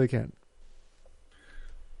enjoy it while they can.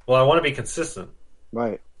 Well, I want to be consistent.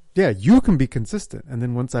 Right. Yeah, you can be consistent, and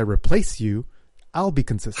then once I replace you, I'll be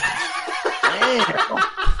consistent.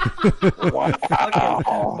 Wow.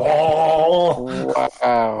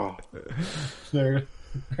 Wow. There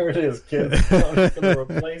it is, kid. He's going to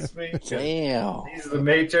replace me. Damn. He's the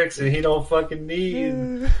Matrix, and he don't fucking need.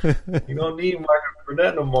 You don't need Margaret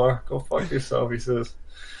Burnett no more. Go fuck yourself, he says.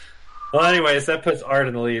 Well, anyways, that puts Art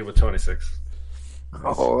in the lead with 26.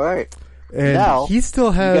 All right. And now, he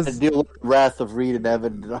still has you got to deal with the wrath of Reed and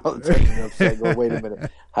Evan. And all taking upset. Go, wait a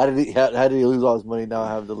minute. How did he lose all his money? Now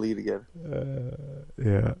have the lead again.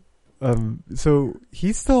 Yeah. So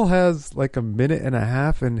he still has like a minute and a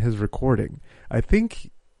half in his recording. I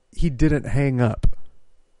think he didn't hang up.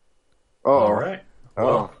 Oh, all right.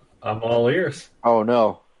 Well, I'm all ears. Oh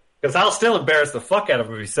no. Because I'll still embarrass the fuck out of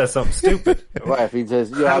him if he says something stupid. Right? If he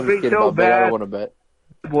says, "Yeah, I'm just kidding about bet. I don't want to bet."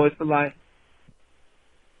 Boys for life.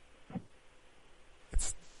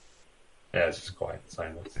 Yeah, it's just quiet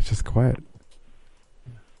silence. It's just quiet.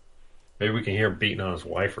 Maybe we can hear him beating on his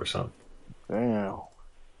wife or something. Damn.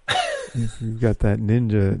 You've got that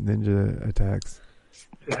ninja attacks.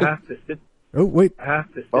 You have to sit. Oh wait. I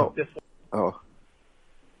have to sit this one. Oh.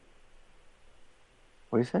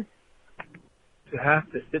 What do you say? You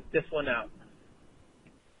have to sit this one out.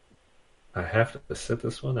 I have to sit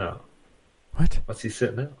this one out. What? What's he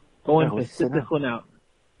sitting out? Going to sit this one out.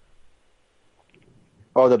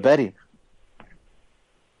 Oh, the betting.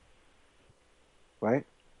 Right?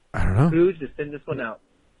 I don't know. Scrooge is sitting this one out.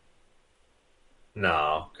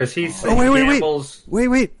 No, because he's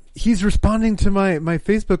wait. He's responding to my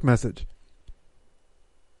Facebook message.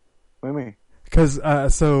 What do you mean? Because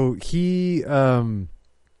so he right.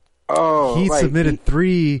 submitted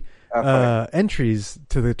 3 entries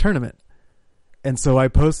to the tournament, and so I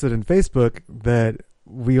posted in Facebook that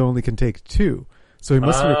we only can take 2. So he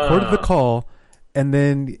must have recorded the call, and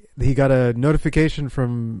then he got a notification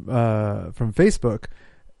from Facebook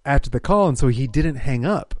after the call, and so he didn't hang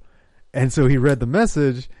up. And so he read the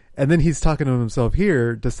message, and then he's talking to himself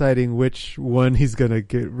here, deciding which one he's going to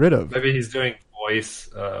get rid of. Maybe he's doing voice.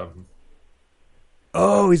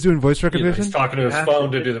 He's doing voice recognition? He's talking to his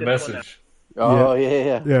phone to do the message. Oh,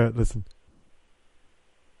 yeah. Yeah, listen.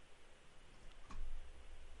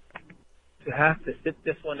 You have to sit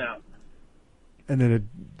this one out. And then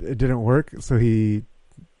it didn't work, so he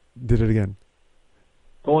did it again.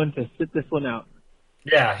 Going to sit this one out.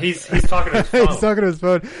 Yeah, he's talking to his phone. He's talking to his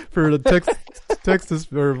phone for the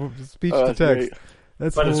text or speech to text. Great.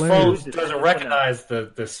 That's but hilarious. his phone doesn't recognize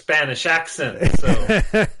the Spanish accent, so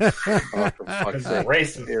it's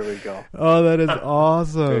racist. Here we go. Oh, that is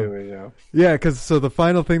awesome. There we go. Yeah, because so the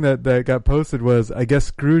final thing that got posted was, I guess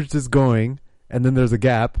Scrooge is going, and then there's a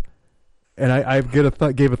gap, and I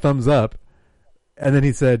gave a thumbs up, and then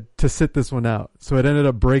he said to sit this one out. So it ended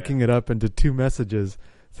up breaking it up into 2 messages.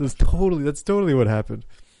 So that's totally what happened.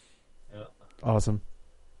 Yeah. Awesome.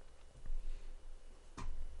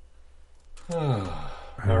 All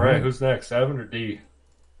right, who's next, Evan or D?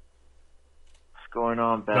 What's going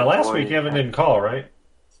on, Bad Now, last Boys? week Evan didn't call, right?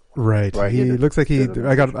 Right. He looks like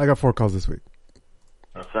I got 4 calls this week.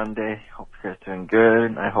 Sunday. Hope you guys are doing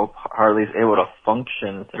good. I hope Harley's able to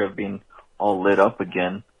function instead of being all lit up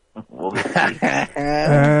again. We'll see.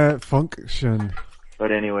 Function.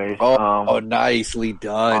 But anyways, nicely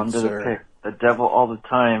done, sir. The Devil All the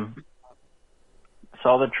Time.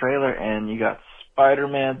 Saw the trailer, and you got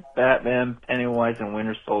Spider-Man, Batman, Pennywise, and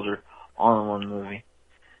Winter Soldier all in one movie.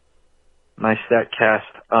 Nice that cast.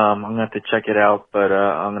 I'm gonna have to check it out, but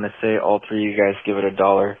I'm gonna say all 3 of you guys give it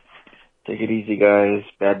 $1. Take it easy, guys.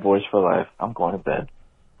 Bad boys for life. I'm going to bed.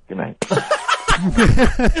 Good night.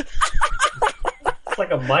 It's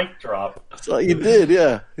like a mic drop. So you did,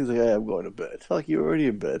 yeah. He's like, hey, I'm going to bed. It's like you were already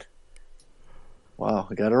in bed. Wow,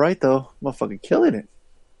 I got it right though. Motherfucking killing it.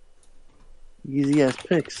 Easy ass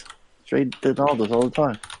picks. Straight Donaldos all the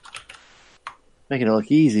time. Making it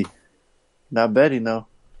look easy. Not betting though.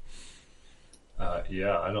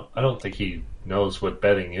 Yeah, I don't think he knows what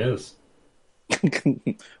betting is.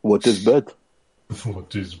 What is bet?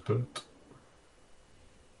 What is bet?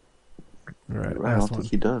 All right, I don't think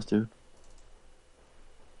he does, dude.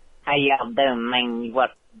 How y'all doing, man?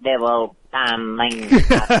 What devil time, man?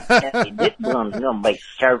 This one's gonna be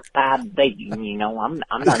certified beat. You know, I'm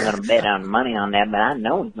not gonna bet on money on that, but I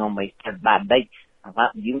know it's gonna be certified beat. I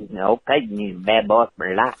thought you know, okay, you bad boy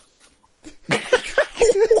for life. What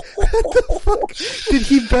the fuck? Did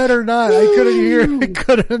he bet or not? I couldn't hear. I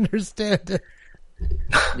couldn't understand it.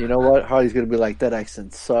 You know what? Harley's gonna be like, that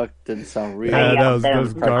accent sucked. Didn't sound real. Yeah, that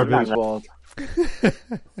was garbage.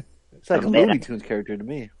 It's like a Looney Tunes character to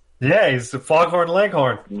me. Yeah, he's the Foghorn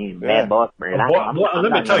Leghorn. You bad boy for life.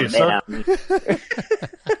 Let me tell you, son.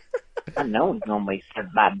 I know it's gonna be said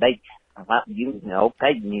by date. You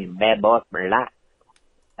okay? You bad boy for life.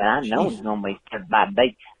 But I know it's gonna be said by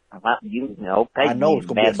date. You okay? I know it's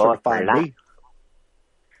gonna be a certified D.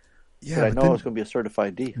 Yeah, but I but know then- it's gonna be a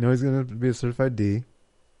certified D. No, he's going to be a certified D.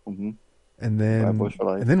 Mm-hmm. And then, Bad Boys for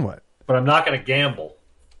Life. and then what? But I'm not going to gamble.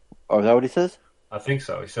 Oh, is that what he says? I think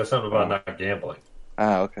so. He says something about not gambling.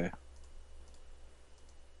 Ah, okay.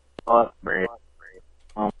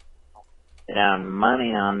 Down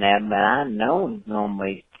money on that, but I know it's gonna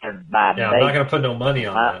be said by Yeah, date. I'm not going to put no money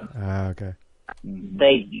on that. Ah, okay.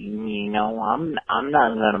 They, I'm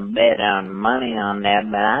not gonna bet on money on that,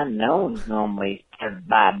 but I know it's gonna be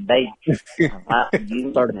certified date. You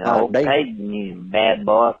Certified date. okay? You bad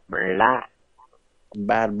boy for life.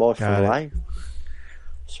 Bad Boys for Got it. Life.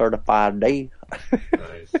 Certified D.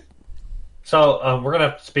 Nice. So we're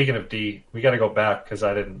gonna. Speaking of D, we got to go back because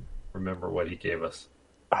I didn't remember what he gave us.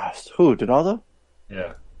 Who? Donaldo?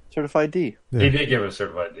 Yeah, Certified D. he did give it a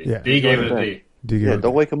certified D. Yeah. D gave it a D. D Yeah,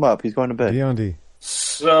 don't wake him up. He's going to bed. D on D.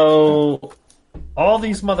 So all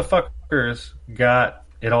these motherfuckers got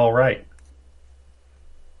it all right.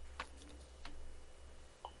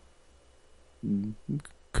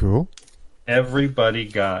 Cool. Everybody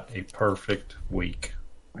got a perfect week.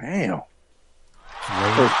 Damn.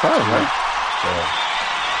 Right? First time, right? So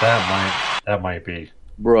that might be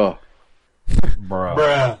Bruh.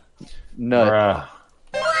 bruh. Nut.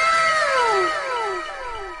 Bruh.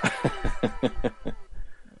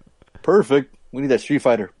 Perfect. We need that Street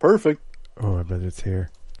Fighter. Perfect. Oh, I bet it's here.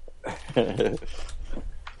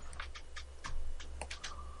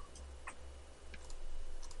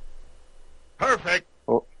 Perfect.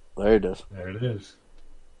 Oh, there it is. There it is.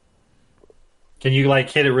 Can you like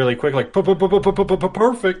hit it really quick, like perfect?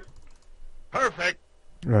 Perfect.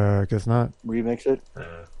 I guess not. Remix it. Can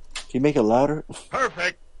you make it louder?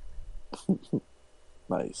 Perfect.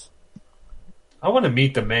 Nice. I want to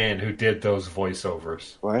meet the man who did those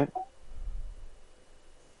voiceovers, Right?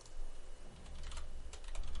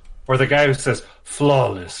 or the guy who says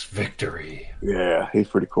 "flawless victory." Yeah, he's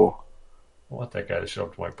pretty cool. I want that guy to show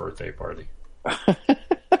up to my birthday party.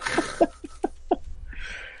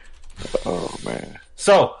 Oh, man.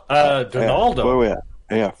 So, Donaldo, Where we at?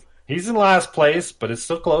 Yeah. he's in last place, but it's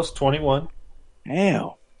still close, 21.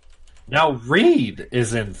 Damn. Now Reed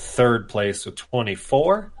is in third place with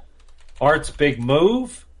 24. Art's big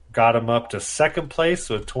move got him up to second place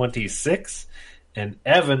with 26. And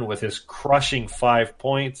Evan, with his crushing 5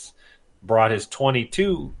 points, brought his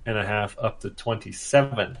 22.5 up to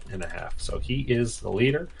 27.5. So he is the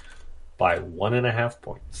leader by 1.5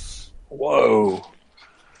 points. Whoa.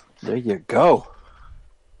 There you go.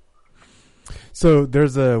 So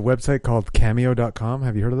there's a website called Cameo.com.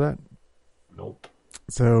 Have you heard of that? Nope.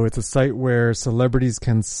 So it's a site where celebrities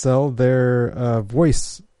can sell their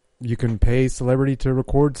voice. You can pay celebrity to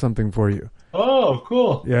record something for you. Oh,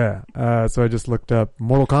 cool. Yeah. So I just looked up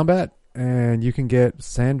Mortal Kombat, and you can get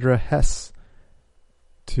Sandra Hess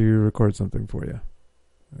to record something for you.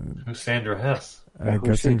 Who's Sandra Hess? I'm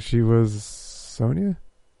guessing she was Sonya?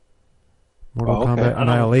 Mortal okay. Kombat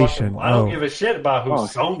Annihilation. I don't give a shit about who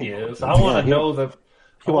Sonya is. I want to know the.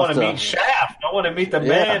 I want to meet Shaft. I want to meet the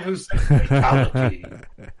man who's fatality.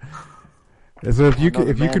 So if you I know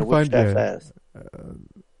the can man to whip find Shaft's ass.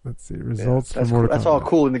 Let's see results That's, from Mortal that's Kombat. all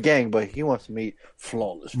cool in the gang, but he wants to meet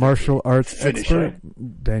Flawless. Martial arts Finish expert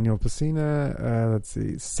Daniel Pacina. Let's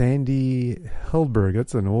see, Sandy Hellberg.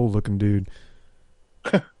 That's an old looking dude.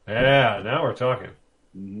 Yeah, now we're talking.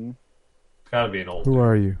 Mm-hmm. It's got to be an old. Who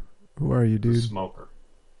are you? Who are you, dude? Smoker.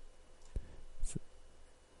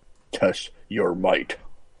 Test your might.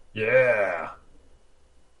 Yeah.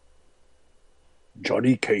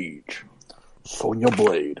 Johnny Cage. Sonya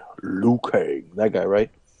Blade. Liu Kang. That guy, right?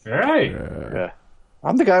 Right. Yeah.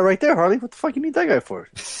 I'm the guy right there, Harley. What the fuck you need that guy for?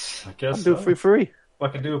 I guess I'm doing free. I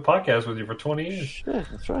can do a podcast with you for 20 years. Shit,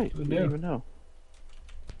 that's right. You didn't even know.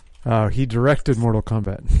 Oh, he directed Mortal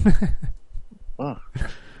Kombat. Oh.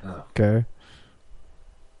 Okay.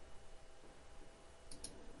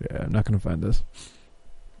 Yeah, I'm not gonna find this.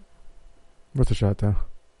 Worth a shot, though.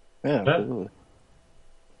 Yeah, absolutely.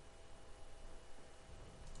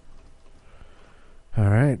 All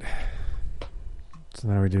right. So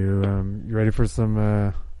now we do. You ready for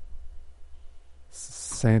some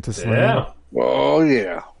Santa Slam? Yeah. Oh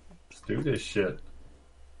yeah. Let's do this shit.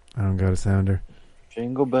 I don't got a sounder.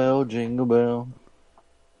 Jingle bell, jingle bell.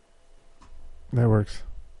 That works.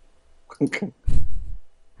 All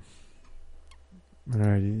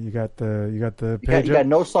right, you got the You page. got up?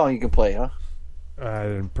 no song you can play, huh? I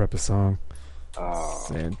didn't prep a song.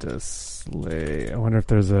 Santa sleigh. I wonder if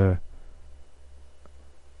there's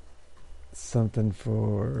something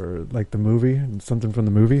for like the movie, something from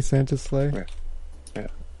the movie Santa sleigh. Yeah.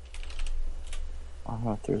 I don't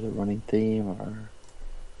know if there's a running theme or.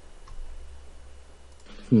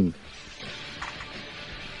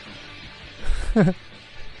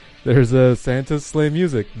 There's a Santa's sleigh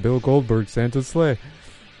music. Bill Goldberg, Santa's sleigh.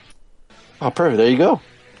 Oh, perfect. There you go.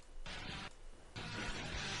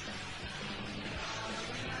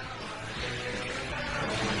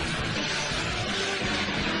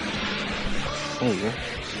 There you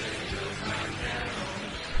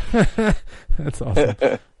go. That's awesome.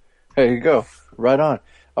 There you go. Right on.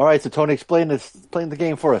 All right, so Tony, explain the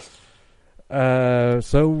game for us.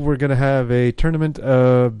 So we're gonna have a tournament.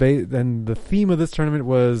 And the theme of this tournament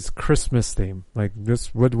was Christmas theme. Like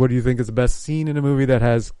this, what do you think is the best scene in a movie that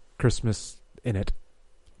has Christmas in it?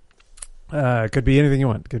 It could be anything you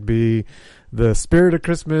want. It could be the spirit of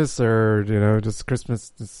Christmas, or just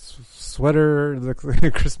Christmas sweater,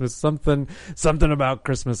 the Christmas something about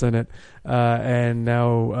Christmas in it. And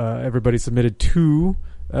now everybody submitted 2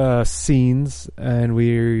 scenes, and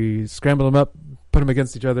we scrambled them up, put them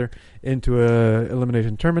against each other into a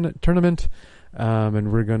elimination tournament.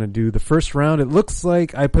 And we're gonna do the first round. It looks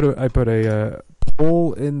like I put a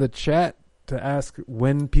poll in the chat to ask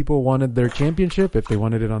when people wanted their championship, if they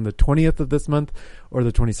wanted it on the 20th of this month or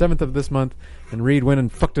the 27th of this month. And Reed went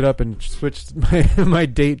and fucked it up and switched my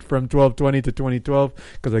date from 12/20 to 2012,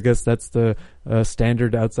 because I guess that's the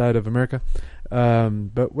standard outside of America.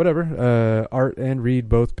 But whatever. Art and Reed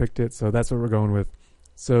both picked it, so that's what we're going with.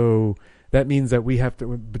 So that means that we have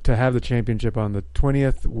to have the championship on the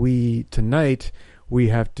 20th. Tonight we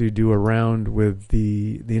have to do a round with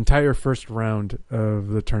the entire first round of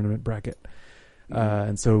the tournament bracket.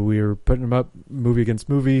 And so we're putting them up movie against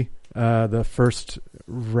movie. The first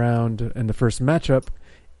round and the first matchup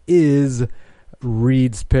is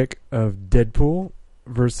Reed's pick of Deadpool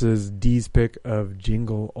versus Dee's pick of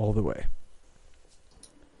Jingle All the Way.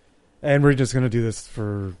 And we're just going to do this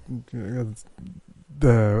for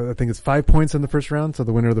I think it's 5 points in the first round. So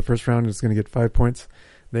the winner of the first round is going to get 5 points.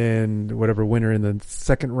 Then whatever winner in the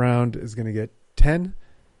second round is going to get 10.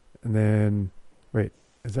 And then, wait,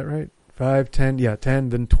 is that right? 5, 10, 10,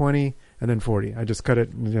 then 20, and then 40. I just cut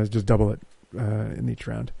it and just double it in each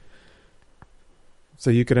round.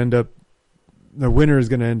 So you could end up, the winner is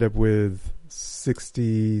going to end up with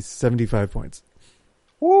 75 points.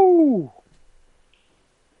 Woo!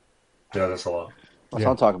 Yeah, that's a lot. That's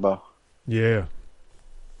what I'm talking about. Yeah.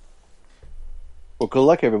 Well, good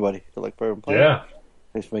luck, everybody. Good luck for everyone playing. Yeah.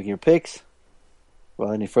 Thanks for making your picks.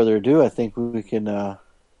 Well, any further ado, I think we can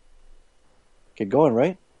get going,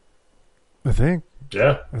 right? I think.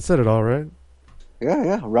 Yeah. I said it all right.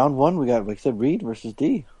 Yeah. Round 1, we got, like I said, Reed versus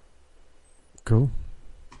D. Cool.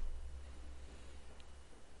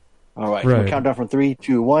 All right. We'll count down from 3,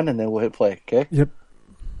 2, 1, and then we'll hit play, okay? Yep.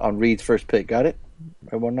 On Reed's first pick. Got it?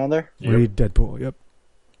 Everyone on there? Yep. Reed, Deadpool, yep.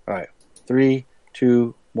 All right. 3,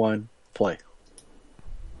 2, 1, play.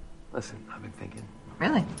 Listen, I've been thinking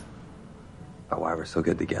Really? about why we're so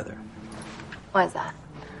good together. Why is that?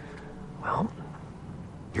 Well,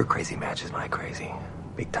 your crazy matches my crazy.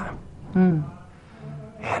 Big time. Hmm.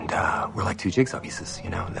 And we're like 2 jigsaw pieces,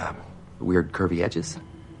 the weird curvy edges.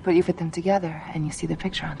 But you fit them together and you see the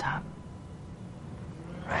picture on top.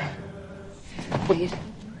 Right. Wait.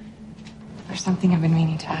 There's something I've been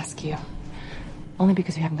meaning to ask you. Only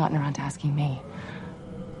because you haven't gotten around to asking me.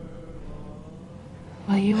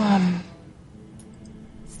 Will you,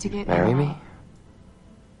 stick Marry me?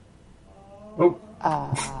 Oh.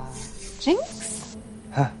 Jinx?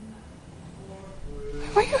 Huh.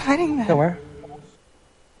 Why are you hiding that? Don't worry.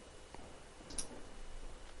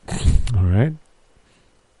 All right.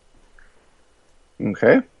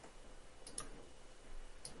 Okay. I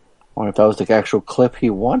wonder if that was the actual clip he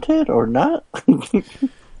wanted or not.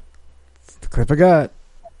 It's the clip I got.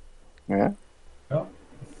 Yeah. Oh.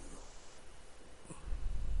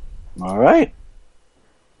 All right.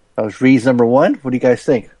 That was Reed's number 1. What do you guys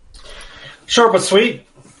think? Short but sweet,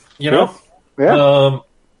 know? Yeah.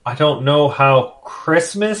 I don't know how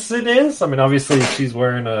Christmas it is. I mean, obviously she's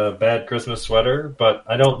wearing a bad Christmas sweater, but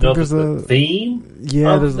I don't know the theme.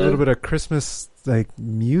 Yeah, there's a little bit of Christmas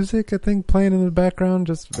music, I think, playing in the background,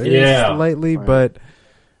 just very slightly. Right. But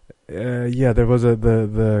there was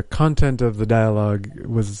the content of the dialogue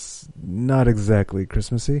was not exactly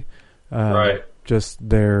Christmassy. Right. Just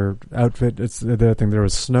their outfit. I think there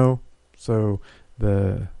was snow, so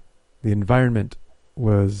the environment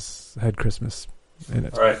had Christmas in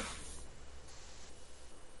it. Right.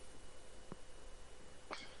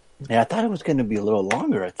 Yeah, I thought it was going to be a little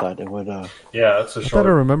longer. I thought it would. Yeah, it's a I short. thought I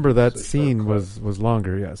remember that scene was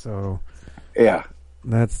longer. Yeah, so yeah,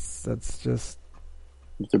 that's just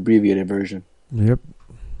it's abbreviated version. Yep.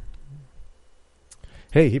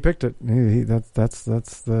 Hey, he picked it. That's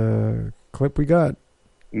the clip we got.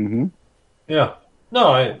 Mm-hmm. Yeah.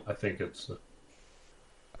 No, I think it's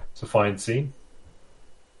a fine scene.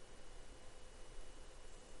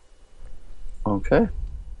 Okay.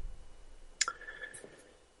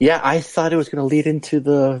 Yeah, I thought it was going to lead into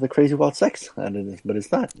the crazy wild sex, but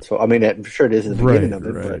it's not. So I mean, I'm sure it is in the beginning of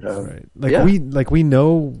it. Right, but, right. Like yeah. we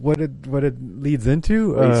know what it leads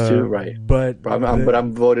into. Right. But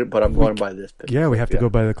I'm going by this. Yeah, we have to go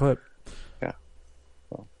by the clip. Yeah.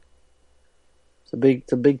 So,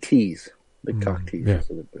 it's a big tease, big cock tease. Yeah. Is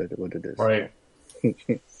what it is. Right.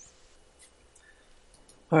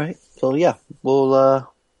 All right. So yeah, we'll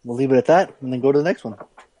leave it at that, and then go to the next one.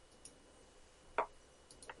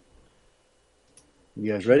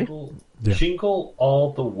 You guys ready? Jingle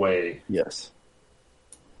all the way. Yes.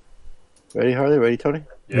 Ready, Harley? Ready, Tony?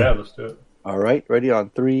 Yeah, let's do it. All right. Ready on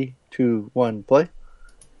 3, 2, 1, play.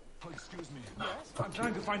 I'm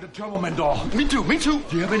trying to find a Turbo Man doll. Me too. Do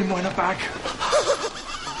you have any more in the back?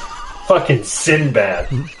 Fucking Sinbad.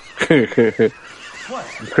 What?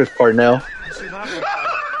 Chris Parnell.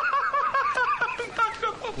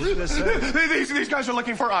 These guys are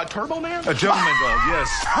looking for a Turbo Man? A gentleman doll, yes.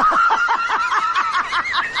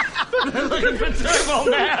 They're looking for Turbo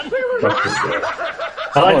Man.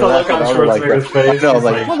 I like the look on Schwarzenegger's face. No, He's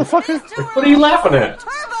like, motherfucker. What are you laughing at?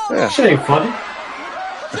 Yeah. Shit ain't funny.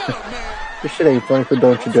 This shit ain't funny, so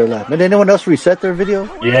don't you dare laugh. Did anyone else reset their video?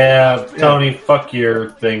 Yeah, Tony, fuck your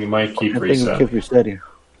thing. It might keep I think it resetting. keeps resetting.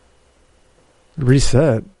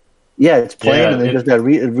 Reset. Yeah, it's playing, Yeah, and then just that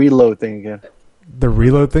reload thing again. The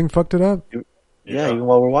reload thing fucked it up. Yeah, even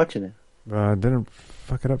while we're watching it. Didn't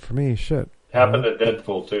fuck it up for me. Shit. Happened to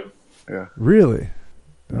Deadpool too. Yeah. Really?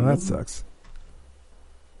 Oh, that sucks.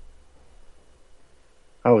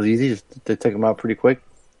 That was easy. Just to take them out pretty quick.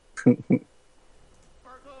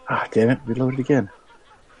 Ah, damn it! Reload it again.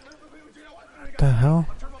 What the hell?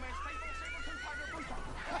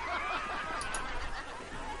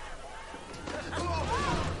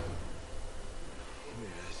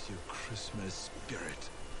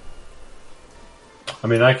 I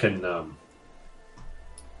mean, I can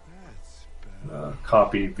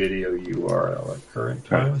copy video URL at current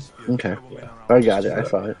time. Okay. Yeah. I got it. I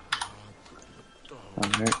saw it. All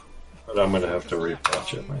right. But I'm going to have to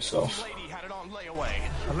rewatch it myself.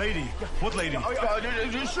 A lady? What lady?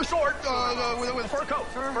 Just short, with a fur coat.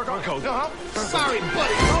 Fur coat. Sorry,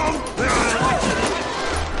 buddy.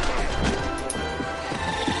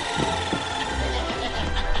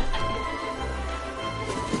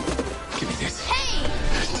 Give me this.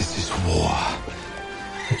 This is war.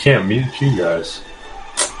 I can't mute you guys.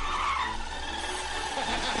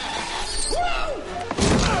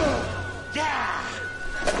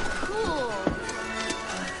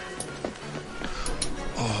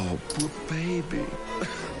 Oh, poor baby.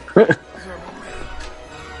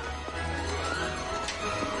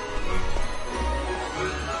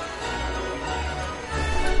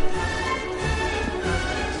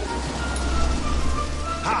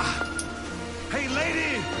 Hey,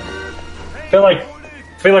 lady!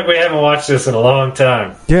 I feel like we haven't watched this in a long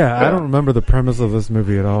time. Yeah, I don't remember the premise of this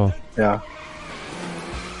movie at all. Yeah.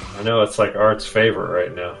 I know it's like Art's favorite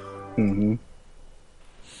right now. Mm-hmm.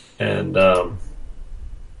 And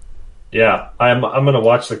yeah, I'm going to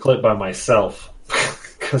watch the clip by myself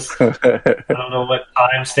because I don't know what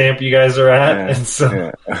timestamp you guys are at, and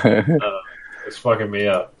so it's fucking me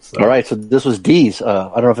up. So. All right, so this was D's. I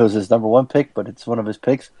don't know if it was his number one pick, but it's one of his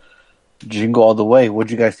picks. Jingle All the Way. What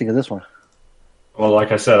did you guys think of this one? Well,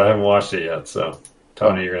 like I said, I haven't watched it yet, so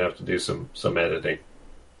Tony, you're gonna have to do some editing.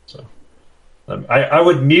 So I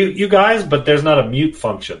would mute you guys, but there's not a mute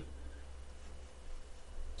function.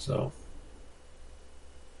 So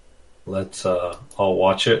let's all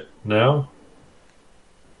watch it now.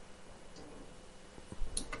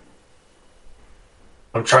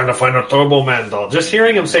 I'm trying to find a Turbo Man doll. Just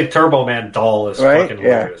hearing him say Turbo Man doll is fucking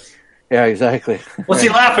hilarious. Yeah, exactly. What's he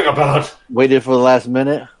laughing about? Waited for the last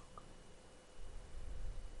minute.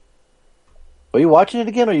 Are you watching it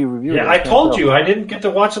again, or are you reviewing it? Yeah, I told you I didn't get to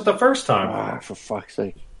watch it the first time. Ah, for fuck's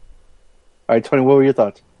sake! All right, Tony, what were your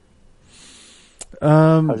thoughts?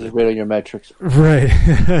 I was just waiting on your metrics. Right.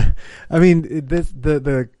 I mean,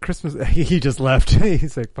 the Christmas. He just left.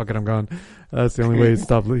 He's like, "Fuck it, I'm gone." That's the only way he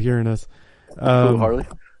stopped hearing us. Harley?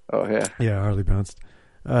 Oh yeah. Yeah, Harley bounced.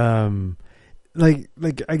 Like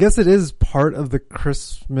I guess it is part of the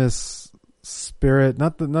Christmas spirit,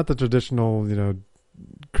 not the traditional,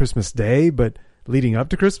 Christmas Day, but leading up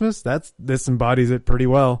to Christmas, this embodies it pretty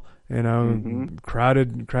well. You know,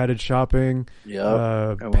 crowded shopping,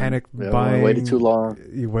 panic buying, waiting too long.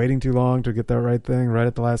 You're waiting too long to get that right thing right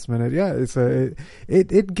at the last minute. Yeah,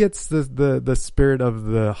 it gets the spirit of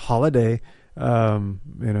the holiday,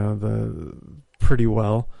 pretty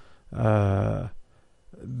well.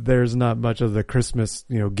 There's not much of the Christmas,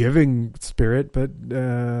 giving spirit, but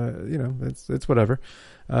it's whatever.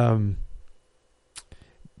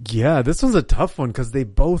 Yeah, this was a tough one because they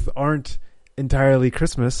both aren't entirely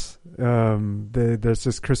Christmas. There's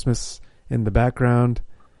just Christmas in the background.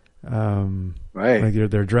 Right. Like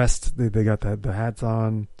they're dressed. They got the hats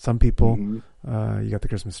on. Some people. You got the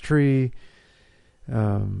Christmas tree.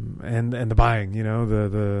 And the buying.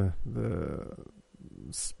 The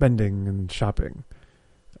spending and shopping.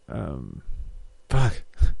 Fuck.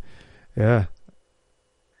 Yeah.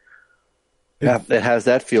 It has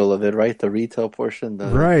that feel of it, right? The retail portion.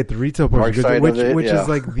 The retail portion, which is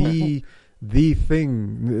like the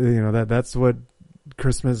thing, that's what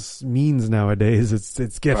Christmas means nowadays.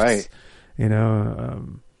 It's gifts, right?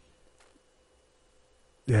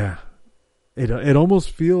 Yeah. It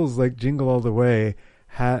almost feels like Jingle All the Way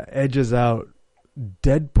edges out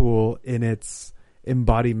Deadpool in its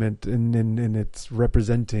embodiment and in its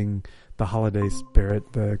representing the holiday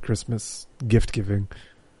spirit, the Christmas gift giving.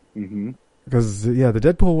 Mm-hmm. Because the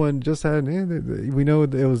Deadpool one just had we know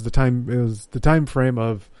it was the time frame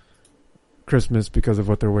of Christmas because of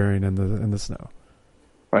what they're wearing in the snow.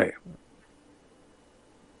 Right.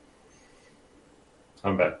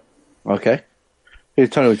 I'm back. Okay. Hey,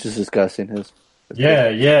 Tony was just discussing his.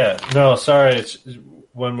 Yeah. No, sorry. It's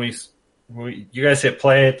when you guys hit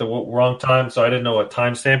play at the wrong time, so I didn't know what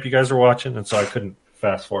timestamp you guys were watching, and so I couldn't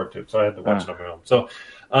fast forward to it. So I had to watch it on my own. So,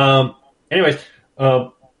 anyways,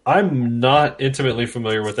 I'm not intimately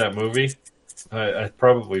familiar with that movie. I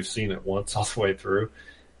probably have seen it once all the way through.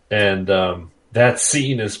 And that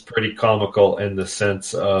scene is pretty comical in the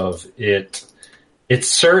sense of it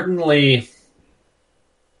certainly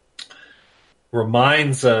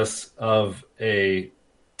reminds us of a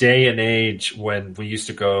day and age when we used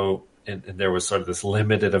to go and there was sort of this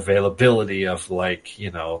limited availability of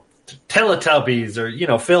Teletubbies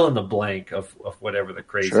or, fill in the blank of whatever the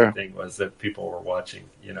crazy thing was that people were watching,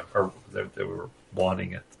 or that they were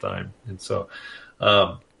wanting at the time. And so,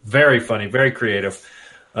 very funny, very creative.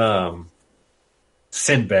 Sinbad,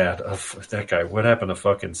 that guy. What happened to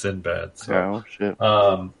fucking Sinbad? So, oh, shit.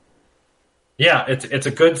 Yeah, it's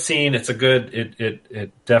a good scene. It's a good,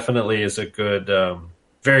 it definitely is a good,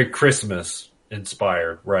 very Christmas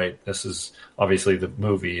inspired, right? This is obviously the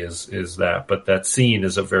movie is that, but that scene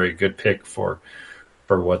is a very good pick for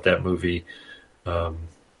what that movie.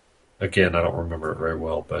 Again, I don't remember it very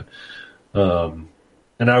well, but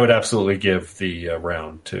and I would absolutely give the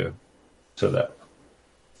round to that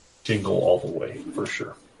Jingle All the Way for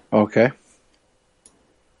sure. Okay,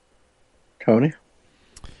 Tony.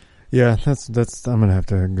 Yeah, that's. I'm gonna have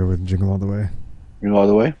to go with Jingle All the Way. Jingle All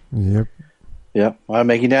the Way. Yep. I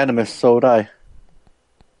make unanimous. So would I.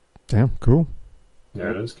 Damn, cool.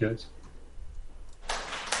 There it is, kids.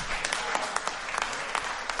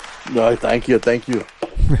 No, thank you.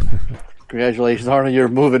 Congratulations, Arnold. You're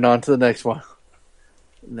moving on to the next one.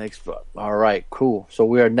 All right, cool. So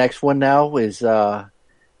our next one now is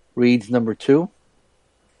Reed's number 2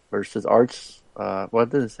 versus Art's. Well, it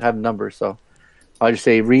doesn't have numbers, so I'll just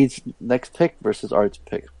say Reed's next pick versus Art's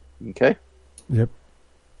pick. Okay? Yep.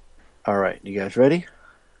 All right, you guys ready?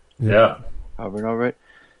 Yeah. Over and over it.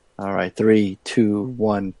 All right, 3, 2,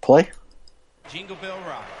 1, play. Jingle Bell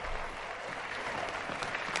Rock.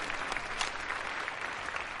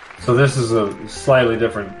 So this is a slightly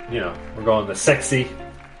different, we're going the sexy.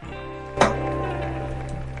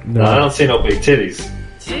 No, I don't see no big titties.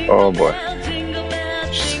 Oh boy.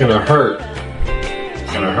 She's gonna hurt.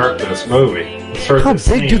 It's gonna hurt this movie. How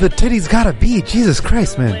big do the titties gotta be? Jesus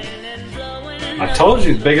Christ, man. I told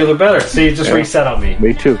you, the bigger the better. See, just reset on me.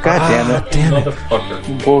 Me too. God damn it. Damn it.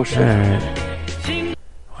 Motherfucker. Bullshit. Right.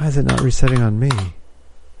 Why is it not resetting on me?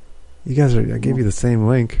 You guys I gave you the same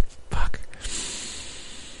link. Fuck.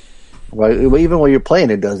 Well, even when you're playing,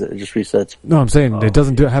 it does it. It just resets. No, I'm saying it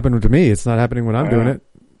doesn't happen to me. It's not happening when I'm doing it.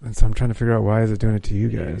 And so I'm trying to figure out why is it doing it to you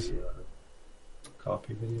guys.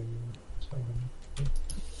 Copy video.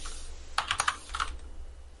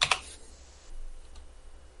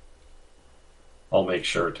 I'll make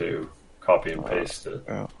sure to copy and paste it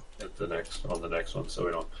on the next one, so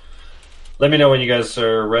we don't. Let me know when you guys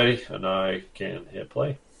are ready, and I can hit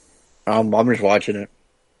play. I'm just watching it.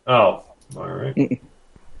 Oh, all right.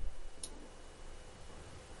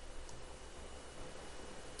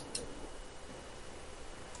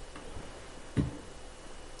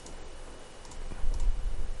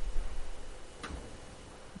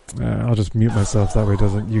 I'll just mute myself. That way,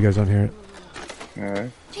 you guys don't hear it. All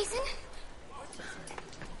right.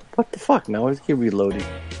 What the fuck, man? Why does it keep reloading?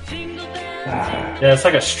 Yeah, it's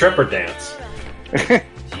like a stripper dance.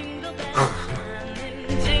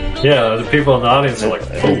 Yeah, the people in the audience are like,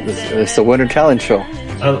 it's the Winter Talent Show.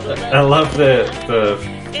 I love the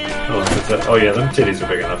oh yeah, them titties are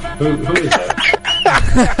big enough. Who is that?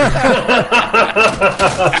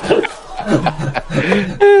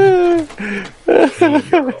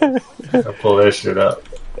 I'll pull that shit up.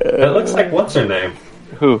 It looks like, what's her name?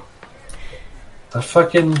 Who? The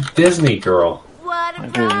fucking Disney girl. What a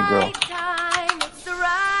Disney girl.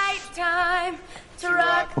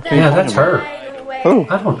 Yeah, that's her. Who?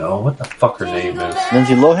 I don't know what the fuck her name is.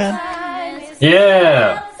 Lindsay Lohan?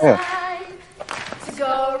 Yeah. Yeah.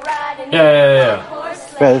 Yeah.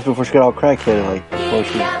 Yeah, this is before she got all crackheaded, like, before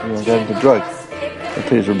she got into drugs. Her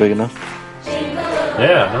titties were big enough.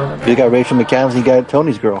 Yeah. No. You got Rachel McAdams, you got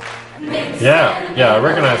Tony's girl. Yeah, I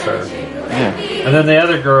recognize her. Yeah. And then the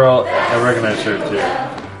other girl, I recognize her too.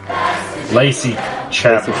 Lacey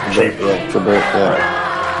Chabert.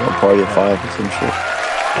 Yeah. Party of 5 or some shit.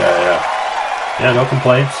 Yeah, no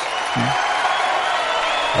complaints.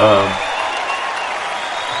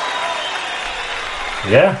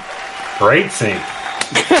 Yeah, great scene.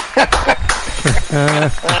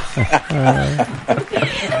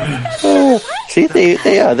 See,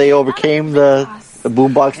 they overcame the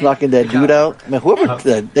boombox knocking that dude out. I mean, whoever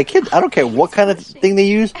the kid, I don't care what kind of thing they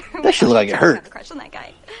use. That shit look like it hurt. I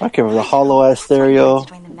don't care if it was a hollow ass stereo.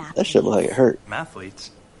 That shit look like it hurt. Mathletes.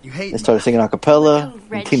 They started singing a cappella.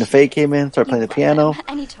 And Tina Fey came in, started playing the piano.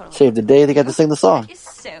 Saved the day. They got to sing the song.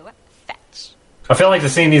 I feel like the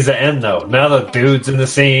scene needs to end though. Now the dude's in the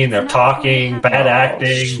scene, they're talking, bad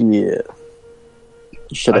acting. Yeah.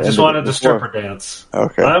 I just wanted the stripper dance.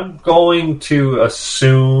 Okay. I'm going to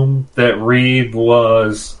assume that Reed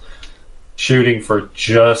was shooting for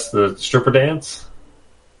just the stripper dance.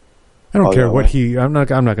 I don't care what I'm not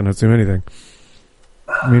going to assume anything.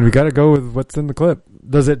 I mean, we got to go with what's in the clip.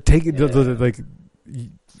 Does it take it? Does it like?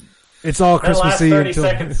 It's all Christmassy. That last 30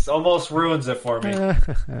 seconds almost ruins it for me.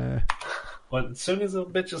 But as soon as the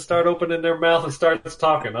bitches start opening their mouth and starts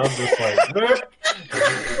talking, I'm just like,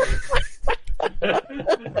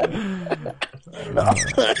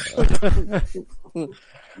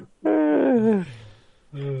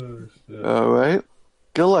 all right.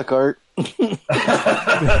 Good luck, Art.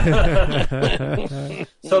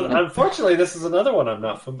 So, unfortunately, this is another one I'm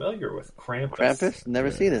not familiar with. Krampus. Krampus?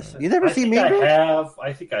 Never seen this. You never seen Mean Girls?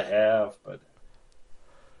 I think I have, but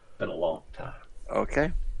it's been a long time.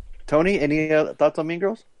 Okay. Tony, any thoughts on Mean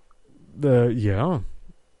Girls? Yeah.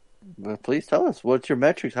 Well, please tell us. What's your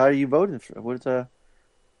metrics? How are you voting? What's how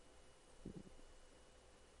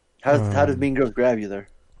does Mean Girls grab you there?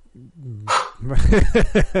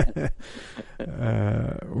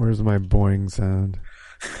 Where's my boing sound?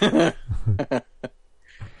 Yeah,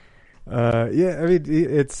 I mean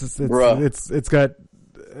it's got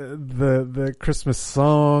the Christmas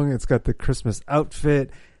song. It's got the Christmas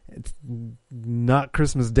outfit. It's not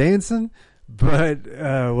Christmas dancing, but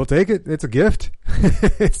we'll take it. It's a gift.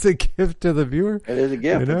 It's a gift to the viewer. It is a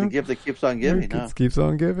gift. You know? It's a gift that keeps on giving. It keeps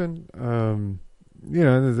on giving. You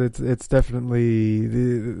know, it's definitely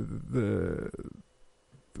the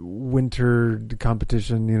winter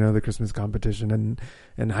competition. You know, the Christmas competition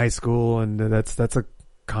in high school, and that's a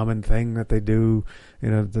common thing that they do.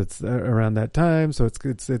 You know, that's around that time. So it's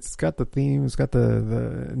got the theme. It's got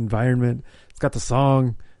the environment. It's got the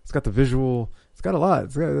song. It's got the visual. It's got a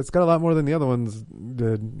lot. It's got a lot more than the other ones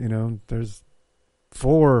did. You know, there's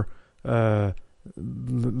 4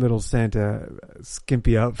 little Santa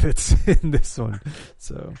skimpy outfits in this one.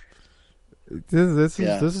 So this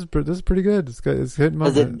is pretty good. It's hitting my. I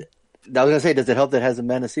was gonna say, does it help that it has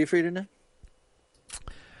Amanda Seyfried in it?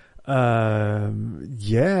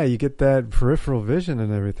 Yeah, you get that peripheral vision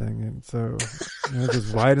and everything, and so it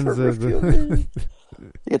just widens the. You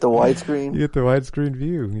get the widescreen. You get the widescreen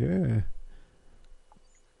view. Yeah.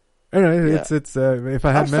 Anyway, it's if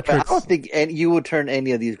I had metrics, I don't think you would turn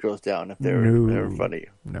any of these girls down if they were in front of you.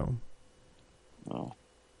 No. Yeah.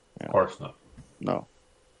 Of course not. No.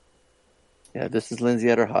 Yeah, this is Lindsay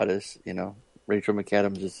at her hottest. You know, Rachel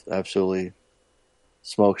McAdams is absolutely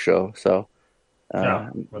smoke show. So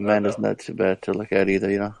Amanda's not too bad to look at either.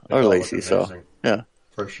 You know, or Lacey. So yeah,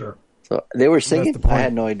 for sure. So they were singing. I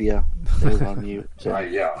had no idea it was on mute. So.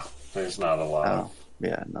 Yeah, there's not a lot.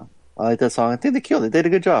 Yeah, no. I like that song. I think they killed it. They did a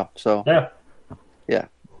good job. So yeah.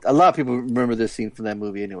 A lot of people remember this scene from that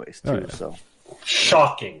movie, anyways. Too. So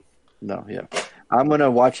shocking. No, yeah. I'm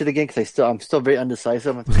gonna watch it again because I'm still very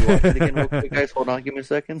undecisive. I'm gonna watch it again real quick, guys. Hold on, give me a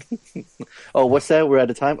second. Oh, what's that? We're out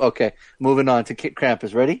of time. Okay, moving on to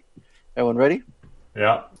Krampus. Ready? Everyone ready?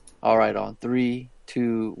 Yeah. All right, on 3,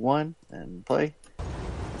 2, 1, and play.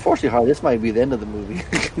 Fortunately, Harley, this might be the end of the movie.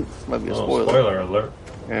 This might be a spoiler. Spoiler alert.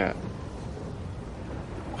 Yeah.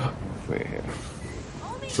 Right here.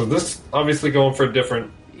 So this obviously going for a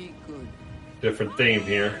different theme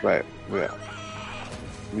here. Right. Yeah.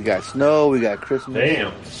 We got snow. We got Christmas.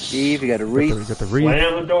 Damn. Eve. We got a wreath. We got the wreath.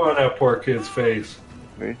 Slam the door on that poor kid's face.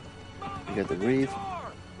 Right. We got the wreath.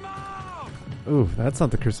 Ooh, that's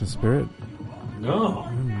not the Christmas spirit. No.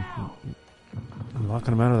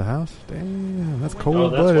 Locking him out of the house? Damn, that's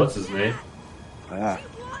cold. Oh, that's what's his name. Ah.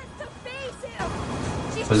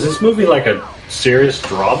 Is this movie like a serious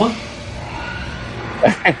drama?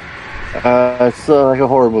 It's like a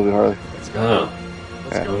horror movie, Harley. Oh.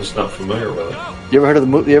 I'm just not familiar with it. You ever heard of the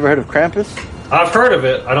movie? You ever heard of Krampus? I've heard of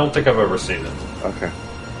it. I don't think I've ever seen it. Okay.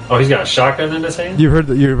 Oh, he's got a shotgun in his hand? You've heard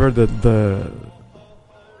the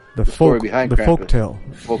story folk behind the Krampus. folk tale,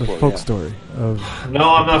 Folklore, the folk yeah. story of.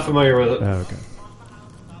 No, I'm not familiar with it. Oh, okay.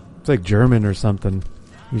 It's like German or something.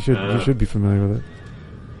 You should be familiar with it.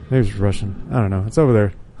 Maybe it's Russian. I don't know. It's over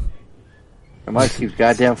there. I might keep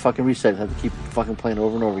goddamn fucking reset. Have to keep fucking playing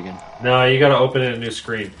over and over again. No, you got to open it in a new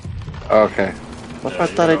screen. Okay. That's what I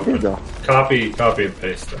thought I did, though. Copy and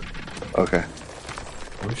paste it. Okay.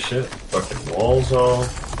 Oh shit! Fucking walls off.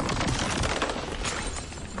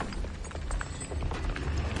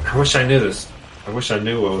 I wish I knew this. I wish I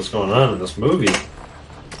knew what was going on in this movie.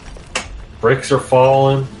 Bricks are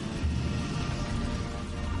falling.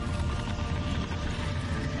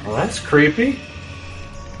 Well, that's creepy.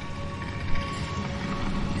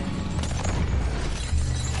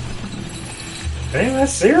 Damn,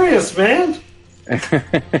 that's serious, man.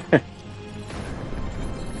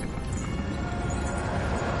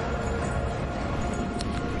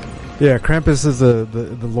 Yeah, Krampus is the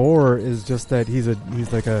lore is just that he's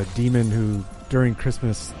like a demon who during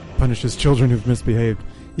Christmas punishes children who've misbehaved.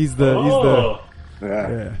 He's the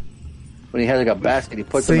Yeah. When he has like a basket, he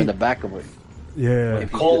puts them in the back of it. Yeah. When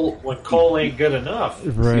coal ain't good enough.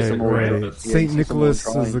 Right. Saint Nicholas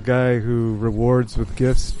is the guy who rewards with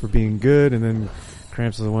gifts for being good, and then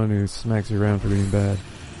Krampus is the one who smacks you around for being bad.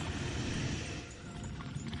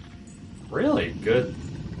 Really good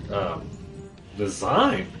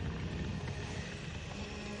design.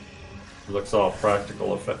 Looks all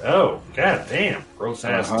practical effect. Oh, god damn. Gross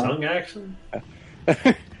ass tongue action.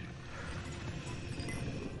 I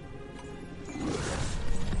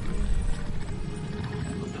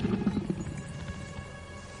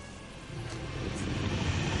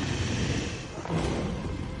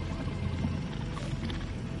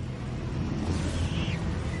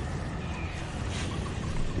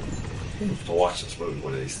have to watch this movie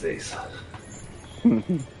one of these days. Yeah,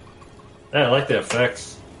 I like the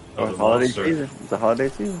effects of the holiday monster. season. It's a holiday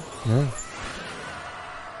season. Yeah.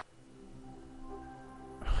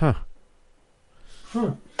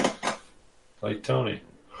 Huh. Like Tony.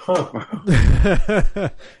 Huh.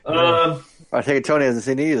 I take it Tony hasn't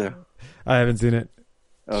seen it either. I haven't seen it.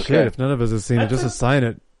 Okay. Shit, if none of us have seen it, just assign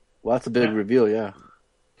it. Well, that's a big reveal, yeah.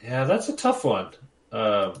 Yeah, that's a tough one.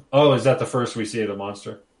 Oh, is that the first we see of the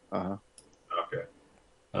monster? Uh-huh.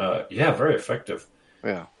 Okay. Yeah, very effective.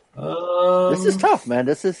 Yeah. This is tough, man.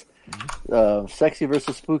 This is sexy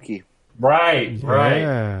versus spooky. Right.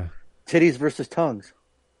 Yeah. Titties versus tongues.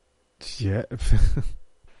 Yeah.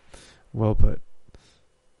 Well put.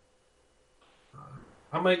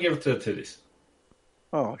 I'm going to give it to the titties.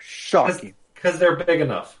 Oh, shocking. Because they're big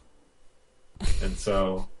enough. And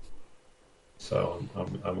so I'm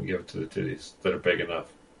going to give it to the titties that are big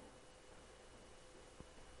enough.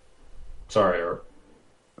 Sorry, Art.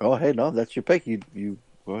 Oh, hey, no, that's your pick. You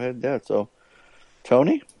go ahead and do it. So,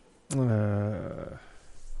 Tony? Yeah,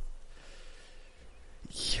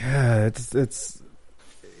 it's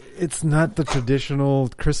not the traditional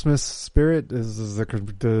Christmas spirit. This is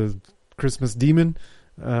the Christmas demon,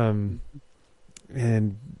 and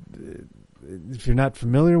if you're not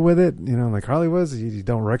familiar with it, like Harley was, you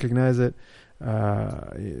don't recognize it.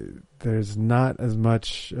 There's not as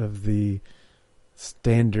much of the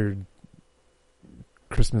standard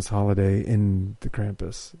Christmas holiday in the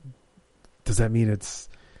Krampus. Does that mean it's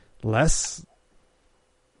less?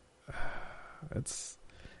 It's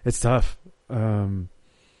tough.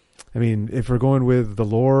 I mean, if we're going with the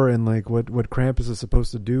lore and like what Krampus is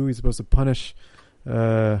supposed to do, he's supposed to punish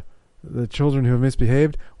the children who have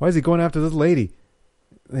misbehaved. Why is he going after this lady?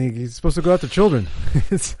 He's supposed to go after children.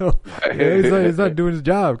 So he's not doing his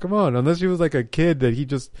job. Come on, unless she was like a kid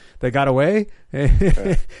that got away.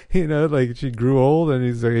 You know, like she grew old and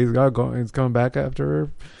he's coming back after her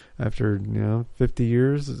after 50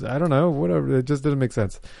 years. I don't know, whatever. It just didn't make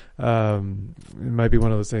sense. It might be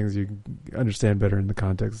one of those things you understand better in the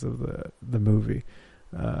context of the movie.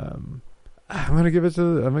 I'm gonna give it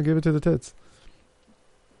to the tits.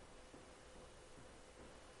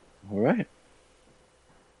 All right.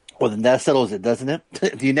 Well, then that settles it, doesn't it?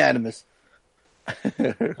 The unanimous.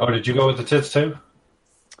 Oh, did you go with the tits too?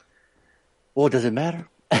 Well, does it matter?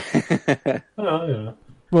 Oh, yeah.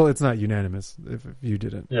 Well, it's not unanimous if you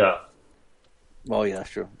didn't. Yeah. Well, yeah,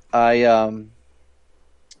 that's true. I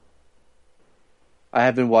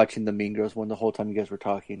have been watching the Mean Girls one the whole time you guys were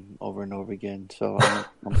talking over and over again. So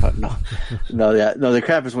the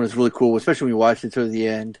Krampus one is really cool, especially when you watch it to the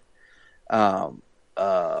end.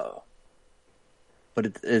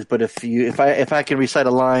 But if I can recite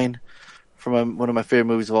a line from one of my favorite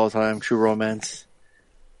movies of all time, True Romance,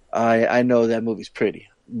 I know that movie's pretty,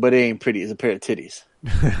 but it ain't pretty. It's a pair of titties.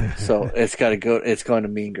 So it's got to go. It's going to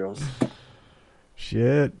Mean Girls.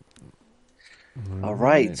 Shit. All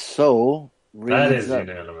right. So that is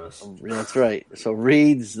unanimous. That's right. So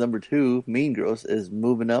Reed's number 2, Mean Girls, is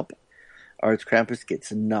moving up. Arts Krampus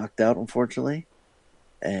gets knocked out, unfortunately,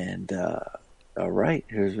 and. All right,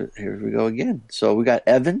 here we go again. So we got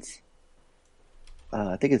Evans.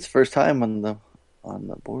 I think it's first time on the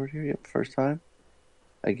board here. Yep, first time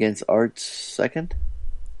against Arts second.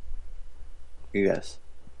 You guys.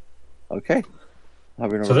 Okay.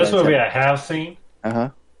 So this movie I have seen.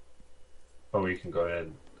 Oh, we can go ahead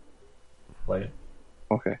and play it.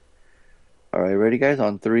 Okay. All right, ready, guys?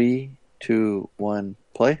 On 3, 2, 1,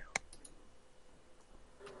 play.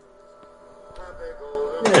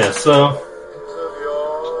 Yeah. So.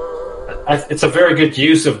 It's a very good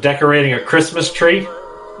use of decorating a Christmas tree.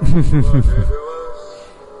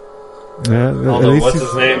 Although what's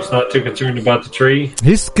his name's not too concerned about the tree.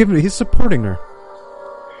 He's supporting her.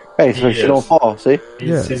 Hey, so she don't fall. See,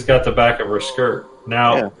 he's got the back of her skirt.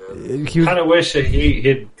 Now, kind of wish that he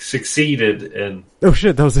had succeeded. And oh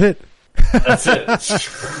shit, that was it. That's it.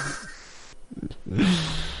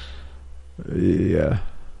 Yeah.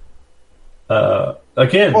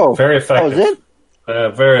 Again, very effective. That was it.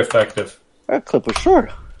 Very effective. That clip was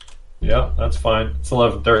short. Yeah, that's fine. It's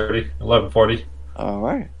 11:30, 11:40. All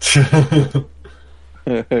right.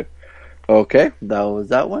 Okay, that was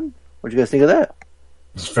that one. What do you guys think of that?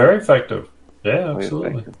 It's very effective. Yeah,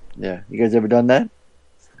 absolutely. Effective. Yeah, you guys ever done that?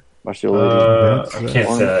 I can't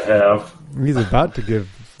say I have. He's about to give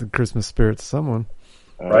the Christmas spirit to someone.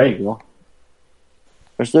 Right.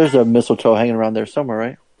 There's a mistletoe hanging around there somewhere,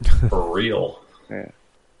 right? For real. Yeah.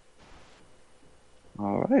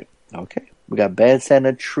 All right. Okay. We got Bad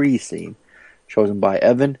Santa tree scene, chosen by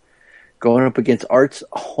Evan, going up against Art's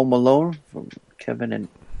Home Alone from Kevin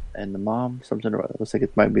and the mom. Something or other. Looks like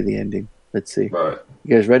it might be the ending. Let's see. Right.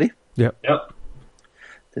 You guys ready? Yep.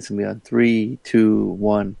 This is gonna be on 3, 2,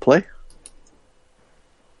 1, play.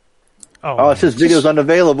 Oh, it says video's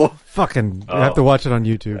unavailable. Fucking, I have to watch it on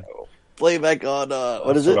YouTube. Playback on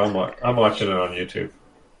what is it? I'm watching it on YouTube.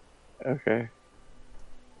 Okay.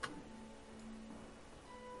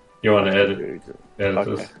 You want to edit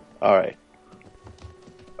this? All right.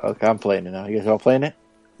 Okay, I'm playing it now. You guys all playing it?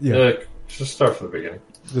 Yeah. Just start from the beginning.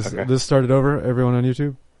 This started over. Everyone on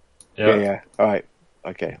YouTube? Yeah. All right.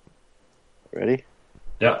 Okay. Ready?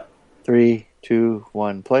 Yeah. 3, 2,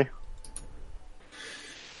 1, play.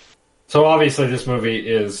 So obviously this movie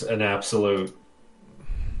is an absolute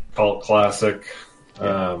cult classic.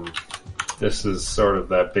 This is sort of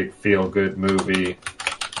that big feel-good movie.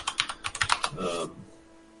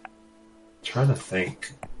 Trying to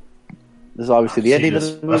think. This is obviously the ending of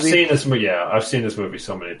the movie. I've seen this movie. Yeah, I've seen this movie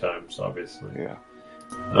so many times. Obviously. Yeah.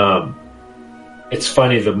 It's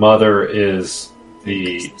funny. The mother is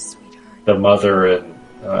the mother in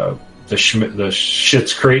the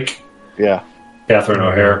Schitt's Creek. Yeah. Catherine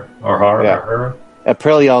O'Hara. Yeah.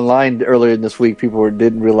 Apparently, online earlier this week, people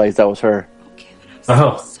didn't realize that was her.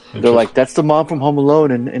 Oh. They're like, "That's the mom from Home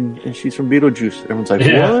Alone, and she's from Beetlejuice." Everyone's like, "What?"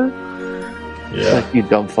 Yeah. Like, you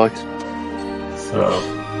dumb fucks. So.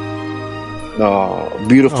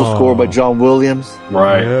 Beautiful score by John Williams.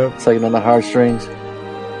 Right. It's like on the heartstrings.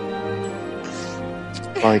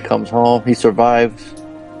 He comes home. He survived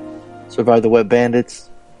the wet bandits.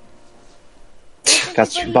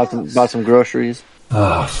 Bought some groceries.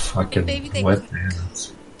 Fucking wet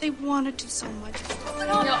bandits. They wanted to so much.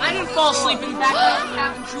 No, I didn't fall asleep in the back of the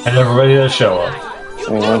cabin. And everybody that show up.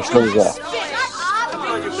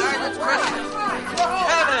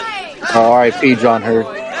 R.I.P. John Hurt.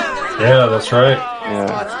 Yeah, that's right.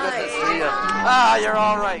 Ah, you're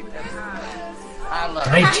all right. I love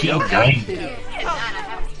 1990.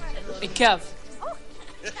 Hey, Kev.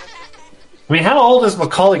 I mean, how old is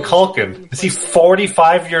Macaulay Culkin? Is he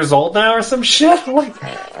 45 years old now or some shit? Like,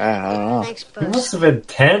 I don't know. He must have been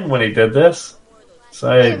 10 when he did this.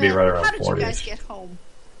 So he'd be right around 40. How did you guys get home?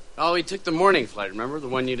 Oh, we took the morning flight, remember? The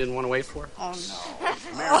one you didn't want to wait for? Oh,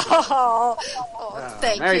 no.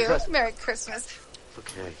 Thank Merry you. Christmas. Merry Christmas.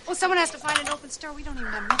 Okay. Well, someone has to find an open store. We don't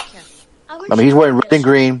even have milk here. I mean, he's wearing red and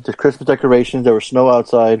green. There's Christmas decorations. There was snow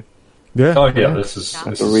outside. Yeah. Oh, yeah, this is...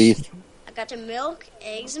 The wreath. I got the milk,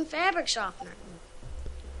 eggs, and fabric softener.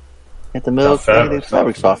 Get the milk, fabric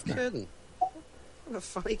fabric softener. Kidding. What a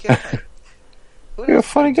funny guy. You're a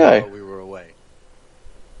funny guy. While we were away.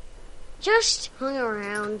 Just hung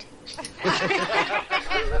around.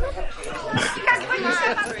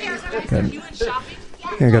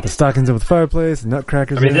 Yeah, got the stockings up with the fireplace,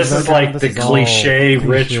 nutcrackers. I mean, in this the is background. like the This is all cliche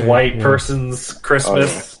rich cliche, white yeah. person's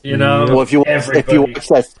Christmas, you know? Well, if you Everybody-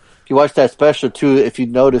 watch that special too, if you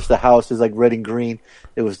notice the house is like red and green,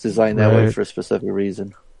 it was designed that way Right. for a specific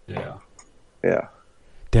reason. Yeah. Yeah.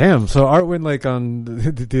 Damn. So Art went like on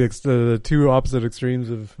the two opposite extremes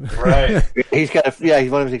of. Right. He's got a, yeah,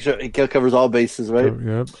 he's one of the, he covers all bases, right?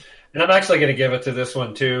 Yep. And I'm actually going to give it to this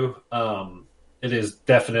one, too. It is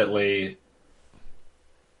definitely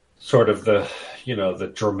sort of the, you know, the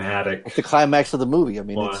dramatic... It's the climax of the movie. I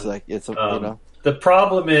mean, one. it's like, it's, you know. The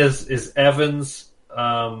problem is Evans'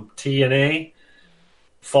 TNA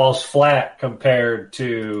falls flat compared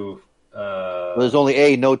to... Well, there's only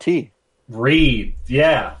A, no T. Reed,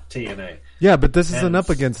 yeah, TNA. Yeah, but this isn't And- up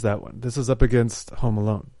against that one. This is up against Home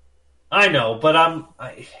Alone. I know, but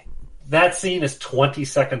that scene is 20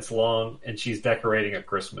 seconds long, and she's decorating a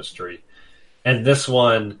Christmas tree. And this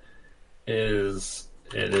one is,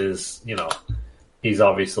 you know, he's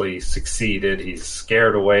obviously succeeded. He's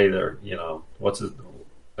scared away the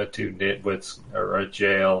two nitwits are at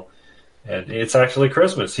jail, and it's actually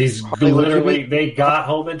Christmas. He's literally, they got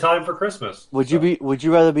home in time for Christmas. Would you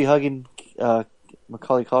rather be hugging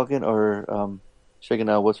Macaulay Culkin or shaking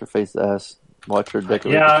out what's her face ass? Watch her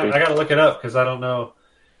decorate. Yeah, the tree? I got to look it up because I don't know.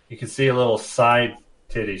 You can see a little side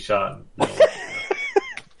titty shot.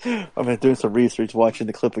 I'm doing some research, watching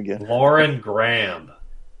the clip again. Lauren Graham.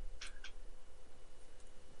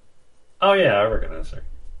 Oh yeah, I recognize her.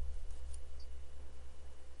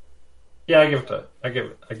 Yeah, I give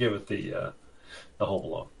it the Home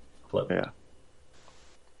Alone clip. Yeah.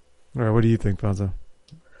 All right, what do you think, Fonzo?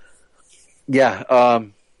 Yeah,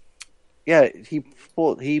 he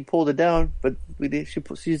pulled it down, but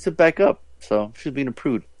she sit back up, so she's being a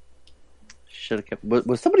prude. Should have kept.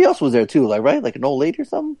 But somebody else was there too, like right, like an old lady or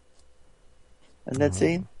something. In that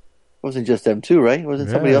scene, it wasn't just them two, right? Wasn't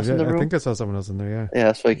somebody else in the room? I think I saw someone else in there. Yeah. Yeah,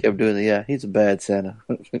 that's why he kept doing it. Yeah, he's a bad Santa.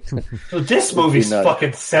 So this movie's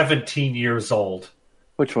fucking 17 years old.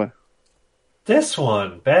 Which one? This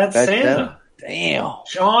one, Bad Santa. Damn.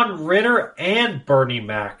 John Ritter and Bernie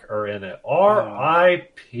Mac are in it.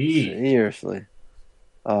 R.I.P. Seriously.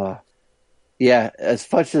 Yeah,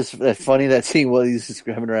 as much as funny that scene was, he's just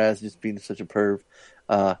grabbing her ass, just being such a perv.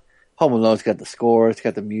 Home Alone's got the score, it's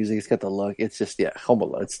got the music, it's got the look. It's just, yeah, Home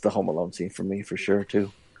Alone. It's the Home Alone scene for me, for sure,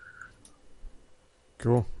 too.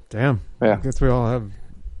 Cool. Damn. Yeah. I guess we all have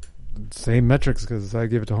same metrics because I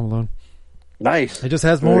give it to Home Alone. Nice. It just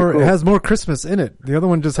has Very more. cool. It has more Christmas in it. The other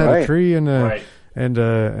one just had Right. a tree and a Right. and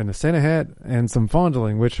a Santa hat and some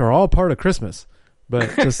fondling, which are all part of Christmas.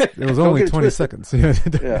 But just, it was Don't only get it 20 twisted. seconds.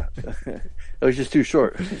 Yeah. It was just too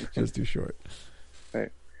short. Just too short.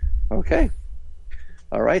 Right. Okay.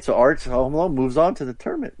 All right. So Art's Home Alone moves on to the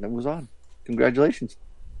tournament. It moves on. Congratulations.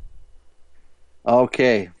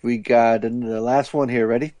 Okay. We got the last one here.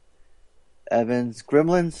 Ready? Evans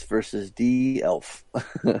Gremlins versus D Elf.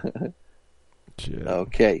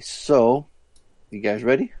 Okay. So, you guys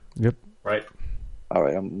ready? Yep. Right. All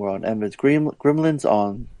right. We're on Evans Gremlins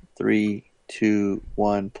on 3, 2,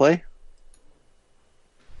 1, play.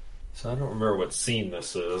 So I don't remember what scene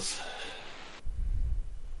this is.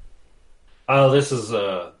 Oh, this is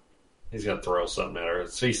he's gonna throw something at her.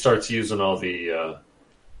 So he starts using all the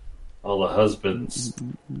husband's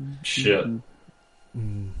shit.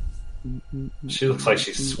 She looks like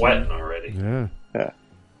she's sweating already. Yeah. Yeah.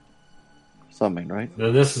 Something, right?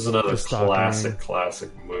 Then this is another The stocking.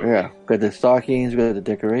 classic movie. Yeah. Got the stockings, got the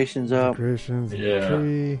decorations up, Decorations, Yeah.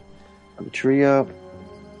 tree. the tree up.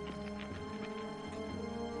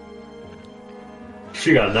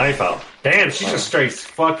 She got a knife out. Damn, she just straight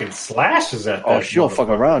fucking slashes at that. Oh, she don't fuck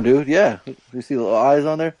around, dude. Yeah. You see the little eyes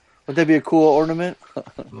on there? Wouldn't that be a cool ornament?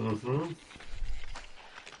 Mm-hmm.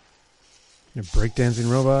 Your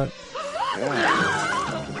breakdancing robot. Yeah,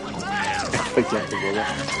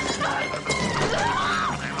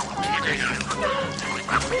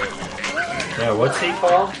 what's he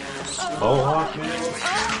called? Mohawk, maybe?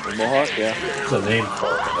 Mohawk, yeah. What's the name for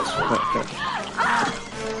this one?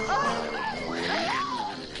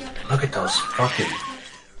 Look at those fucking...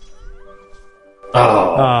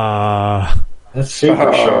 Oh. That's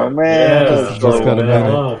super sharp. Man. Yeah, just got a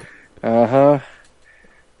minute. Uh-huh.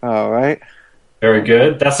 All right. Very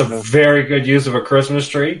good. That's a very good use of a Christmas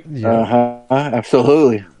tree. Uh-huh.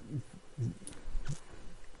 Absolutely.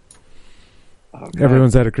 Okay.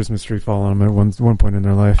 Everyone's had a Christmas tree fall on them at one point in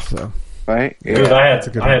their life. So. Right? Yeah. Dude,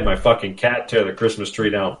 I had my fucking cat tear the Christmas tree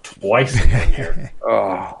down twice in 1 year.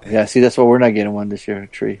 Oh. Yeah, see, that's why we're not getting one this year, a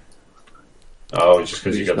tree. Oh, just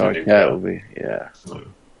because you got the new cat. Will be, yeah.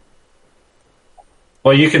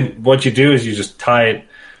 Well, what you do is you just tie it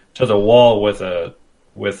to the wall with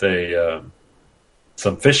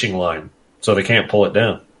some fishing line, so they can't pull it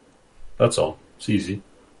down. That's all. It's easy.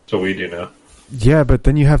 That's what we do now. Yeah, but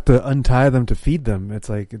then you have to untie them to feed them. It's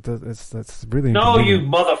like that's really no, you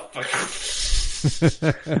motherfucker.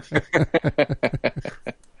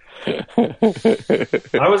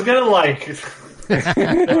 I was gonna I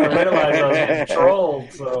realized I was getting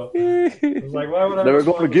trolled, so I was like, why would I? Never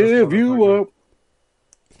going to give you up.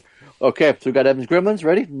 Okay, so we got Evan's Gremlins.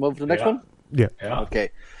 Ready? Move to the next one? Yeah. Okay.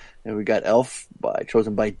 And we got Elf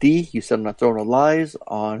chosen by D. You said I'm not throwing no lies.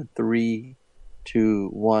 On 3, 2,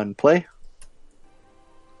 1, play.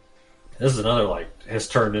 This is another has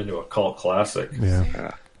turned into a cult classic.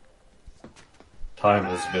 Yeah. Time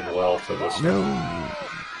has been well for this one.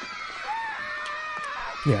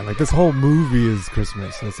 Yeah, like this whole movie is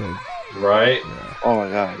Christmas. That's like right. Yeah. Oh my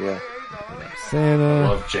god, yeah. Santa. I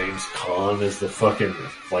love James Caan as the fucking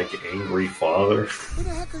angry father. Who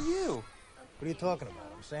the heck are you? What are you talking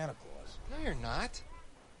about? I'm Santa Claus. No, you're not.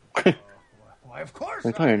 Why, of course.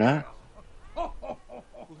 No, you're not.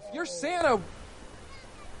 If you're Santa,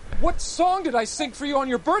 what song did I sing for you on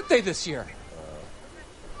your birthday this year?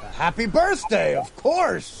 Happy birthday, of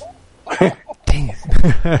course. Dang it.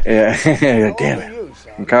 Yeah, damn it.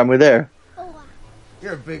 I'm calmly there.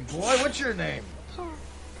 You're a big boy. What's your name?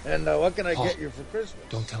 And what can I get you for Christmas?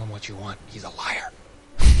 Don't tell him what you want. He's a liar.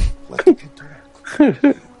 Let the kid talk.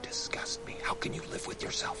 You disgust me. How can you live with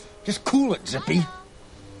yourself? Just cool it, Zippy.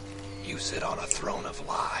 You sit on a throne of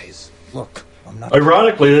lies. Look, I'm not...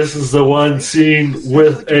 Ironically, this is the one scene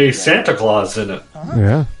with a Santa Claus in it.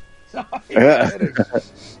 Yeah. Yeah.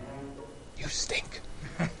 You stink.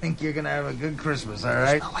 I think you're going to have a good Christmas, all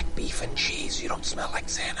right? You smell like beef and cheese. You don't smell like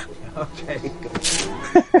Santa. Okay.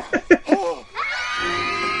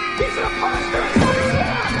 He's an imposter!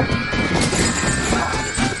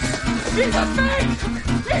 He's a fake!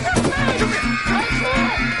 He's a fake!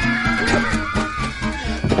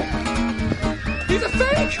 He's a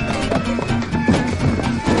fake!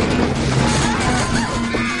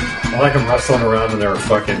 I like them wrestling around in their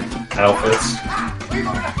fucking outfits.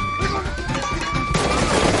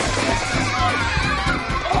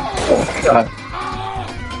 God.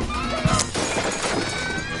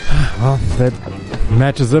 Well, that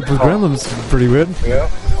matches up with Gremlins pretty good. Yeah.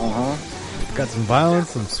 Uh-huh. Got some violence,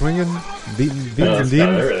 some swinging, beating some demons.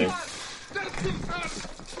 Everything.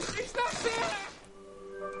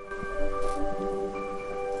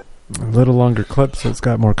 A little longer clip, so it's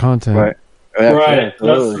got more content. Right. Right.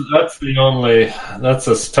 That's the only. That's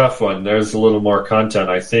a tough one. There's a little more content.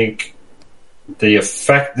 I think the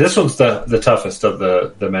effect. This one's the toughest of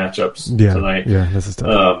the matchups tonight. Yeah, this is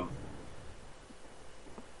tough.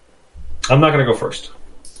 I'm not going to go first.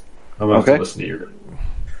 I'm going to have to listen to you.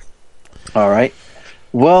 All right.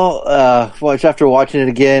 Well, after watching it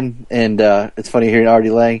again, and it's funny hearing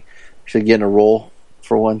Artie Lang actually getting a role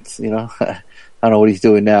for once. You know, I don't know what he's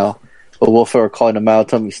doing now, but Will Ferrell calling him out,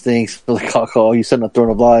 telling him he stinks. Like, oh, you said not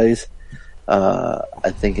throwing of lies.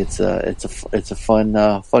 I think it's a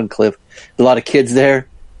fun clip. A lot of kids there.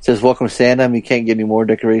 It says "Welcome Santa." You can't get any more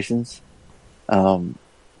decorations.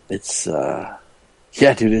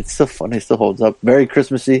 Yeah, dude, it's still fun. It still holds up. Very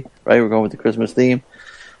Christmassy, right? We're going with the Christmas theme.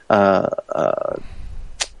 Yeah,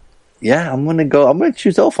 I'm gonna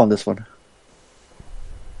choose Elf on this one.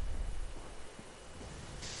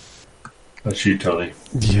 That's you, Tony.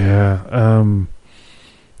 Yeah,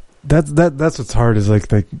 that's what's hard is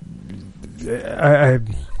like I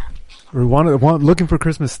looking for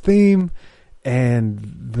Christmas theme, and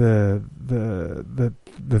the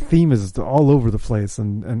theme is all over the place,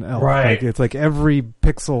 and Elf. Right. Like, it's like every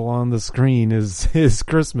pixel on the screen is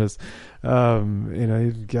Christmas.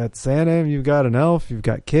 You've got Santa, you've got an elf, you've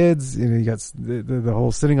got kids, you got the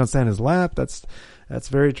whole sitting on Santa's lap. That's That's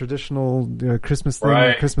very traditional Christmas thing,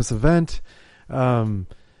 Right. Christmas event.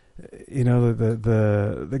 You know,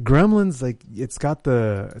 the Gremlins, like it's got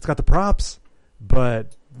the props,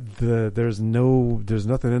 but there's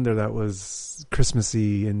nothing in there that was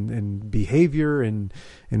Christmassy in behavior and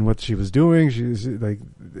in what she was doing. She was like,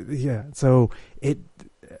 yeah. So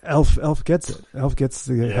Elf gets it. Elf gets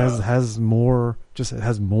has more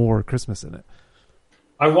Christmas in it.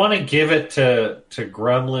 I want to give it to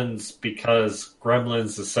Gremlins because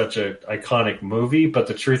Gremlins is such an iconic movie, but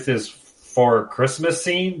the truth is, for a Christmas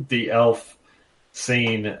scene, the Elf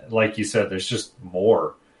scene, like you said, there's just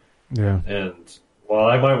more. Yeah. And while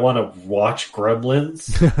I might want to watch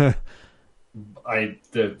Gremlins,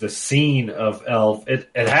 the scene of Elf, it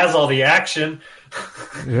has all the action.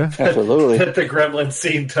 Yeah, absolutely. that the Gremlin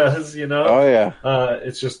scene does, you know. Oh yeah.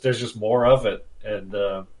 It's just there's just more of it, and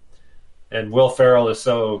Will Ferrell is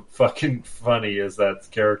so fucking funny as that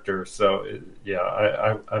character. So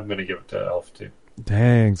I'm gonna give it to Elf too.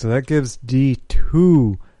 Dang, so that gives D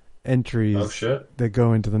 2 entries Oh, shit. that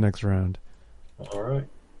go into the next round. All right.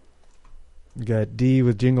 You got D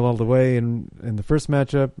with Jingle All the Way in the first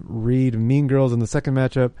matchup, Reed and Mean Girls in the second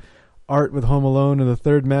matchup, Art with Home Alone in the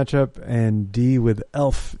third matchup, and D with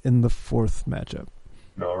Elf in the fourth matchup.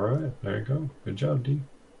 All right. There you go. Good job, D.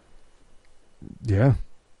 Yeah.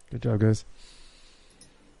 Good job, guys.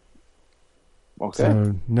 Okay.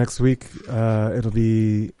 So next week, it'll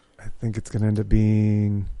be, I think it's going to end up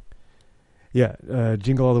being,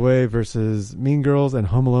 Jingle All the Way versus Mean Girls and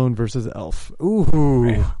Home Alone versus Elf.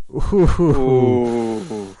 Ooh.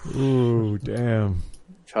 Ooh, damn.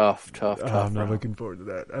 Tough. I'm not looking forward to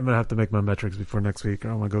that. I'm going to have to make my metrics before next week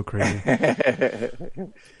or I'm going to go crazy.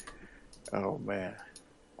 Oh, man.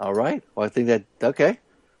 All right. Well, I think okay.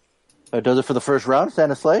 That does it for the first round,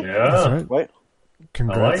 Santa Slay. Yeah. That's right. Right.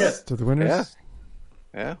 Congrats I like it. to the winners.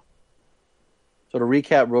 Yeah. So to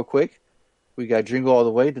recap real quick, we got Jingle All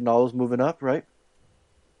the Way, Denalo's moving up, right?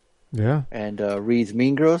 Yeah. And Reed's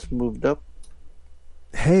Mean Girls moved up.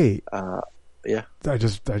 Hey. Yeah. I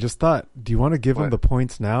just thought, do you want to give them the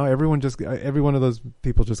points now? Every one of those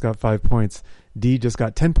people just got 5 points. D just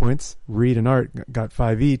got 10 points. Reed and Art got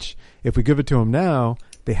 5 each. If we give it to them now,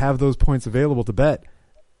 they have those points available to bet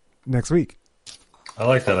next week. I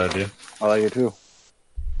like that idea. I like it too.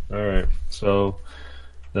 All right. So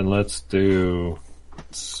then let's do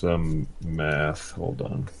some math. Hold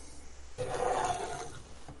on.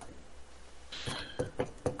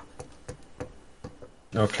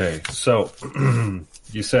 Okay. So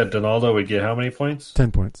you said Donaldo would get how many points?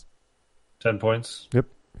 10 points. 10 points? Yep.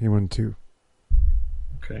 He won 2.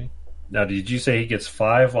 Okay. Now, did you say he gets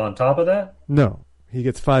 5 on top of that? No. He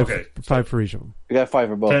gets 5, Okay. 5 for each of them. We got 5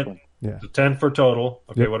 for both of 10, them. Yeah. so 10 for total.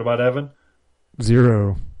 Okay, Yep. What about Evan?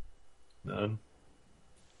 0. None.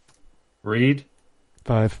 Reed?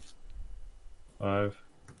 5. 5.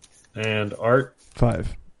 And Art?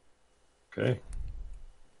 5. Okay.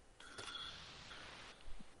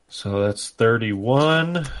 So that's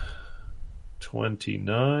 31,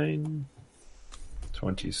 29,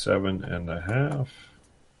 27 and a half,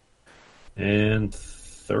 and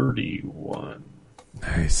 31.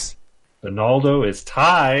 Nice. Donaldo is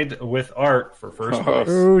tied with Art for first place.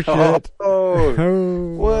 Oh, shit. Oh,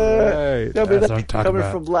 what? Right. No, but That's what I'm that's talking coming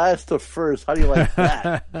about. from last to first. How do you like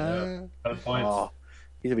that? Yeah, 10 points. Oh,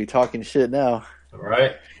 he's going to be talking shit now. All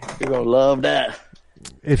right. You're going to love that.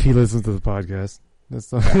 If he listens to the podcast. That's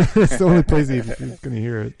the only place he's going to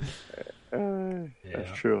hear it.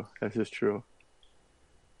 That's true. That's just true.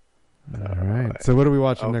 All right. So what are we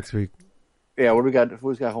watching next week? Yeah, what do we got?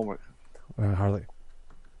 Who's got homework? Harley.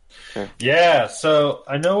 Okay. Yeah, so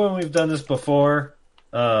I know when we've done this before,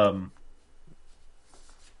 when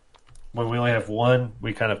we only have one,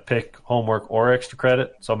 we kind of pick homework or extra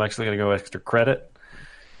credit. So I'm actually going to go extra credit.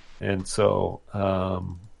 And so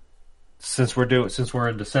since we're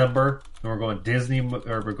in December and we're going Disney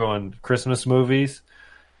or we're going Christmas movies,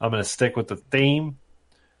 I'm going to stick with the theme,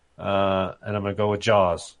 and I'm going to go with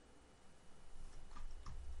Jaws.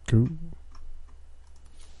 Cool.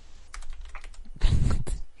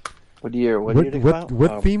 What year?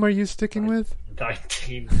 What theme are you sticking with?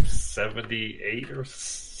 1978 or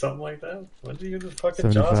something like that. When did you the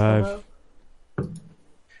fucking Jaws come 75. out?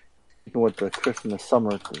 You with the Christmas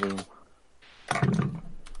summer theme.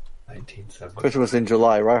 1970. Christmas in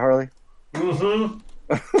July, right, Harley? Mm-hmm.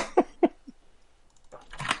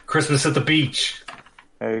 Christmas at the beach.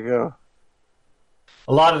 There you go.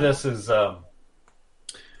 A lot of this is trying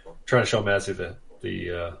to show Mazzy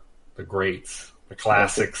the greats, the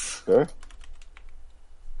classics. Sure.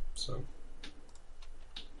 So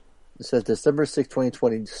It says December 6,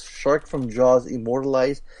 2020, Shark from Jaws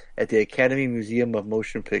immortalized at the Academy Museum of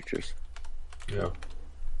Motion Pictures. Yeah.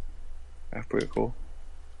 That's pretty cool.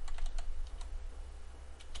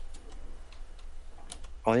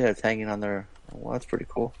 Oh yeah, it's hanging on there. Well, that's pretty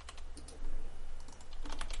cool.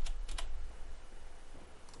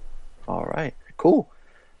 All right, cool.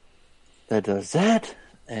 That does that,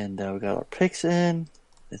 and we got our picks in.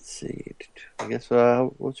 Let's see. I guess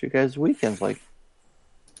what's your guys' weekends like?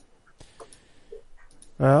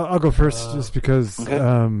 I'll go first, just because okay.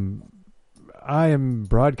 I am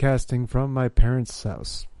broadcasting from my parents'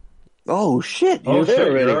 house. Oh shit! You're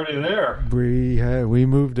already there. We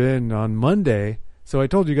moved in on Monday, so I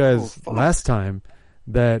told you guys last time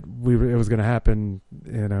that it was going to happen.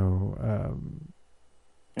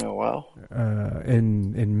 Oh wow!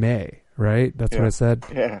 In May, right? That's what I said.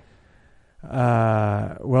 Yeah.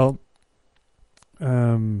 Well,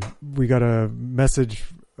 we got a message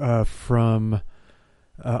from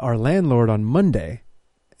our landlord on Monday,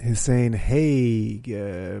 who's saying, "Hey,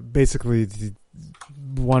 basically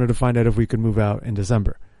wanted to find out if we could move out in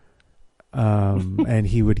December, and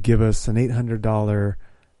he would give us an $800."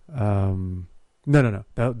 No.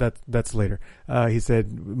 That's later. He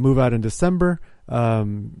said move out in December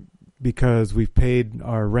because we've paid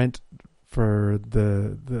our rent for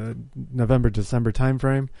the November-December time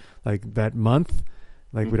frame, like that month.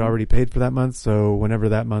 Like we'd already paid for that month, so whenever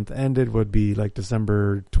that month ended would be like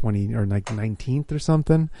December 20 or like 19th or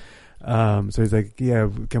something. So he's like, "Yeah,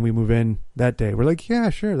 can we move in that day?" We're like, "Yeah,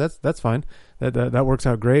 sure, that's fine. That works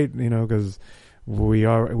out great, because we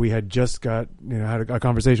had just got had a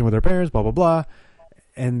conversation with our parents, blah blah blah."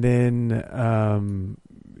 And then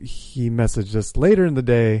he messaged us later in the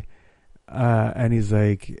day, and he's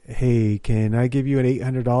like, "Hey, can I give you an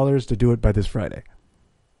 $800 to do it by this Friday?"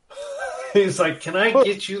 He's like, "Can I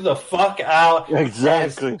get you the fuck out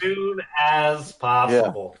as soon as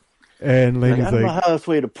possible?" Yeah. And Lainey's I don't know how else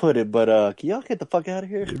way to put it, but can y'all get the fuck out of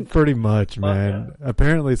here? Pretty much, man. Yeah.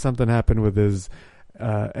 Apparently something happened with his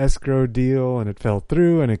escrow deal, and it fell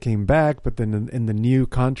through, and it came back. But then in the new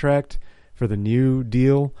contract for the new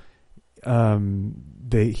deal,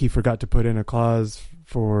 he forgot to put in a clause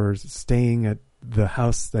for staying at the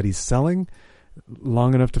house that he's selling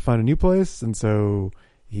long enough to find a new place, and so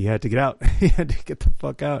he had to get out. He had to get the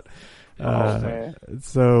fuck out.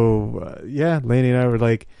 So Lainey and I were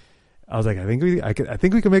like, I was like, I think we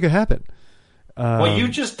can make it happen. Well, you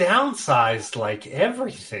just downsized like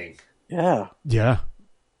everything. Yeah. It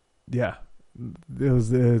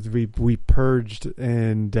was we purged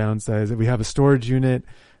and downsized. We have a storage unit.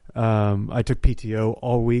 I took PTO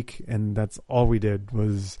all week, and that's all we did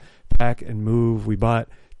was pack and move. We bought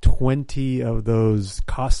 20 of those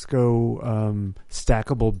Costco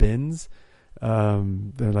stackable bins.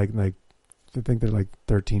 They're like I think they're like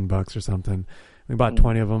 $13 or something. We bought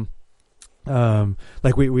 20 of them. So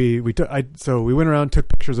we went around, took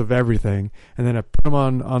pictures of everything, and then I put them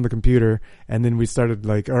on the computer, and then we started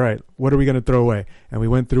like, all right, what are we going to throw away? And we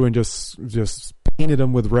went through and just painted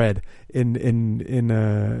them with red in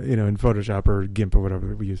Photoshop or GIMP or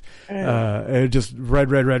whatever we use. Just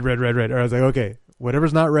red. Or I was like, okay,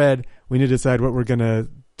 whatever's not red, we need to decide what we're going to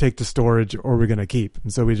take to storage or we're going to keep.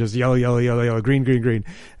 And so we just yellow, green.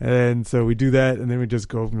 And so we do that, and then we just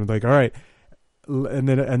go and like, all right. And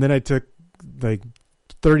then I took like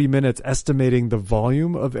 30 minutes estimating the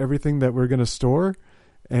volume of everything that we're going to store.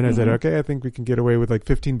 And I said, okay, I think we can get away with like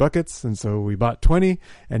 15 buckets. And so we bought 20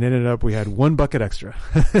 and ended up, we had 1 bucket extra.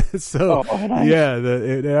 So nice. Yeah,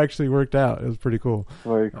 it actually worked out. It was pretty cool.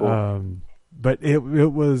 Very cool. But it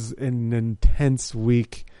was an intense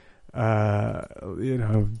week. The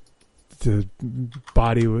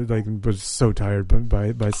body was so tired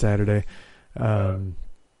by Saturday. But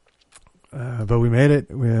we made it.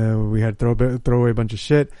 We had to throw away a bunch of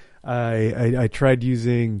shit. I tried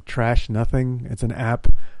using Trash Nothing. It's an app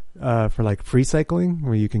for like free cycling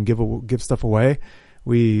where you can give stuff away.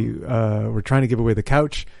 We were trying to give away the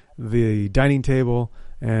couch, the dining table,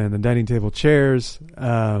 and the dining table chairs.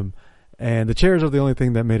 And the chairs are the only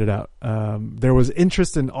thing that made it out. There was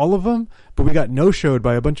interest in all of them, but we got no-showed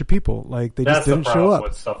by a bunch of people. Like they just didn't show up.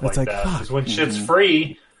 With stuff like that. Because when shit's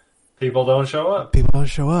free, people don't show up.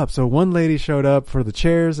 So one lady showed up for the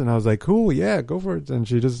chairs, and I was like, "Cool, yeah, go for it." And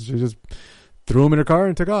she just threw them in her car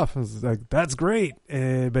and took off. I was like, "That's great,"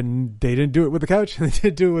 but they didn't do it with the couch. They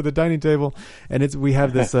did do it with the dining table, and we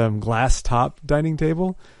have this glass top dining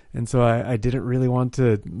table, and so I didn't really want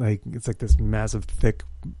to it's like this massive thick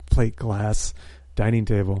plate glass dining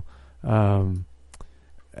table, and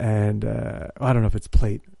I don't know if it's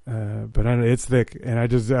plate. But it's thick, and I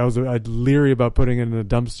was leery about putting it in a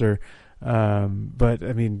dumpster But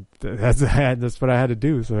I mean, that's what I had to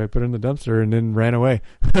do. So I put it in the dumpster and then ran away.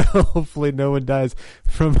 Hopefully no one dies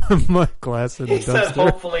from my glass in the dumpster. He said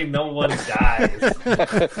hopefully no one dies.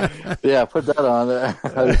 Yeah, put that on there.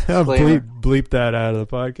 I'll bleep that out of the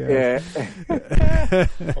podcast. Yeah.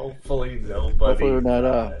 Hopefully nobody.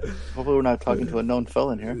 Hopefully we're not talking to a known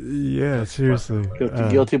felon here. Yeah, seriously.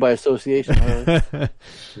 Guilty by association.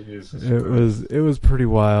 It was pretty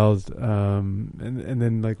wild. And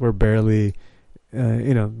then like we're barely,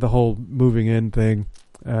 the whole moving in thing.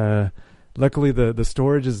 Luckily the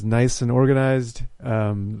storage is nice and organized.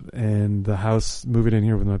 And the house, moving in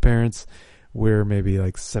here with my parents, we're maybe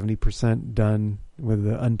like 70% done with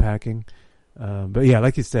the unpacking. But yeah,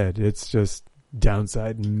 like you said, it's just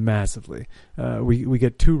downside massively. We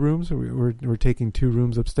get 2 rooms. We're taking 2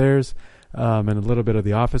 rooms upstairs, and a little bit of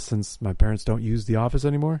the office since my parents don't use the office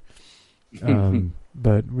anymore.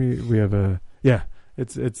 But we have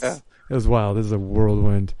it was wild. This is a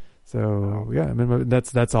whirlwind. So yeah, I mean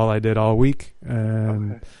that's all I did all week,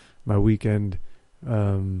 and my weekend.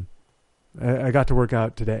 I got to work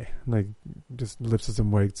out today, like just lifted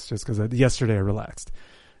some weights just because yesterday I relaxed.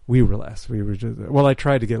 We relaxed. We were just, I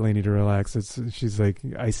tried to get Lainey to relax. She's like,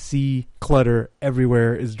 I see clutter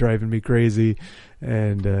everywhere is driving me crazy.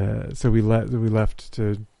 And, so we left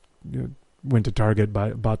to, went to Target,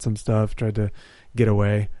 bought some stuff, tried to get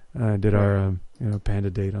away, did our, Panda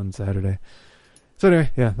date on Saturday. So anyway,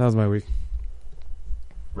 yeah, that was my week.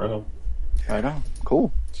 Right on. Right on.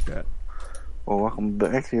 Cool. What you got? Well, welcome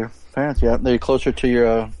back to your parents. Yeah, they're closer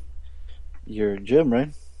to your gym, right?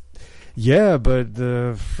 Yeah, but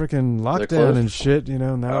the freaking lockdown and shit,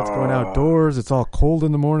 now it's going outdoors. It's all cold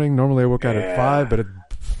in the morning. Normally I work out at 5, but it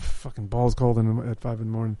fucking balls cold at 5 in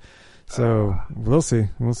the morning. So we'll see.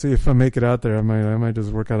 We'll see if I make it out there. I might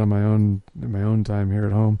just work out on my own time here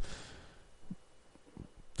at home.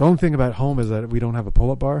 The only thing about home is that we don't have a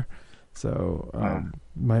pull-up bar, so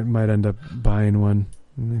might end up buying one.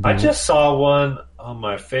 Maybe I just saw one on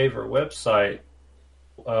my favorite website,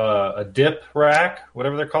 a dip rack,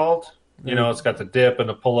 whatever they're called. It's got the dip and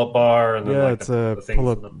the pull-up bar, and then it's a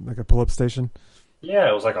pull-up, like a pull-up station. Yeah,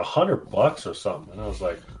 it was like $100 or something, and I was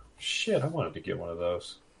like, shit, I wanted to get one of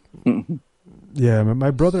those. Yeah,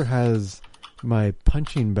 my brother has my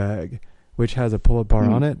punching bag, which has a pull-up bar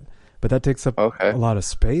on it, but that takes up a lot of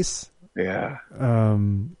space. Yeah.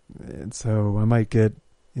 And so I might get,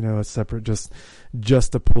 a separate,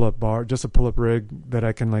 just a pull-up bar, just a pull-up rig that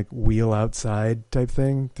I can like wheel outside type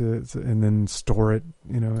thing and then store it,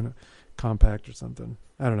 in a compact or something.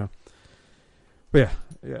 I don't know. But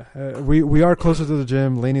yeah. We are closer to the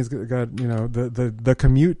gym. Lainey's got, the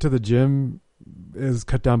commute to the gym is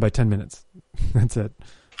cut down by 10 minutes. That's it.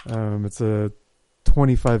 It's a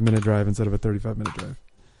 25-minute drive instead of a 35-minute drive.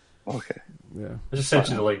 Okay. Yeah. I just sent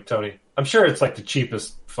you the link, Tony. I'm sure it's like the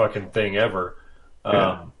cheapest fucking thing ever.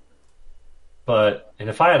 But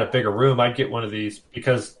if I had a bigger room, I'd get one of these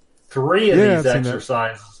because 3 of these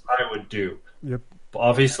exercises I would do. Yep.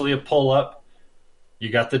 Obviously a pull-up. You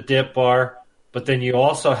got the dip bar, but then you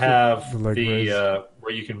also have the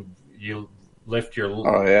where you lift your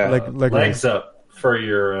legs up for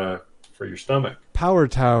your stomach. Power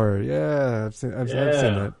tower. Yeah, I've seen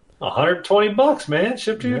that. $120, man,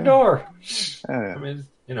 shipped to your door. I mean,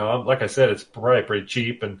 like I said, it's probably pretty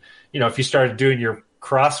cheap, and if you started doing your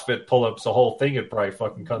CrossFit pull-ups, the whole thing would probably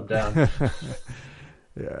fucking come down.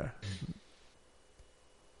 Yeah.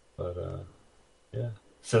 But it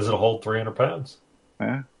says it'll hold 300 pounds.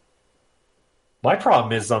 Yeah. My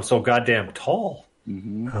problem is I'm so goddamn tall.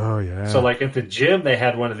 Mm-hmm. Oh yeah. So like at the gym, they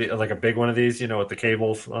had one of the like a big one of these, with the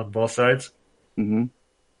cables on both sides. Mm-hmm.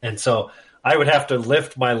 And so I would have to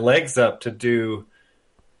lift my legs up to do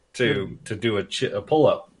a pull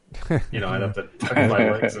up. I'd have to tuck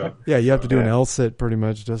my legs up. Yeah, you have to do an L sit pretty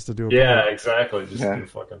much just to do a pull-up. Yeah, exactly. Just do a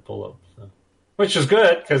fucking pull up. So. Which is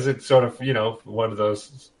good because it's sort of, one of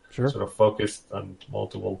those sort of focused on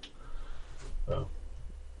multiple. So,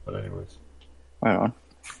 but anyways. Right on.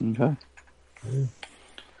 Okay.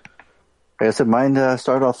 Like I said, mine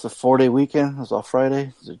started off the 4-day weekend. It was all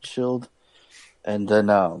Friday. It was chilled. And then,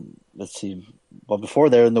 let's see. Well, before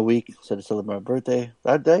there in the week, I said to celebrate my birthday.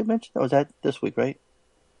 Did I mention that? Was that this week, right?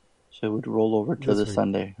 So it would roll over to this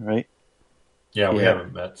Sunday, right? Yeah, we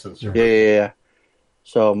haven't met since your Yeah.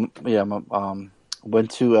 So,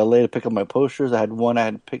 went to LA to pick up my posters. I had one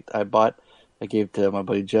I gave to my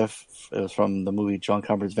buddy Jeff. It was from the movie John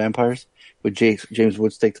Carpenter's Vampires with James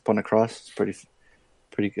Woods staked upon a cross. It's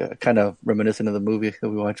pretty kind of reminiscent of the movie that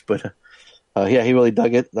we watched, but he really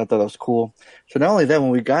dug it. I thought that was cool. So not only that,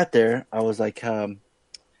 when we got there, I was like, hey,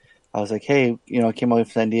 I came over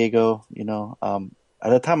from San Diego, At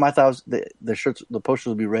the time, I thought the shirts, the posters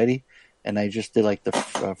would be ready, and I just did like the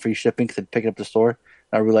free shipping because I'd pick it up at the store.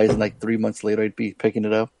 And I realized like 3 months later I'd be picking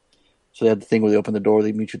it up. So they had the thing where they open the door,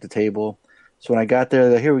 they meet you at the table. So when I got there,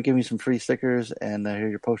 they're like, here, we give you some free stickers, and here are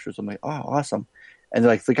your posters. I'm like, oh, awesome. And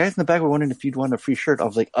they're like, the guys in the back were wondering if you'd want a free shirt. I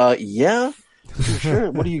was like, yeah,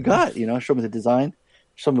 sure. What do you got? You know, show me the design.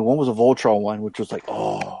 Show me one was a Voltron one, which was like,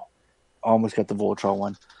 oh, I almost got the Voltron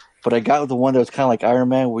one. But I got the one that was kind of like Iron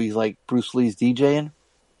Man, where he's like Bruce Lee's DJing.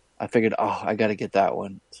 I figured, I got to get that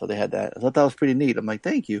one. So they had that. I thought that was pretty neat. I'm like,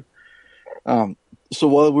 thank you. So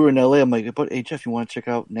while we were in LA, I'm like, but hey, Jeff, you want to check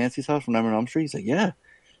out Nancy's house from Nightmare on Elm Street? He's like, yeah.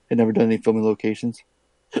 Had never done any filming locations.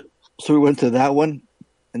 So we went to that one,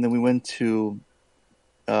 and then we went to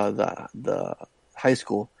the high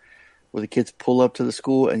school where the kids pull up to the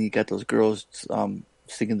school, and you got those girls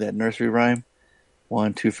singing that nursery rhyme.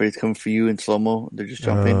 1, 2, Freddy's coming for you in slow-mo. They're just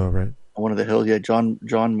jumping on one of the hills. Yeah,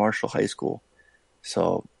 John Marshall High School.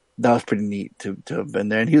 So that was pretty neat to have been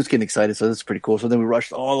there. And he was getting excited, so that's pretty cool. So then we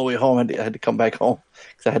rushed all the way home. I had to come back home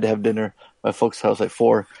because I had to have dinner at my folks' house at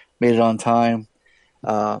 4. Made it on time.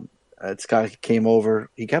 Scott came over.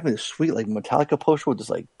 He got me this sweet like Metallica poster with this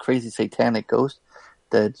like crazy satanic ghost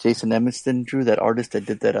that Jason Emmonston drew, that artist that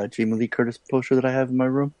did that Jamie Lee Curtis poster that I have in my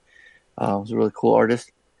room. It was a really cool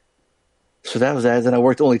artist. So that was that. And I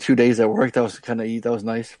worked only 2 days at work. That was that was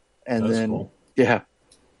nice. And That's then cool. yeah.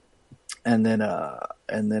 And then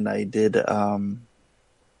I did on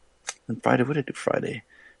Friday. What did I do Friday?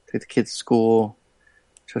 Take the kids to school.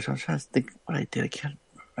 So I'm trying to think what I did. I can't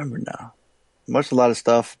remember now. Watched a lot of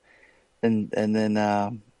stuff. And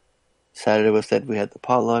then Saturday was that we had the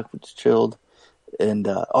potluck, which chilled. And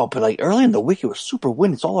but like early in the week it was super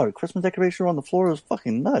windy. It's all our Christmas decorations on the floor. It was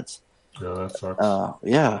fucking nuts. No, that sucks.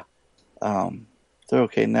 Yeah. They're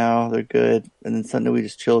okay now. They're good. And then Sunday we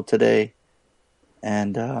just chilled today.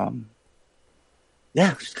 And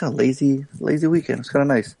just kind of lazy weekend. It's kind of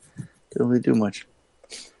nice. Didn't really do much.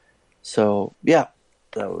 So yeah,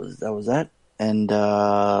 that was that. And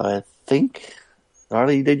I think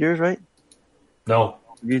Harley, you did yours, right? No,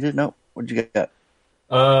 you did. No, what'd you get?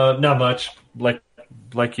 Not much. Like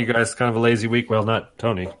you guys, kind of a lazy week. Well, not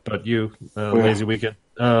Tony, but you, lazy weekend.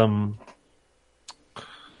 Yeah.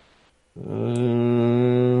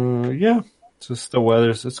 It's just the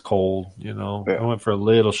weather's, it's cold, you know. Yeah. I went for a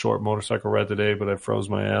little short motorcycle ride today, but I froze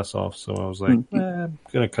my ass off. So I was like, I'm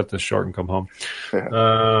going to cut this short and come home.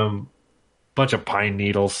 Yeah. Bunch of pine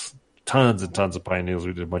needles, tons and tons of pine needles.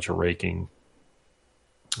 We did a bunch of raking.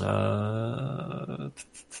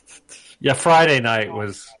 Friday night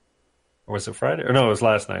was it Friday? Or no, it was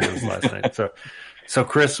last night. It was last night. So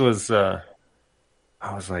Chris was, I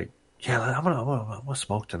was like, yeah, I'm gonna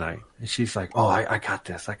smoke tonight. And she's like, oh, I got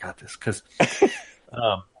this. Because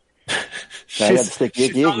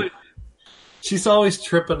she's always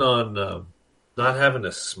tripping on not having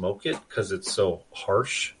to smoke it because it's so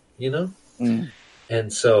harsh, you know? Mm.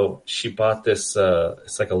 And so she bought this,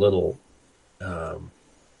 it's like a little a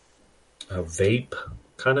vape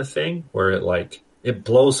kind of thing where it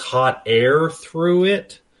blows hot air through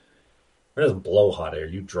it. It doesn't blow hot air.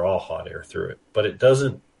 You draw hot air through it. But it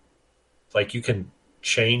doesn't, you can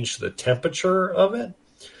change the temperature of it.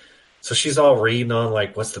 So she's all reading on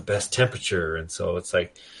what's the best temperature. And so it's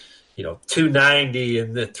 290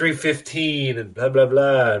 and the 315 and blah, blah,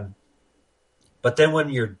 blah. But then when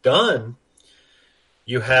you're done,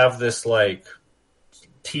 you have this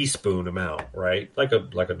teaspoon amount, right? Like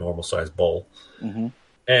a normal sized bowl. Mm-hmm.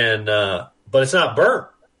 And, but it's not burnt.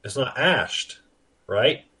 It's not ashed,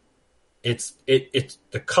 right? It's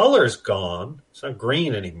the color's gone. It's not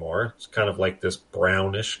green anymore. It's kind of like this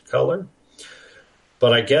brownish color.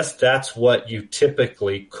 But I guess that's what you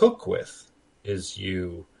typically cook with is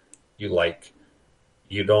you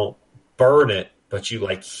don't burn it, but you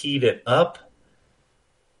heat it up.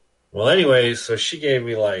 Well, anyways, so she gave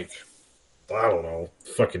me I don't know,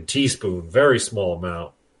 fucking teaspoon, very small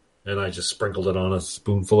amount. And I just sprinkled it on a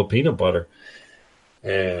spoonful of peanut butter.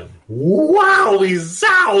 And wowie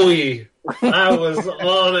zowie! I was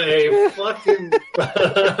on a fucking.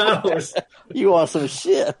 You want some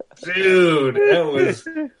shit, dude?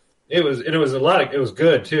 It was a lot. It was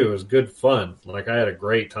good too. It was good fun. I had a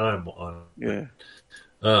great time on it.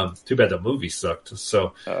 Yeah. Too bad the movie sucked.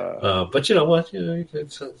 So, but you know what? You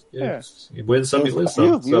win some, you lose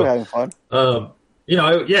some. You were having fun.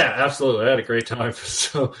 Absolutely. I had a great time.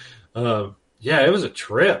 So, it was a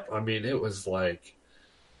trip. I mean, it was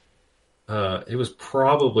it was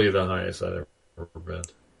probably the highest I'd ever been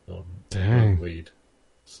on weed.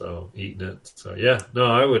 So eating it. So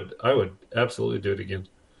I would absolutely do it again.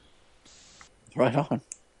 Right on.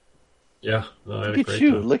 Yeah, no, I had Look a at great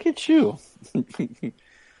you! time. Look at you!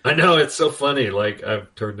 I know, it's so funny. Like,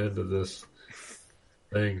 I've turned into this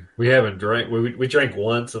thing. We haven't drank. We drank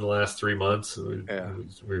once in the last 3 months. It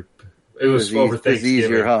was over Thanksgiving. It's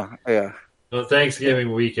easier, huh? Yeah. On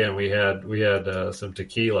Thanksgiving weekend, we had some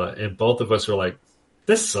tequila, and both of us were like,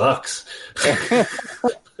 "This sucks."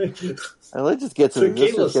 Let's just get to it.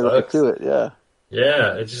 Let's just get right to it. Yeah.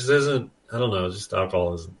 Yeah, it just isn't. I don't know. Just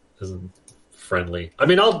alcohol isn't friendly. I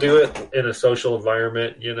mean, I'll do it in a social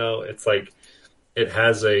environment. You know, it's like it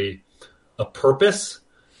has a purpose.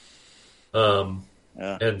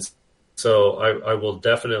 And so I will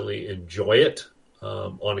definitely enjoy it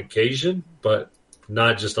on occasion, but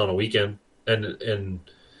not just on a weekend. And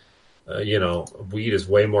you know, weed is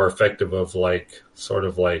way more effective of like sort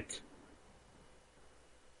of like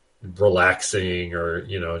relaxing or,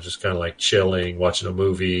 you know, just kind of like chilling, watching a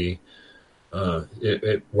movie.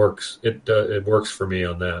 It works. It works for me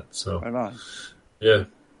on that. So right on. Yeah,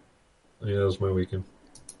 that was my weekend.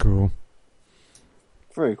 Cool.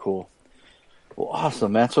 Very cool. Well,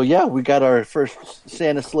 awesome, man. So yeah, we got our first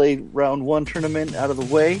Santa Slade Round 1 tournament out of the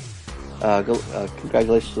way.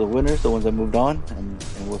 Congratulations to the winners, the ones that moved on, and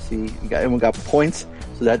we'll see. Everyone got points,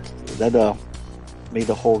 so that made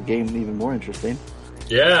the whole game even more interesting.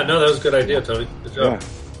 Yeah, no, that was a good idea, Tony. Good job. I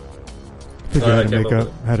think I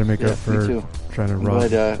had to make up for trying to rob.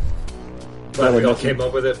 Glad we all came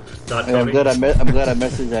up with it. Not Tony. I'm glad I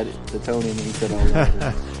messaged that to Tony and he said, "Oh,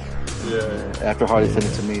 yeah." After Harley sent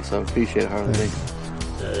it to me, so appreciate it, Harley.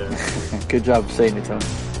 Yeah. Good job saying it, Tony.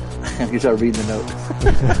 Good job reading the note.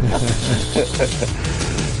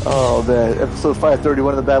 Oh man, episode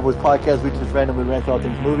 531 of the Bad Boys Podcast. We just randomly rant all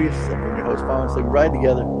things movies. I'm your host, Fonz. So we ride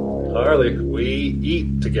together. Harley, we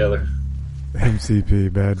eat together.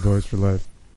 MCP, Bad Boys for Life.